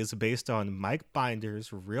movie is based on Mike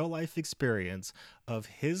Binder's real life experience of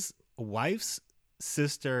his wife's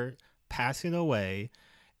sister passing away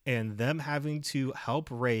and them having to help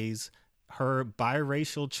raise her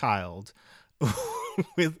biracial child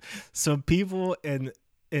with some people in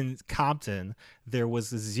Compton. There was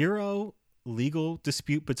zero legal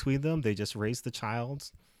dispute between them. They just raised the child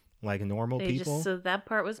like normal people. So that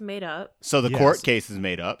part was made up. So the court case is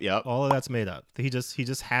made up. Yep. All of that's made up. He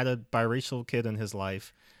just had a biracial kid in his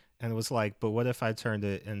life and was like, but what if I turned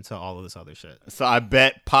it into all of this other shit? So I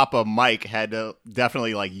bet Papa Mike had to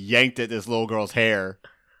definitely like yanked at this little girl's hair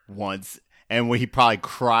once. And when he probably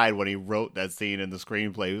cried when he wrote that scene in the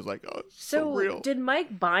screenplay. He was like, oh, it's so real.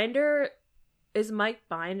 Is Mike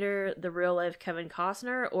Binder the real life Kevin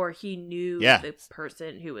Costner, or he knew the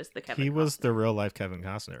person who was the Kevin Costner? He was the real life Kevin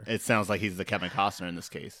Costner. It sounds like he's the Kevin Costner in this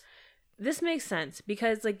case. This makes sense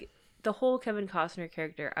because like the whole Kevin Costner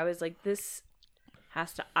character, I was like, this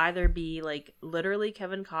has to either be like literally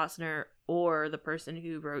Kevin Costner or the person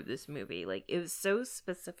who wrote this movie. Like it was so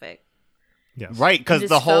specific. Yes. Right, because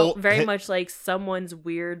the whole very much like someone's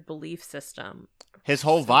weird belief system. His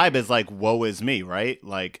whole vibe is like, woe is me, right?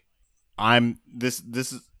 Like Andre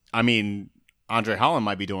Holland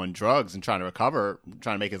might be doing drugs and trying to recover,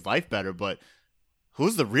 trying to make his life better, but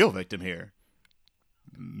who's the real victim here?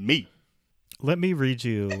 Me. Let me read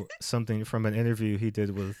you something from an interview he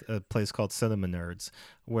did with a place called Cinema Nerds,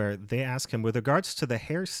 where they ask him, with regards to the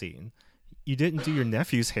hair scene, you didn't do your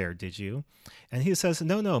nephew's hair, did you? And he says,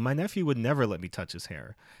 no, my nephew would never let me touch his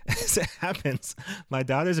hair. As it happens, my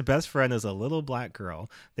daughter's best friend is a little black girl.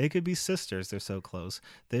 They could be sisters. They're so close.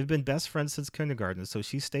 They've been best friends since kindergarten, so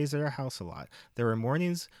she stays at our house a lot. There were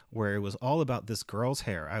mornings where it was all about this girl's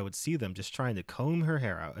hair. I would see them just trying to comb her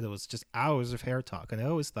hair out, and it was just hours of hair talk. And I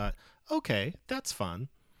always thought, okay, that's fun.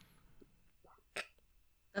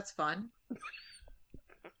 That's fun.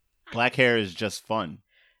 Black hair is just fun.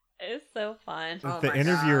 It's so fun. The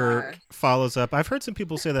interviewer follows up. I've heard some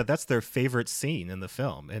people say that that's their favorite scene in the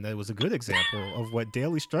film, and it was a good example of what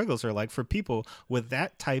daily struggles are like for people with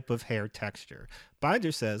that type of hair texture.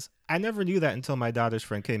 Binder says, I never knew that until my daughter's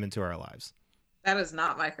friend came into our lives. That is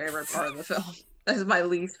not my favorite part of the film. That is my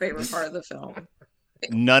least favorite part of the film.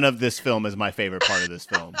 None of this film is my favorite part of this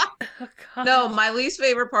film. No, my least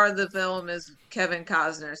favorite part of the film is Kevin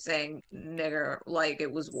Costner saying nigger like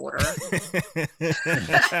it was water.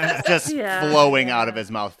 Just flowing out of his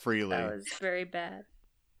mouth freely. That was very bad.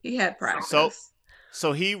 He had practice.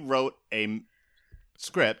 So he wrote a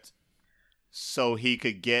script so he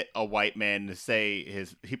could get a white man to say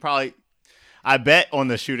I bet on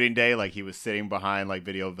the shooting day, like he was sitting behind like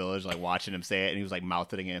Video Village, like watching him say it, and he was like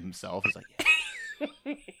mouthing it himself. He's like, yeah.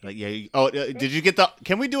 Like, yeah. Did you get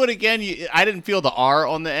can we do it again? I didn't feel the R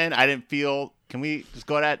on the end. Can we just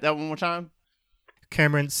go at that one more time?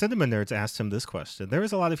 Cameron, Cinema Nerds asked him this question. There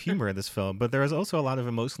is a lot of humor in this film, but there is also a lot of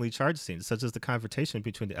emotionally charged scenes, such as the confrontation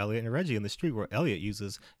between Elliot and Reggie in the street where Elliot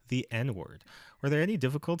uses the N-word. Were there any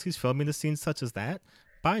difficulties filming a scene such as that?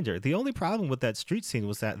 Binder, the only problem with that street scene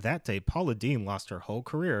was that day Paula Deen lost her whole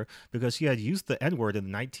career because she had used the N-word in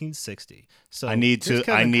 1960. So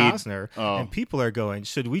Kevin Costner, and people are going,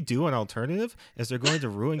 should we do an alternative? Is there going to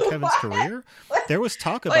ruin Kevin's career? There was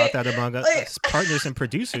talk about that among us partners and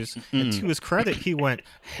producers, and to his credit, he went,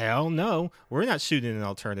 hell no, we're not shooting an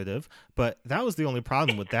alternative. But that was the only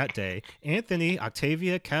problem with that day. Anthony,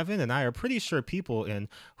 Octavia, Kevin, and I are pretty sure people in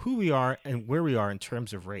who we are and where we are in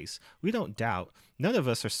terms of race. We don't doubt. None of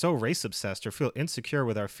us are so race obsessed or feel insecure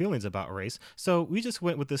with our feelings about race, so we just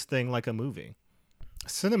went with this thing like a movie.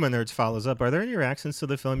 Cinema Nerds follows up. Are there any reactions to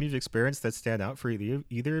the film you've experienced that stand out for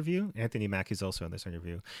either of you? Anthony Mackie's also in this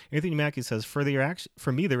interview. Anthony Mackie says, for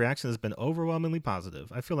me, the reaction has been overwhelmingly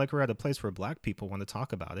positive. I feel like we're at a place where black people want to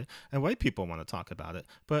talk about it and white people want to talk about it,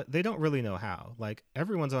 but they don't really know how. Like,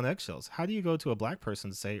 everyone's on eggshells. How do you go to a black person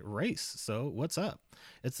and say, race, so what's up?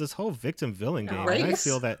 It's this whole victim-villain game, and I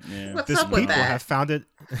feel that these people have found it...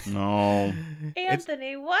 No.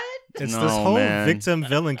 Anthony, what? It's this whole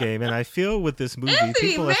victim-villain game, and I feel with this movie,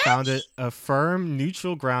 people have found it a firm,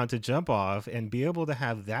 neutral ground to jump off and be able to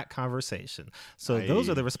have that conversation. So those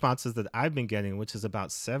are the responses that I've been getting, which is about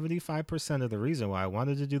 75% of the reason why I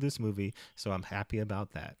wanted to do this movie. So I'm happy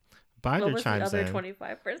about that. Binder chimes in. What was the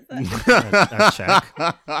other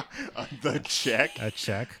 25%? The check. A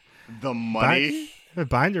check. The money.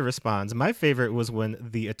 Binder responds, my favorite was when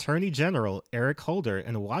the Attorney General, Eric Holder,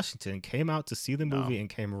 in Washington came out to see the movie and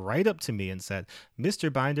came right up to me and said, Mr.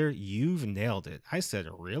 Binder, you've nailed it. I said,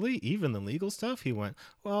 really? Even the legal stuff? He went,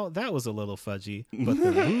 well, that was a little fudgy, but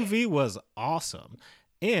the movie was awesome.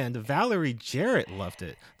 And Valerie Jarrett loved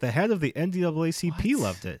it. The head of the NAACP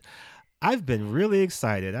loved it. I've been really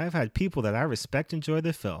excited. I've had people that I respect enjoy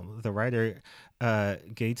the film. The writer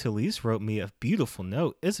Gay Talese wrote me a beautiful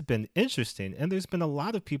note. It's been interesting, and there's been a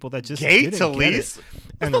lot of people that just didn't get it.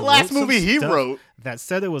 And the last movie he wrote that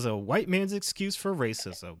said it was a white man's excuse for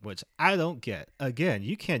racism, which I don't get. Again,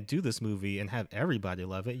 you can't do this movie and have everybody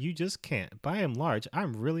love it. You just can't. By and large,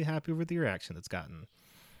 I'm really happy with the reaction it's gotten.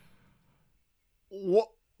 What?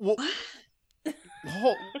 What?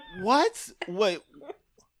 Wait.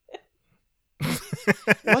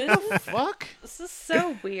 What the fuck? This is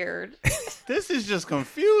so weird. This is just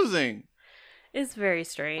confusing. It's very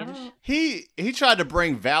strange. He tried to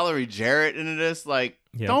bring Valerie Jarrett into this. Like,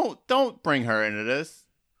 don't bring her into this.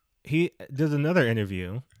 He did another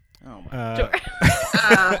interview. Oh my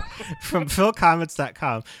from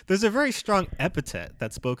philcomments.com. There's a very strong epithet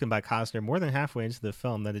that's spoken by Costner more than halfway into the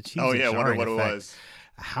film that achieves a jarring wonder what effect. It was.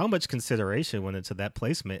 How much consideration went into that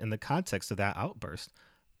placement in the context of that outburst?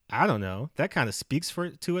 I don't know. That kind of speaks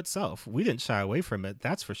to itself. We didn't shy away from it,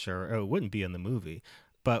 that's for sure, or it wouldn't be in the movie.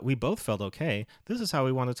 But we both felt okay. This is how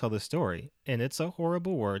we want to tell the story. And it's a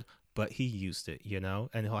horrible word, but he used it,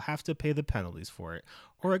 and he'll have to pay the penalties for it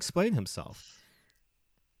or explain himself.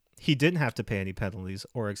 He didn't have to pay any penalties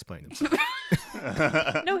or explain himself.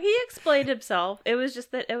 No, he explained himself. It was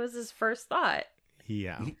just that it was his first thought.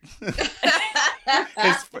 Yeah.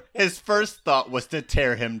 His first thought was to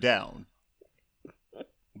tear him down.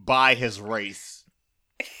 By his race.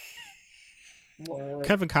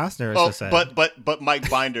 Kevin Costner is the same. But Mike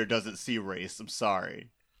Binder doesn't see race. I'm sorry.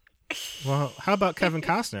 Well, how about Kevin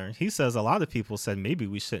Costner? He says a lot of people said maybe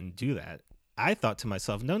we shouldn't do that. I thought to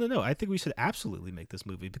myself, no. I think we should absolutely make this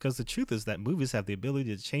movie because the truth is that movies have the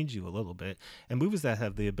ability to change you a little bit and movies that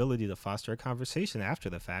have the ability to foster a conversation after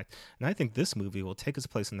the fact. And I think this movie will take its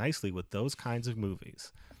place nicely with those kinds of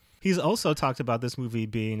movies. He's also talked about this movie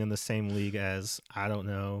being in the same league as, I don't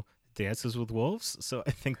know, Dances with Wolves. So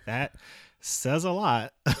I think that says a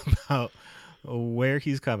lot about where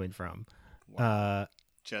he's coming from.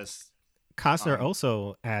 Just Costner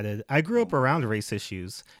also added, I grew up around race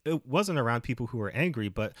issues. It wasn't around people who were angry,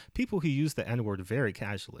 but people who used the N-word very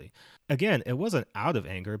casually. Again, it wasn't out of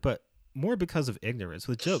anger, but more because of ignorance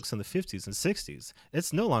with jokes in the 50s and 60s.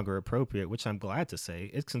 It's no longer appropriate, which I'm glad to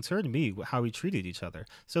say. It concerned me how we treated each other.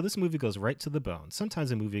 So this movie goes right to the bone.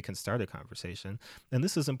 Sometimes a movie can start a conversation, and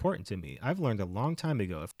this is important to me. I've learned a long time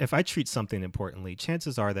ago, if I treat something importantly,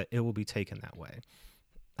 chances are that it will be taken that way.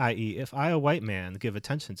 I.e., if I, a white man, give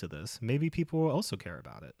attention to this, maybe people will also care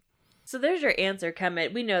about it. So there's your answer,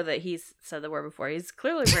 Kemet. We know that he's said the word before. He's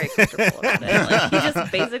clearly very comfortable about it. Like, he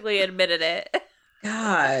just basically admitted it.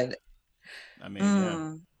 God. I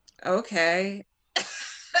mean, Okay.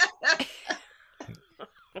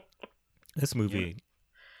 This movie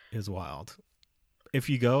is wild. If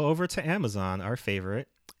you go over to Amazon, our favorite,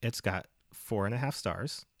 it's got 4.5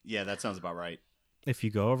 stars. Yeah, that sounds about right. If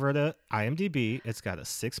you go over to IMDb, it's got a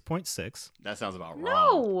 6.6. That sounds about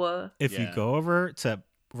wrong. No. If you go over to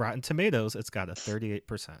Rotten Tomatoes, it's got a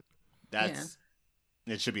 38%.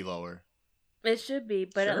 It should be lower. It should be,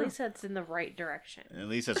 but at least that's in the right direction. At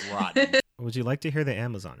least it's rotten. Would you like to hear the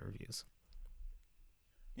Amazon reviews?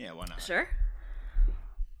 Yeah, why not? Sure.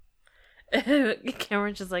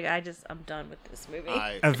 Cameron's just like, I'm done with this movie.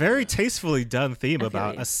 A very tastefully done theme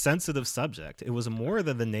about a sensitive subject. It was more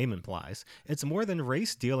than the name implies. It's more than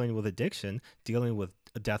race dealing with addiction, dealing with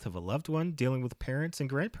a death of a loved one, dealing with parents and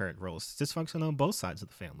grandparent roles, dysfunction on both sides of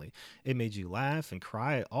the family. It made you laugh and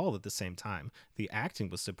cry all at the same time. The acting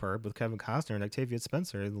was superb with Kevin Costner and Octavia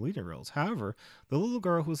Spencer in the leading roles. However, the little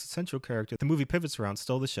girl who's the central character the movie pivots around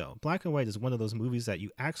stole the show. Black and White is one of those movies that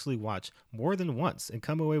you actually watch more than once and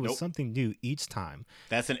come away with something new each time.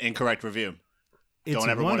 That's an incorrect review. Don't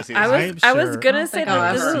ever one, want to see I this. was gonna say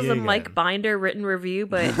that this was a Mike Binder written review,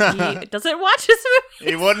 but he doesn't watch his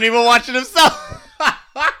movie. He wouldn't even watch it himself.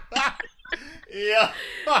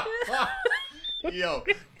 Yo,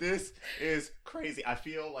 this is crazy. I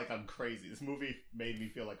feel like I'm crazy. This movie made me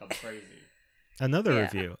feel like I'm crazy. Another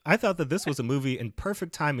review. I thought that this was a movie in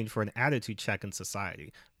perfect timing for an attitude check in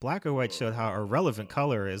society. Black or White showed how irrelevant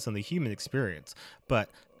color is in the human experience, but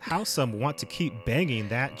how some want to keep banging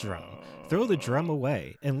that drum. Throw the drum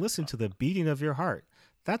away and listen to the beating of your heart.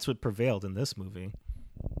 That's what prevailed in this movie.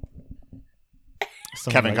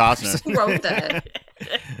 Kevin Costner. Who wrote that?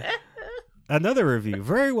 Another review.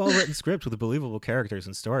 Very well written script with believable characters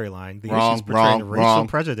and storyline. The issues portraying racial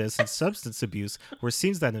prejudice and substance abuse were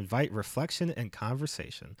scenes that invite reflection and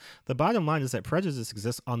conversation. The bottom line is that prejudice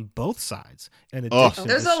exists on both sides, and addiction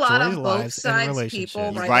there's a lot destroys of both lives and sides relationships.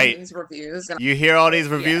 people writing these reviews. You hear all these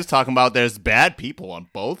reviews talking about there's bad people on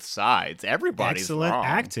both sides. Everybody's excellent wrong.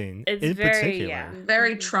 acting. It's in very, particular,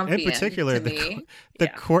 very Trumpian. In particular, to the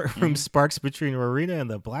courtroom sparks between Marina and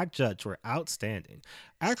the black judge were outstanding.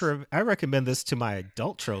 I recommend this to my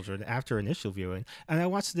adult children after initial viewing, and I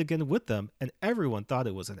watched it again with them, and everyone thought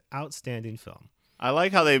it was an outstanding film. I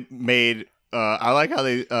like how they made. Made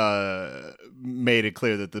it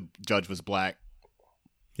clear that the judge was black.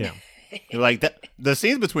 Yeah, like that. The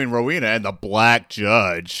scenes between Rowena and the black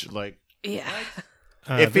judge, like,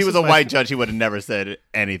 if he was a white judge, he would have never said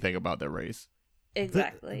anything about their race.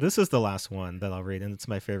 Exactly. This is the last one that I'll read, and it's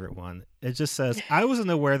my favorite one. It just says, I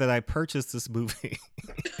wasn't aware that I purchased this movie.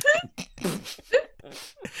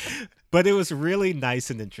 But it was really nice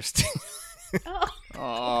and interesting.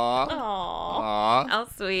 Aww. How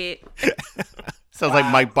sweet. Sounds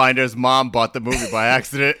like Mike Binder's mom bought the movie by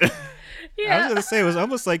accident. Yeah. I was going to say, it was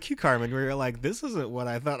almost like you, Carmen, where you're like, this isn't what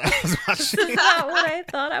I thought I was watching. This is not what I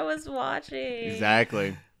thought I was watching.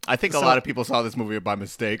 Exactly. I think a lot of people saw this movie by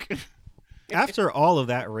mistake. After all of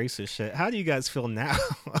that racist shit, how do you guys feel now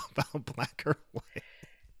about Black or White?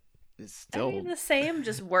 It's still I mean, the same,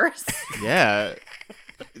 just worse. Yeah,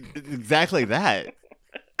 exactly that.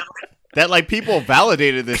 That, like, people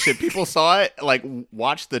validated this shit. People saw it, like,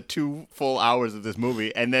 watched the 2 full hours of this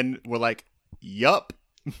movie, and then were like, yup.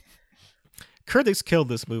 Critics killed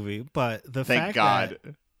this movie, but the Thank fact God.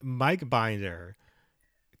 that Mike Binder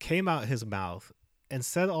came out his mouth and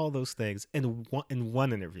said all those things in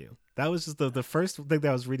one interview. That was just the first thing that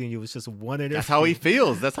I was reading. You was just one interview. That's how he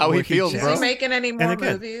feels. That's how he feels, bro. Is he making any more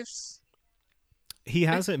movies? He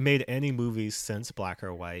hasn't made any movies since Black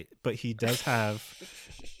or White, but he does have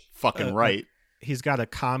fucking right. He's got a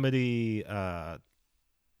comedy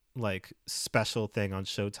like special thing on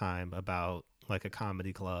Showtime about like a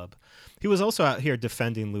comedy club. He was also out here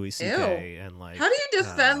defending Louis C.K. and like, how do you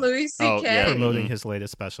defend Louis C.K.? Promoting his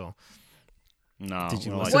latest special. No. Did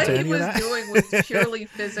you listen what to he any was of that? doing was purely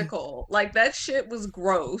physical. Like, that shit was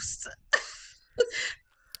gross.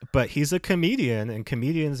 But he's a comedian, and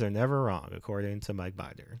comedians are never wrong, according to Mike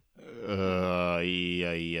Binder.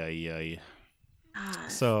 Yeah.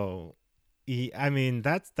 So,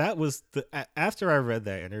 that was after I read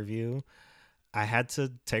that interview, I had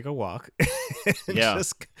to take a walk and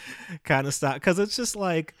just kind of stop, because it's just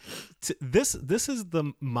like this is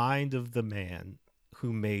the mind of the man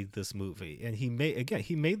who made this movie, and he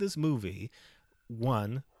made this movie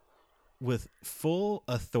with full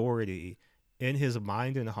authority in his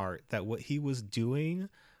mind and heart that what he was doing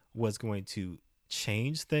was going to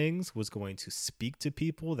change things, was going to speak to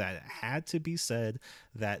people, that it had to be said,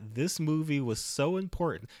 that this movie was so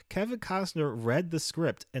important. Kevin Costner read the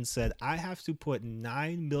script and said, I have to put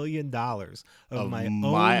 $9 million of my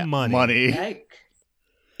own money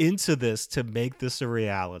into this to make this a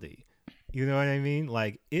reality. You know what I mean?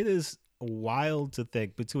 Like, it is wild to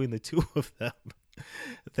think between the two of them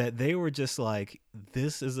that they were just like,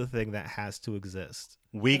 this is a thing that has to exist.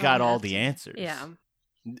 We got all the answers. Yeah.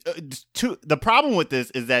 The problem with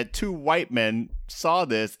this is that two white men saw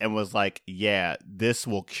this and was like, yeah, this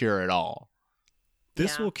will cure it all.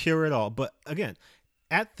 This will cure it all. But again,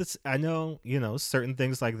 at this, I know, certain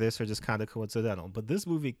things like this are just kind of coincidental, but this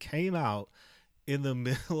movie came out in the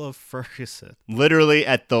middle of Ferguson. Literally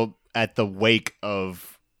at the wake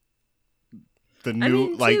of the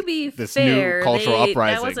new, to be this fair, new cultural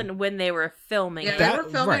uprising. That wasn't when they were filming. Yeah, it. they were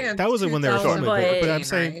filming that wasn't when they were filming. But I'm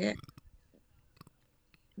saying,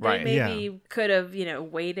 right? They maybe could have,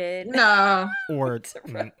 waited. No, or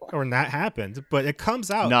not happened. But it comes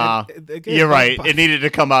out. Nah, again, you're right. It needed to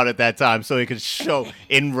come out at that time so it could show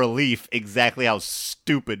in relief exactly how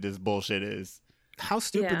stupid this bullshit is. How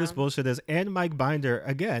stupid this bullshit is. And Mike Binder,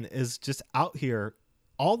 again, is just out here.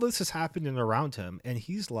 All this is happening around him, and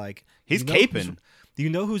he's like... He's caping. Do you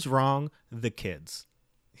know who's wrong? The kids.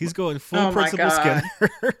 He's going full Principal Skinner.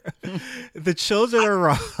 The children are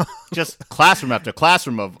wrong. Just classroom after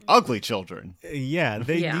classroom of ugly children. Yeah,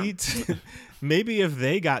 they need to... Maybe if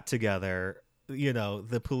they got together,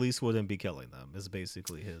 the police wouldn't be killing them, is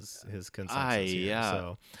basically his consensus here.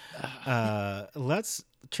 So let's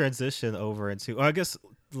transition over into... I guess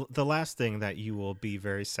the last thing that you will be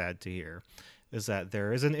very sad to hear is that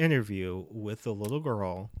there is an interview with the little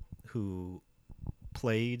girl who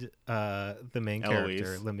played the main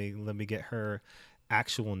character. Let me get her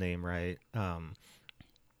actual name right.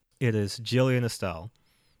 It is Jillian Estelle,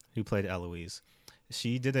 who played Eloise.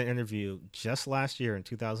 She did an interview just last year in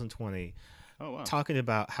 2020, talking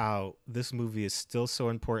about how this movie is still so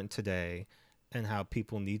important today, and how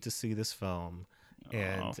people need to see this film,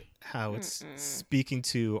 and how it's speaking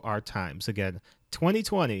to our times. Again,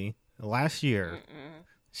 2020. Last year,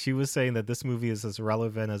 she was saying that this movie is as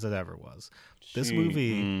relevant as it ever was. This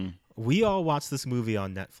movie, we all watched this movie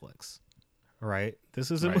on Netflix, right? This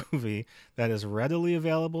is a movie that is readily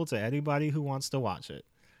available to anybody who wants to watch it.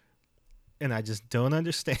 And I just don't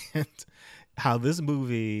understand how this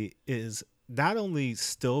movie is not only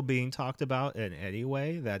still being talked about in any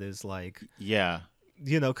way that is like... Yeah.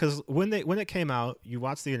 Because when it came out, you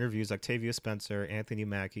watch the interviews, Octavia Spencer, Anthony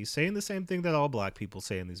Mackie, saying the same thing that all black people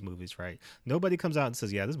say in these movies, right? Nobody comes out and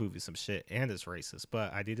says, yeah, this movie's some shit and it's racist,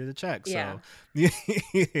 but I needed a check. Yeah. So,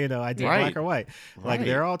 I did black or white. Like,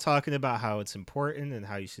 they're all talking about how it's important and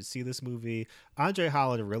how you should see this movie. Andre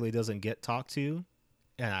Holland really doesn't get talked to.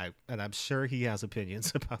 And I'm sure he has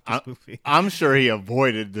opinions about this movie. I'm sure he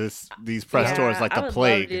avoided these press tours like the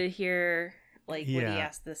plague. I would love to hear... what he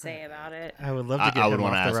has to say about it. I would love to get him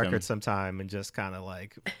off the record sometime and just kind of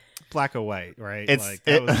like black or white, right?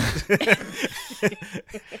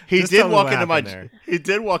 He did walk into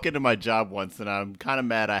my job once, and I'm kind of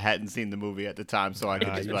mad I hadn't seen the movie at the time, so I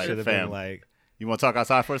could just be like, fam, you want to talk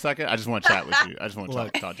outside for a second? I just want to chat with you. I just want to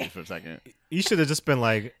talk to you for a second. You should have just been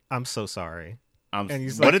like, I'm so sorry. And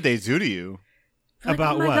what did they do to you?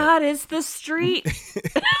 About what? Oh my God, it's the street.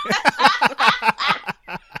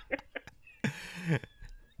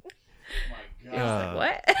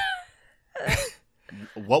 What?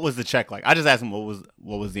 What was the check like? I just asked him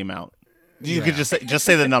what was the amount. You could just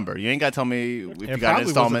say the number. You ain't got to tell me if you got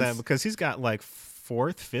installments. That because he's got like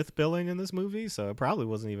fifth billing in this movie, so it probably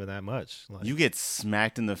wasn't even that much. You get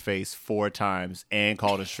smacked in the face 4 times and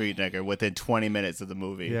called a street nigger within 20 minutes of the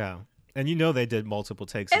movie. Yeah. And they did multiple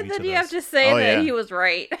takes. And then you have to say that he was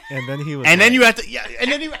right. And then he was. And then you have to. Yeah.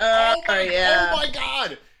 And then you. Oh my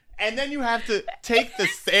God. And then you have to take the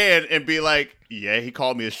stand and be like, yeah, he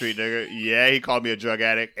called me a street nigger. Yeah, he called me a drug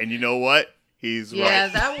addict. And you know what? He's right. Yeah,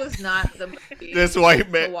 that was not the movie this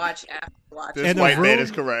white man to watch after watching. This white man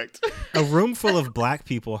is correct. A room full of black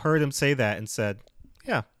people heard him say that and said,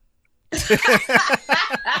 yeah.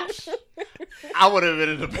 I would have been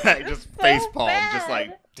in the back just face palm, just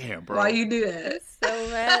like, Damn, bro. Why you do that? So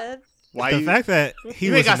mad. Why The fact that he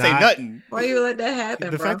you was ain't gotta say not, nothing. Why you let that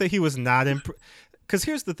happen, the bro? fact that he was not because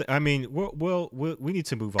here's the thing. I mean, we need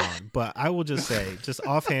to move on, but I will just say, just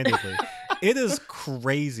offhandedly, it is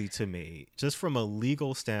crazy to me, just from a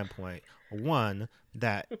legal standpoint, one,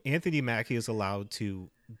 that Anthony Mackie is allowed to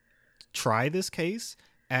try this case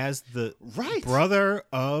as the brother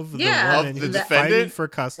of the woman Of the who's defendant? fighting for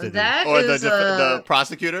custody. That Or is the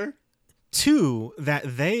prosecutor? Two, that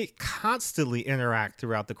they constantly interact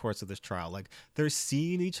throughout the course of this trial. Like, they're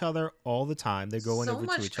seeing each other all the time. They're going so over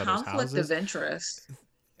much to each other's conflict houses. of interest.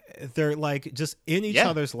 They're like just in each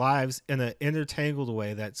other's lives in an intertangled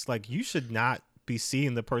way that's like, you should not be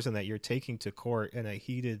seeing the person that you're taking to court in a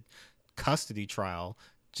heated custody trial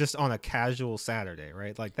just on a casual Saturday,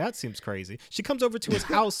 right? Like, that seems crazy. She comes over to his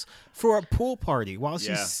house for a pool party while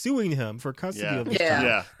she's suing him for custody of his child.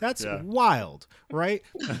 Yeah. That's wild, right?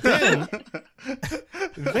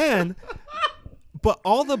 Then, but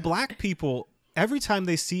all the black people, every time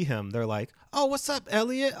they see him, they're like, "Oh, what's up,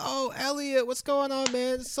 Elliot? Oh, Elliot, what's going on,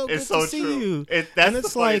 man? It's so good to see you." That's the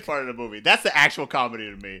funniest part of the movie. That's the actual comedy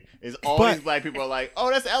to me. Is all these black people are like, "Oh,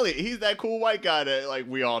 that's Elliot. He's that cool white guy that like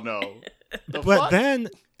we all know." But then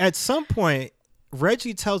at some point,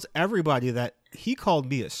 Reggie tells everybody that he called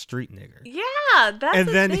me a street nigger. Yeah, that's and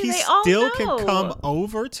the then thing he they all still know. can come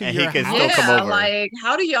over to And your he can house. still come over. Like,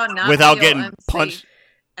 how do y'all not without feel getting unsafe punched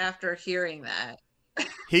after hearing that?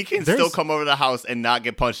 He can still come over to the house and not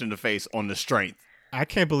get punched in the face on the strength. I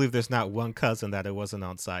can't believe there's not one cousin that it wasn't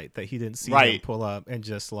on site, that he didn't see him pull up and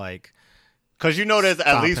just like. Because you know there's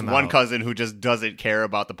at least one cousin who just doesn't care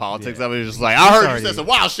about the politics of it. He's just like, I heard you said some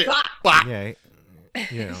wild shit. Bah. Yeah.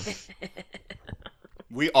 You know.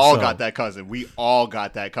 We all got that cousin. We all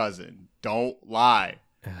got that cousin. Don't lie.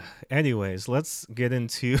 Anyways, let's get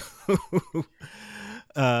into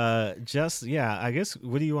I guess,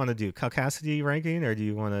 what do you want to do? Caucasity ranking, or do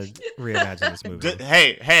you want to reimagine this movie?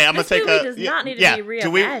 Hey, I'm gonna take a. Does not need to be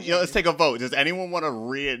reimagined. Let's take a vote. Does anyone want to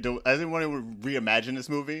reimagine this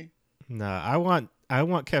movie? No, I want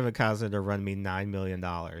Kevin Costner to run me $9 million.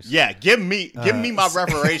 Yeah, give me my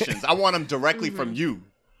reparations. I want them directly from you.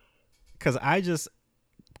 Because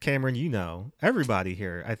Cameron, you know, everybody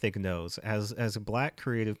here I think knows, as black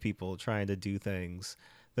creative people trying to do things,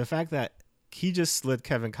 the fact that he just slid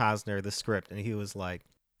Kevin Costner the script and he was like,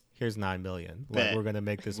 "Here's $9 million. We're gonna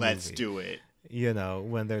make this movie. Let's do it." You know,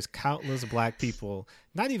 when there's countless black people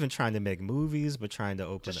not even trying to make movies, but trying to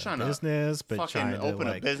open a business, but trying to open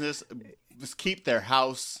a business, just keep their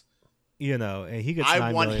house. You know, and he gets.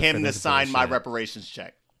 I want him to sign my reparations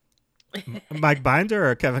check. Mike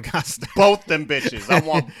Binder or Kevin Costner? Both them bitches. I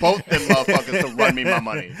want both them motherfuckers to run me my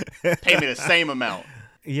money. Pay me the same amount.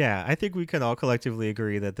 Yeah, I think we can all collectively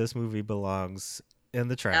agree that this movie belongs in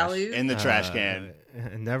the trash. In the trash can.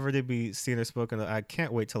 Never to be seen or spoken of. I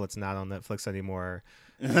can't wait till it's not on Netflix anymore.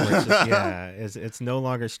 It's no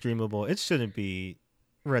longer streamable. It shouldn't be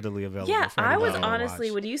readily available. Yeah, for I was anybody to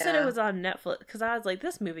honestly, watch. when you said it was on Netflix, because I was like,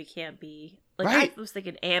 this movie can't be. Like, Right. I was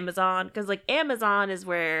thinking Amazon, because like Amazon is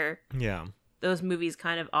where those movies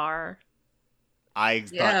kind of are. I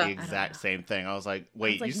thought the exact same thing. I was like,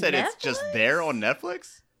 wait, you said Netflix? It's just there on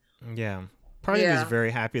Netflix? Yeah. Part of me is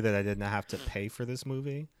very happy that I did not have to pay for this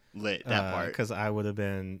movie. Lit, that part. Because I would have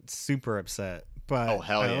been super upset. But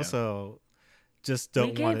I also just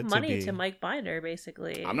don't want it to be. We gave money to Mike Binder,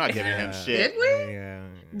 basically. I'm not giving him shit. Did we? Yeah.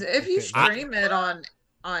 If you stream it on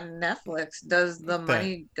Netflix, does the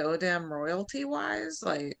money go to him royalty-wise?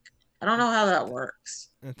 Like, I don't know how that works.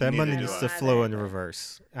 That money needs to flow in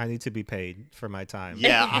reverse. I need to be paid for my time.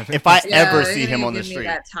 Yeah, if I ever see him on the give me street,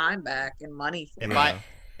 that time back and money. For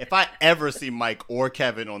if I ever see Mike or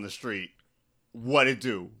Kevin on the street, what it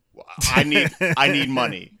do? I need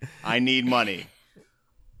money. I need money.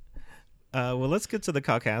 Well, let's get to the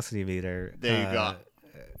caucasity meter. There you go.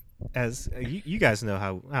 As you guys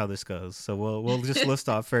know how this goes, so we'll just list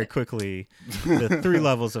off very quickly the 3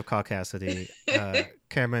 levels of caucasity.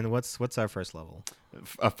 Carmen, what's our first level?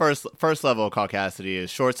 First level of caucasity is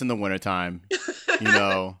shorts in the wintertime. You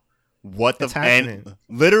know what the and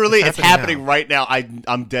literally it's happening right now.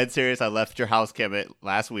 I'm dead serious. I left your house, Kemet,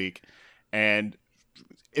 last week, and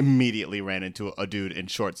immediately ran into a dude in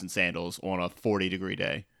shorts and sandals on a 40-degry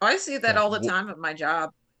day. I see that all the time at my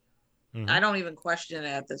job. Mm-hmm. I don't even question it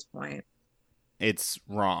at this point. It's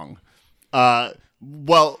wrong.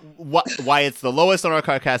 Well, why it's the lowest on our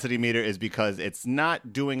caucasity meter is because it's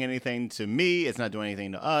not doing anything to me. It's not doing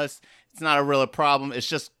anything to us. It's not a real problem. It's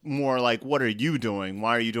just more like, what are you doing?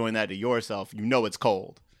 Why are you doing that to yourself? You know it's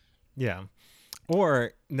cold. Yeah.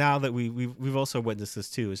 Or now that we've also witnessed this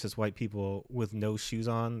too, it's just white people with no shoes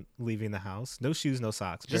on leaving the house, no shoes, no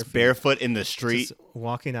socks, just barefoot in the street, just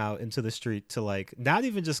walking out into the street to not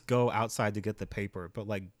even just go outside to get the paper, but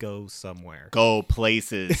go somewhere, go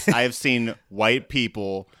places. I have seen white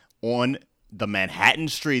people on the Manhattan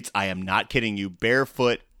streets. I am not kidding you,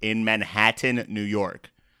 barefoot in Manhattan, New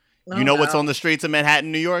York. You know what's on the streets of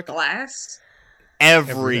Manhattan, New York? Glass.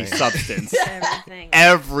 Every substance.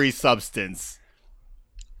 Every substance.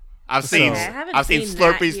 I've seen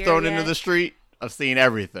Slurpees thrown into the street. I've seen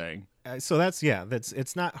everything. So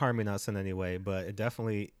it's not harming us in any way, but it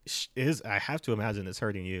definitely is. I have to imagine it's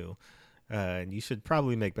hurting you, and you should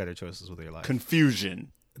probably make better choices with your life.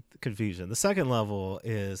 Confusion. The second level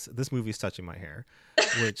is this movie's touching my hair,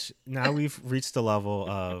 which now we've reached the level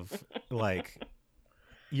of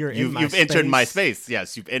you've entered my space.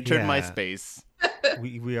 Yes, you've entered my space.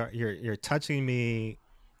 You're touching me,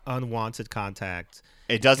 unwanted contact.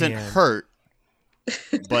 It doesn't hurt,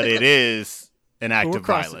 but it is an act of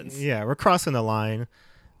violence. Yeah, we're crossing the line.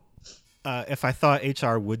 If I thought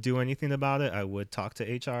HR would do anything about it, I would talk to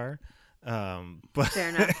HR. But fair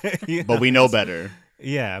enough. But we know better.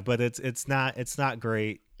 Yeah, but it's not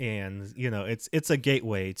great, and it's a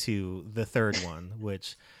gateway to the third one,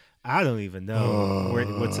 which I don't even know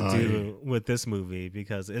what to do with this movie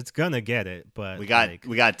because it's gonna get it. But we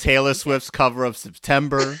got Taylor Swift's cover of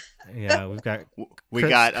September. Yeah, we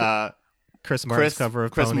got Chris Martin's cover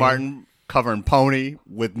of Chris Pony. Martin covering Pony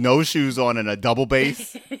with no shoes on and a double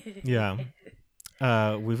bass. Yeah,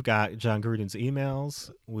 we've got John Gruden's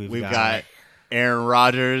emails. We've got Aaron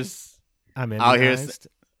Rodgers. I'm immunized.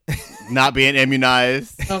 Out here not being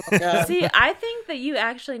immunized. Oh my God. See, I think that you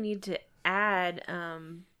actually need to add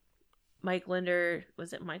Mike Linder.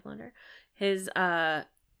 Was it Mike Linder? His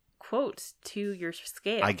quotes to your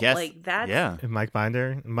scale. I guess. That's And Mike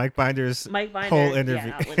Binder's whole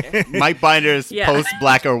interview. Yeah, Mike Binder's post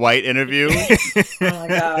Black or White interview. Oh my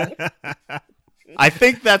God. I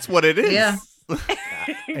think that's what it is. Yeah.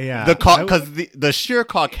 Yeah. Because the sheer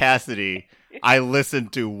caucasity I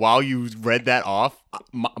listened to while you read that off,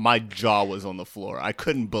 my jaw was on the floor. I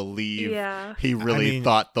couldn't believe he really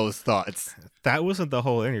thought those thoughts. That wasn't the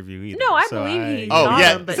whole interview either. No, I believe he thought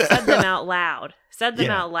them, but said them out loud.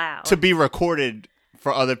 Out loud. To be recorded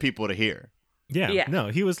for other people to hear. Yeah. No,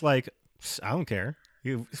 he was like, I don't care.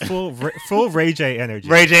 Full Ray J energy.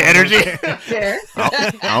 Ray J energy?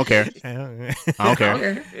 I don't care. I don't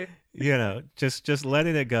care. Just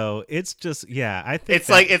letting it go. It's just, I think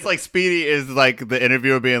it's like Speedy is like the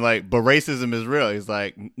interviewer being like, but racism is real. He's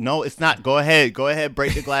like, no, it's not. Go ahead,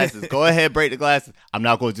 break the glasses. Go ahead, break the glasses. I'm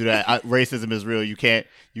not going to do that. Racism is real. You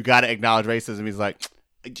got to acknowledge racism. He's like,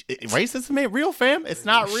 racism ain't real, fam. It's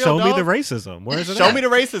not real. Show me the racism. Where is it? Show me the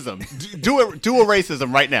racism. Do a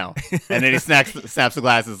racism right now. And then he snaps the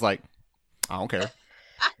glasses like, I don't care.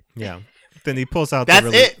 Yeah. Then he pulls out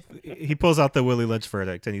he pulls out the Willie Lynch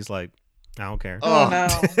verdict and he's like, I don't care. Oh no.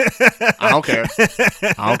 I don't care.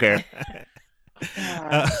 I don't care.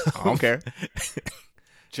 I don't care.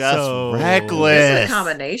 Just reckless. It's a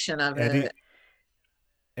combination of it.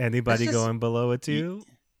 Anybody going below it too?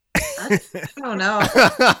 I don't know.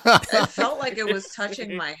 It felt like it was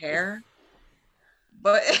touching my hair,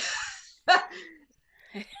 but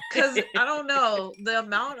because I don't know the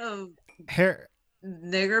amount of hair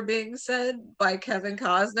nigger being said by Kevin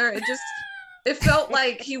Costner. It felt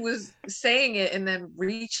like he was saying it and then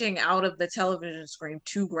reaching out of the television screen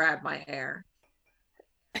to grab my hair.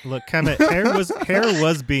 Look, Kemet, hair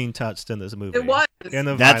was being touched in this movie. It was in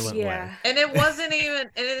a violent way, and it wasn't even.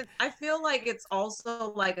 And I feel like it's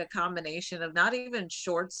also like a combination of not even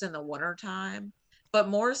shorts in the wintertime, but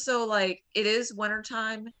more so like it is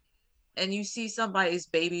wintertime, and you see somebody's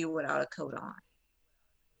baby without a coat on.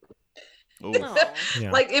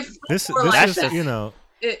 Like if this like is that.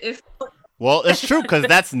 If well, it's true because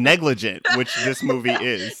that's negligent, which this movie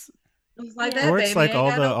is. It's like that, or it's baby, like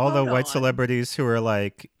all the white celebrities who are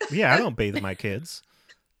like, I don't bathe my kids,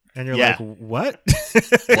 and you're like, what?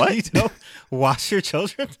 What? You don't wash your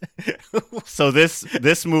children? So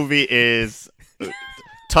this movie is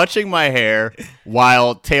touching my hair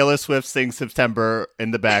while Taylor Swift sings September in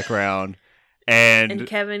the background. And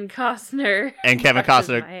Kevin Costner.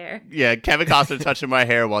 My hair. Yeah, Kevin Costner touching my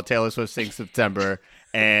hair while Taylor Swift sings September,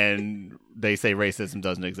 and they say racism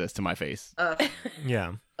doesn't exist to my face.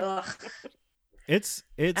 Yeah. Ugh. It's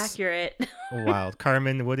accurate. Wild.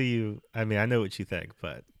 Carmen, what do you? I mean, I know what you think,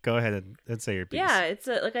 but go ahead and say your piece. Yeah, it's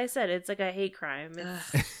like I said, it's like a hate crime.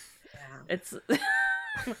 It's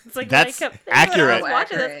like that's when I kept accurate. When I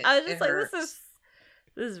was watching this, I was just like, this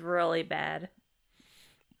is really bad.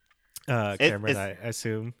 Cameron, I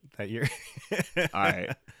assume that you're. All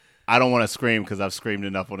right. I don't want to scream because I've screamed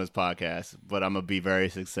enough on this podcast, but I'm going to be very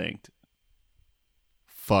succinct.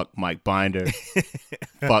 Fuck Mike Binder.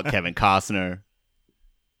 Fuck Kevin Costner.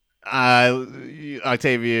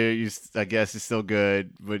 Octavia, I guess is still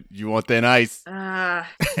good, but you want thin ice.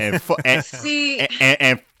 And fuck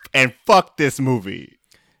this movie.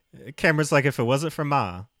 Cameron's like, if it wasn't for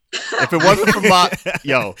Ma. If it wasn't for Ma,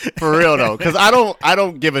 yo, for real though, because I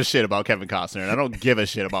don't give a shit about Kevin Costner, and I don't give a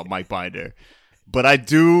shit about Mike Binder, but I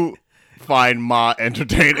do find Ma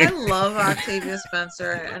entertaining. I love Octavia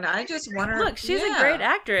Spencer, and I just want her. Look, she's a great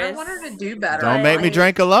actress. I want her to do better. Don't make me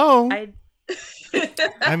drink alone.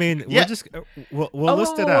 I mean, we'll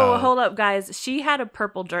list it out. Hold up, guys. She had a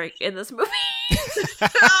purple drink in this movie.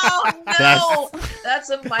 Oh no, that's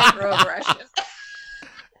a microaggression.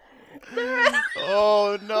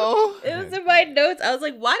 Oh no! It was in my notes. I was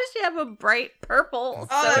like, "Why does she have a bright purple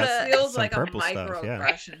soda?" That feels like a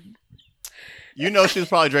microaggression. Stuff, You know, she was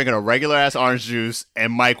probably drinking a regular ass orange juice,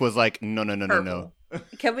 and Mike was like, "No."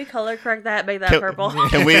 Can we color correct that? Make that purple.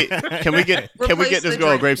 Can we get this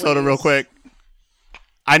girl a grape soda real quick?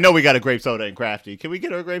 I know we got a grape soda in Crafty. Can we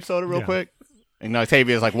get her a grape soda real quick? And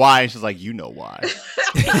Octavia's like, "Why?" And she's like, "You know why."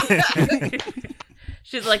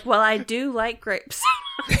 She's like, "Well, I do like grapes."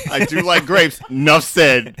 I do like grapes. Enough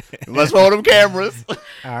said. Let's roll them cameras.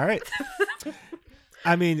 All right.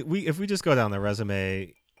 I mean, if we just go down the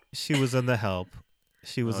resume, she was in The Help.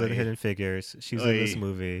 She was in Hidden Figures. She's in this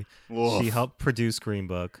movie. Woof. She helped produce Green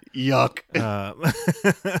Book. Yuck.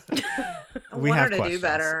 We want have her to questions. do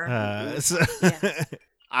better.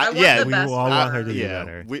 We all want her to do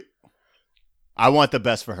better. I want the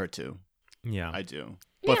best for her too. Yeah, I do.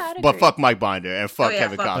 Yeah, But fuck Mike Binder and fuck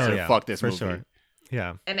Kevin Costner. Yeah, fuck this movie. Sure.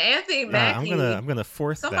 Yeah. And Anthony Mackie. I'm gonna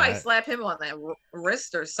force somebody that. slap him on that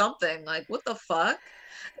wrist or something. Like, what the fuck?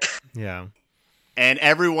 Yeah. And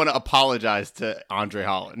everyone apologized to Andre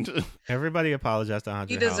Holland. Everybody apologized to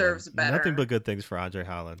Andre Holland. He deserves better. Nothing but good things for Andre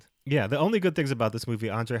Holland. Yeah, the only good things about this movie,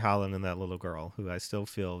 Andre Holland and that little girl, who I still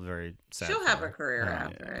feel very sad She'll for. have a career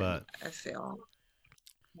after but I feel.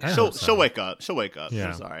 She'll wake up. She'll wake up.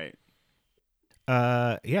 Yeah. She's all right.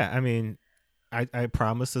 Yeah, I mean, I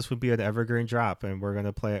promised this would be an evergreen drop, and we're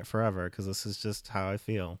gonna play it forever because this is just how I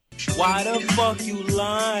feel. Why the fuck you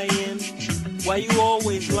lying? Why you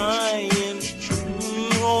always lying?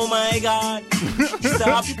 Oh my god!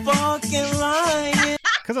 Stop fucking lying!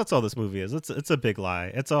 Because that's all this movie is. It's a big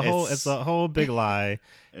lie. It's a whole big lie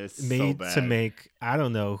made to make I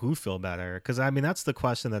don't know who feel better. Because I mean that's the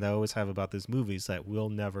question that I always have about these movies that we'll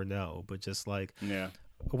never know. But just like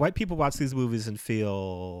white people watch these movies and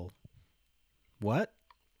feel what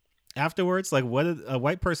afterwards? Like what a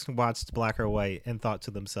white person watched Black or White and thought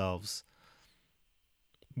to themselves,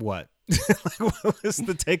 what? Like, what was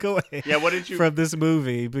the takeaway? Yeah, what did you from this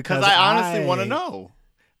movie? Because I honestly want to know.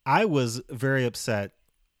 I was very upset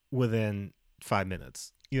within 5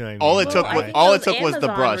 minutes. You know what I mean? All it took was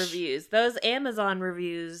the brush. Reviews. Those Amazon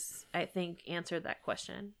reviews, I think, answered that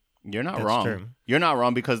question. You're not That's wrong. True. You're not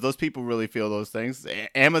wrong because those people really feel those things.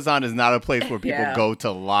 Amazon is not a place where people go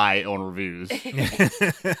to lie on reviews.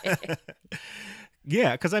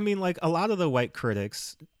 Yeah, because I mean, like a lot of the white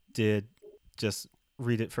critics did just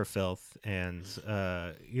read it for filth and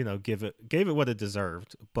gave it what it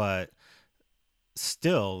deserved, but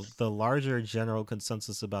still the larger general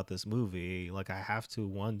consensus about this movie, like I have to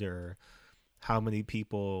wonder how many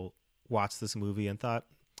people watched this movie and thought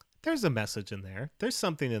there's a message in there, there's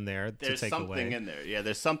something in there to take away. There's something in there. Yeah,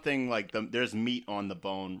 there's something like there's meat on the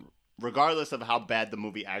bone regardless of how bad the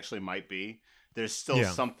movie actually might be. There's still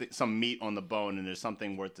some meat on the bone, and there's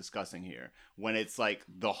something worth discussing here. When it's like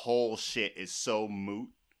the whole shit is so moot,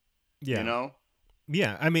 you know?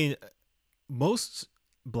 Yeah, I mean, most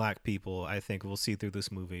black people, I think, will see through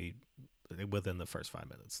this movie within the first 5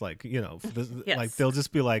 minutes. Like, you know, like they'll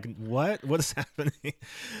just be like, "What is happening?"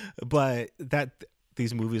 But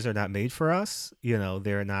these movies are not made for us. You know,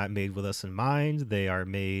 they're not made with us in mind. They are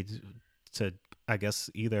made to, I guess,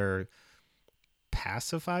 either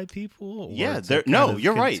pacify people. Or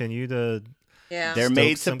you're right. Continue to. Yeah. They're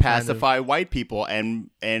made to pacify white people and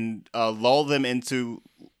lull them into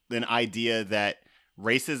an idea that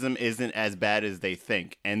racism isn't as bad as they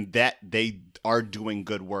think, and that they are doing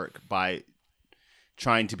good work by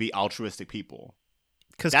trying to be altruistic people.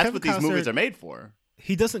 Because that's what these movies are made for.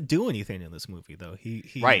 He doesn't do anything in this movie, though. He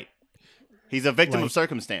right. He's a victim of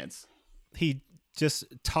circumstance. He just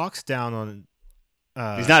talks down on.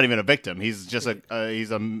 He's not even a victim. He's just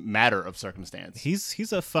he's a matter of circumstance.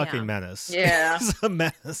 He's a fucking menace. Yeah, he's a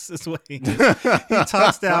menace. Is what he is. He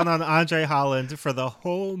talks down on Andre Holland for the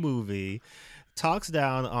whole movie. talks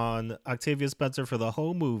down on Octavia Spencer for the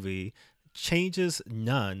whole movie, changes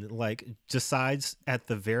none, like decides at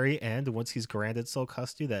the very end, once he's granted sole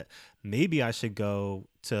custody, that maybe I should go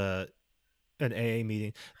to an AA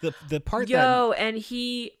meeting. The part and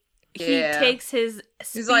he takes his speech.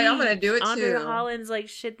 He's like, I'm gonna do it Andre too. Holland's like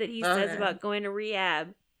shit that he says about going to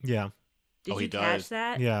rehab. Yeah. Did you catch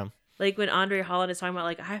that? Yeah. Like when Andre Holland is talking about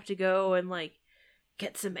like I have to go and like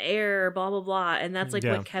get some air, blah blah blah, and that's like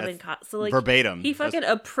what Kevin so like verbatim. He fucking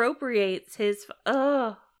appropriates his.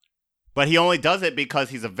 But he only does it because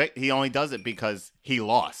he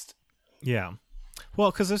lost. Yeah.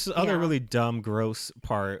 Well, because there's this other really dumb, gross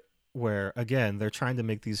part where, again, they're trying to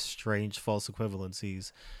make these strange false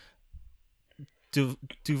equivalencies.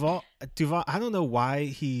 Duval, I don't know why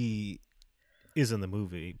he is in the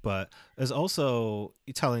movie, but is also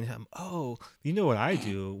telling him, "Oh, you know what I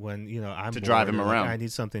do when I'm to bored, drive him or, around. Like, I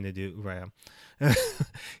need something to do." Right?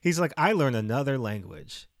 He's like, "I learn another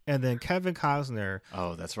language." And then Kevin Costner,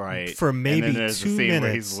 oh, that's right, for maybe and then there's 2 the scene minutes,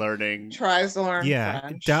 where he's learning, tries to learn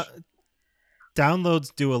French.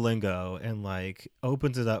 Downloads Duolingo and like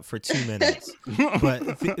opens it up for 2 minutes.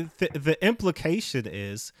 But the implication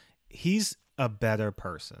is he's a better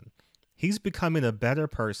person. He's becoming a better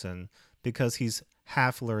person because he's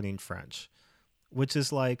half learning French, which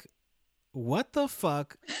is like, what the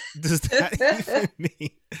fuck does that even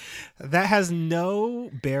mean? That has no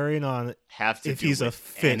bearing on if he's a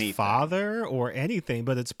fit father or anything,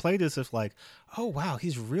 but it's played as if like, oh wow,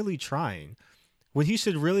 he's really trying, when he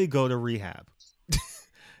should really go to rehab.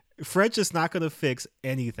 French is not going to fix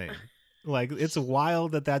anything. Like, it's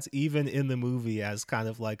wild that that's even in the movie as kind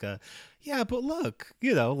of like a, yeah, but look,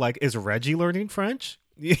 like, is Reggie learning French?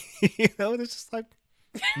 It's just like,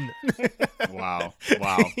 wow. That's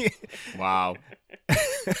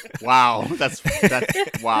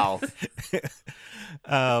wow.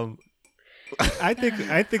 I think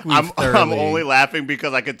I'm only laughing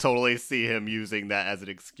because I could totally see him using that as an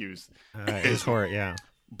excuse. For it, yeah.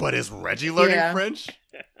 But is Reggie learning French?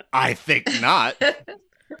 I think not.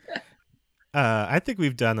 I think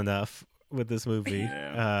we've done enough with this movie.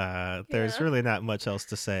 Yeah. There's really not much else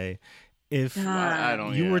to say. If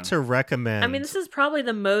you were to recommend, I mean, this is probably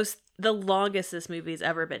the longest this movie's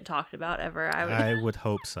ever been talked about ever. I would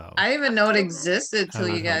hope so. I didn't even know it existed till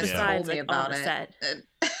you guys told me like, about it.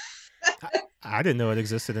 I didn't know it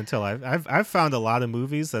existed until I've found a lot of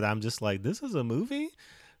movies that I'm just like, this is a movie.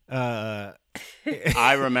 I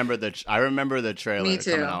remember the trailer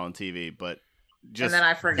coming out on TV, but just, and then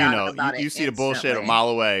I forgot about it. You see the bullshit a mile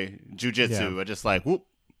away, jujitsu. I just like, whoop,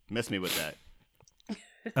 miss me with that.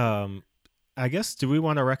 I guess, do we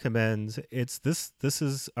want to recommend? This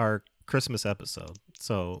is our Christmas episode,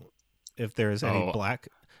 so if there's any black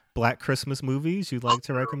Christmas movies you'd like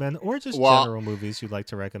to recommend, or just general movies you'd like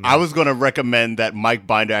to recommend. I was going to recommend that Mike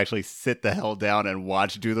Binder actually sit the hell down and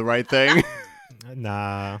watch Do the Right Thing.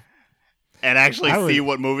 Nah. And actually see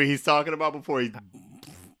what movie he's talking about before he...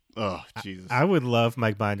 Oh, Jesus. I would love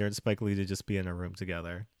Mike Binder and Spike Lee to just be in a room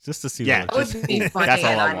together, just to see that would be funny. That's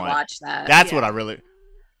all I want. Watch that. That's what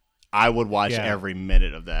I would watch every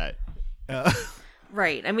minute of that.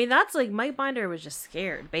 Right. I mean, that's like Mike Binder was just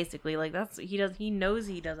scared, basically. Like he knows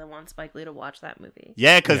he doesn't want Spike Lee to watch that movie.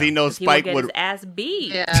 Yeah, because he knows Spike would get his ass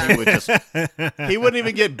beat. Yeah. He wouldn't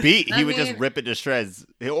even get beat. He would just rip it to shreds.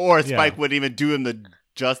 Or Spike wouldn't even do him the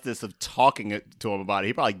justice of talking to him about it.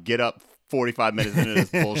 He'd probably get up 45 minutes into this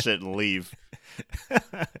bullshit and leave.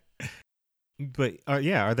 But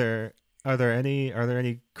are there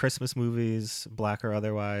any Christmas movies, black or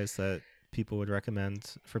otherwise, that people would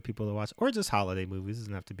recommend for people to watch, or just holiday movies? It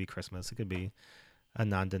doesn't have to be Christmas. It could be a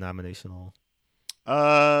non-denominational.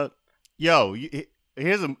 Here's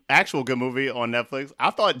an actual good movie on Netflix.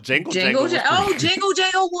 I thought Jingle Jangle was Jingle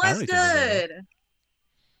Jangle was good.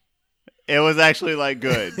 It was actually like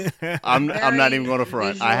good. I'm not even going to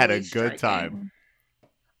front. I had a good time.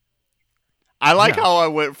 I like how I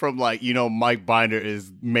went from like, Mike Binder is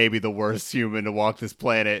maybe the worst human to walk this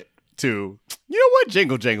planet to, you know what?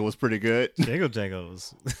 Jingle Jangle was pretty good. Jingle Jangle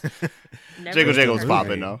was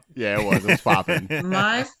popping though. Yeah, it was popping.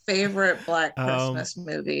 My favorite Black Christmas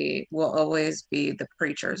movie will always be The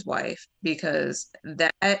Preacher's Wife, because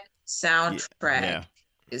that soundtrack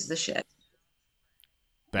is the shit.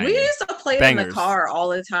 Bangers. We used to play it in the car all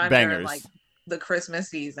the time during like the Christmas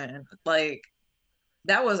season. Like,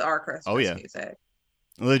 that was our Christmas music.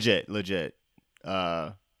 Legit. What's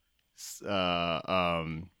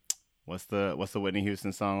the Whitney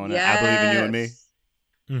Houston song on it? I Believe in You and Me.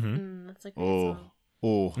 Mm-hmm. That's a great song.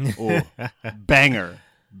 Oh, banger.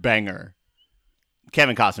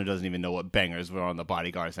 Kevin Costner doesn't even know what bangers were on the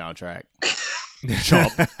Bodyguard soundtrack.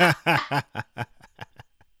 Chump.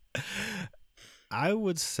 I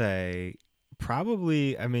would say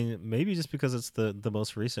probably, I mean, maybe just because it's the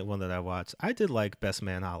most recent one that I watched. I did like Best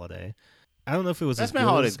Man Holiday. I don't know if it was Best as Man good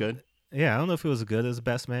Holiday's as, good. Yeah, I don't know if it was as good as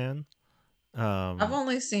Best Man. I've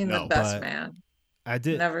only seen no, The Best but Man. I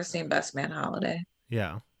did. Never seen Best Man Holiday.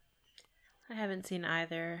 Yeah. I haven't seen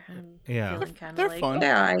either. I'm Yeah. feeling kind They're of like fun.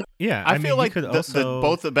 Yeah, Yeah, I mean, feel you like could also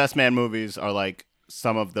both the Best Man movies are like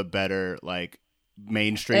some of the better like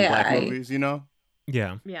mainstream black movies. You know,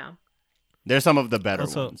 Yeah. yeah. they're some of the better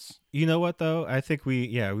Also, ones. you know what though? I think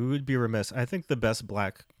we would be remiss. I think the best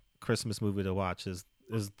black Christmas movie to watch is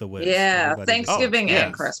The Wiz. yeah. Everybody needs to watch Thanksgiving The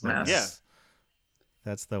and Wiz. Christmas. Yeah.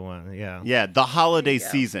 That's the one. Yeah. Yeah, the holiday There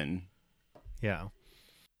you go. season. Yeah.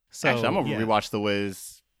 So Actually, I'm gonna yeah. rewatch The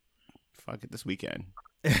Wiz. Fuck it, this weekend.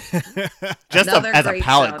 Just Another as a great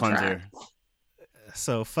palate soundtrack. cleanser.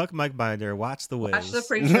 So fuck Mike Binder. Watch The Wiz. Watch The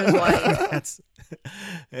Preacher's Wife. That's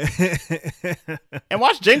And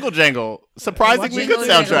watch Jingle Jangle. Surprisingly Jingle good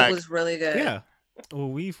Jangle soundtrack. was really good. yeah. Well,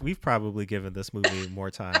 we've probably given this movie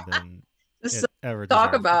more time than Just it ever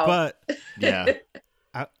talk deserved. about. But Yeah.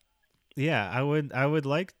 yeah, I would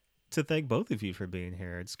like to thank both of you for being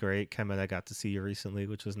here. It's great. Kemet, I got to see you recently,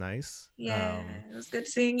 which was nice. Yeah, it was good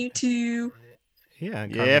seeing you too. Yeah,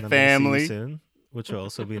 and Yeah, Carmen, I'm gonna see family. you soon, which will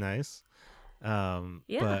also be nice. Yeah.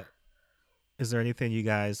 But is there anything you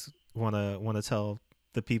guys wanna tell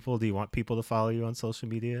the people? Do you want people to follow you on social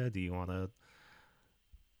media? Do you want to?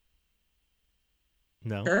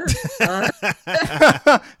 No. Sure.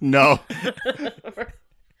 No.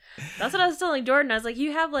 That's what I was telling Jordan. I was like,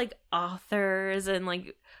 you have like authors and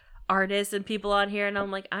like artists and people on here, and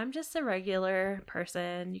I'm like, I'm just a regular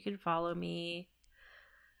person. You can follow me.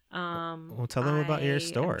 Well, tell them about your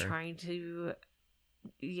store. I'm trying to.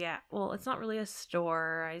 Yeah, well, it's not really a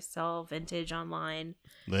store. I sell vintage online,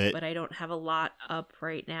 Lit. but I don't have a lot up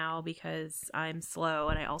right now because I'm slow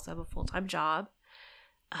and I also have a full-time job.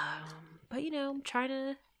 But I'm trying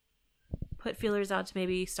to put feelers out to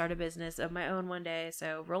maybe start a business of my own one day.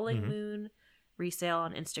 So Rolling Moon Resale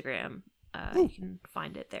on Instagram. You can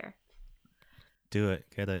find it there. Do it.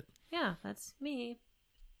 Get it. Yeah, that's me.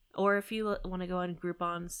 Or if you want to go on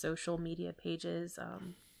Groupon's social media pages,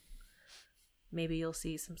 maybe you'll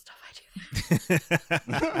see some stuff I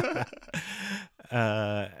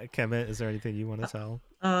do. Kemet, is there anything you want to tell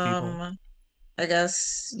people? I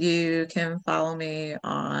guess you can follow me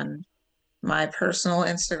on my personal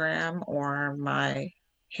Instagram or my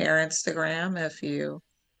hair Instagram if you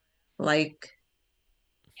like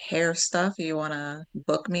hair stuff. You want to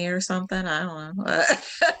book me or something? I don't know.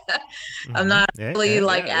 I'm not really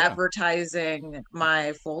advertising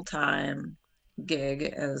my full-time gig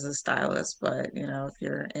as a stylist, but if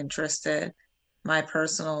you're interested, my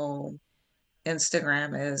personal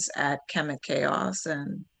Instagram is at Kemet Chaos,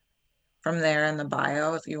 and from there in the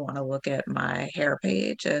bio, if you want to look at my hair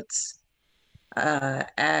page, it's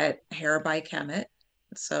at Hair by Kemet.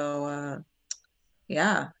 So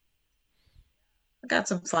yeah, I got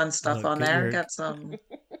some fun stuff on there. Got some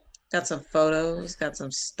photos, got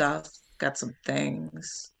some stuff, got some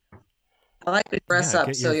things. I like to dress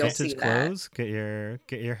up, so you'll see clothes, that.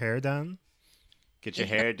 Get your hair done. Get your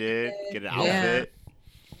hair did. Get an outfit.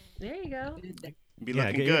 There you go. Be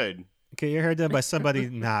looking good. Get your hair done by somebody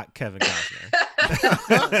not Kevin Costner.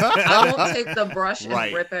 I won't take the brush and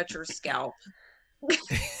rip at your scalp.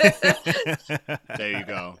 There you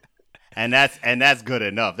go. And that's good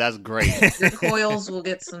enough. That's great. Your coils will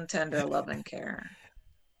get some tender loving care.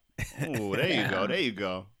 Oh, there you go. There you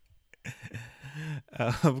go.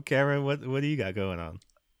 Karen, what do you got going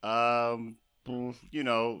on?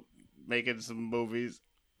 Making some movies.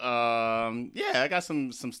 I got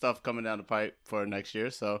some stuff coming down the pipe for next year,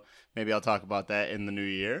 so maybe I'll talk about that in the new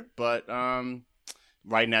year. But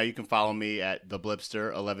right now you can follow me at the Blipster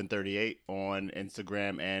 1138 on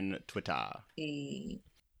Instagram and Twitter.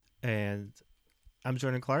 And I'm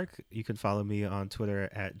Jordan Clark. You can follow me on Twitter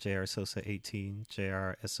at JRSosa18,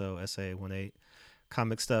 JRSOSA18.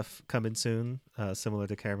 Comic stuff coming soon, similar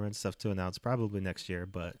to Cameron, stuff to announce probably next year,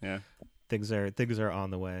 but things are on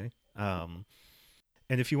the way. And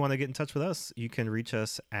if you want to get in touch with us, you can reach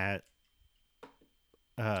us at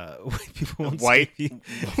White People Won't Save You.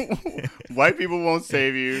 White People Won't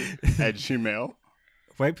Save You at Gmail.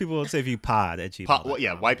 White People Won't Save You pod at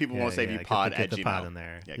Gmail. White People Won't Save You pod get at the Gmail. pod in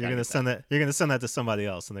there. Yeah, you're gonna send that to somebody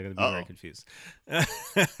else, and they're gonna be very confused.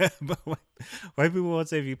 But White People Won't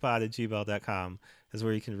Save You pod at gmail.com is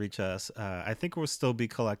where you can reach us. I think we'll still be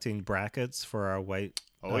collecting brackets for our white.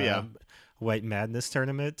 White Madness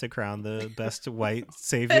tournament to crown the best white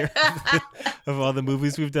savior of all the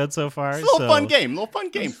movies we've done so far. It's a little fun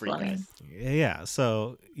game for you guys. Yeah,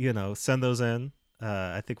 so send those in.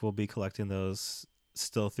 I think we'll be collecting those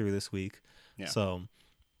still through this week. Yeah. So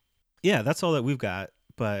yeah, that's all that we've got.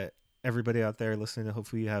 But everybody out there listening,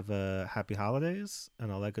 hopefully you have happy holidays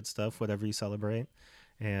and all that good stuff, whatever you celebrate.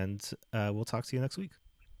 And we'll talk to you next week.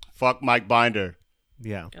 Fuck Mike Binder.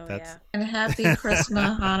 Yeah, yeah. And happy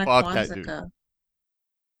Christmas, Hanukkah, Fuck that dude. Kwanzaa.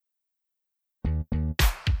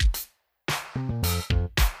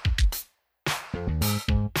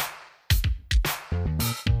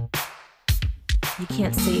 You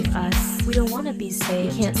can't save us. We don't want to be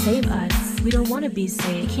saved. You can't save us. We don't want to be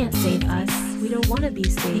saved. You can't save us. We don't want to be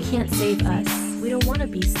saved. You can't save us. We don't want to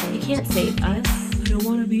be saved. You can't save us. We don't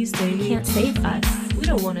want to be saved. You can't save us. We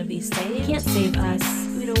don't want to be saved. You can't save us.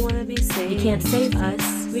 We don't want to be saved. You can't save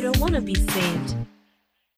us. We don't want to be saved.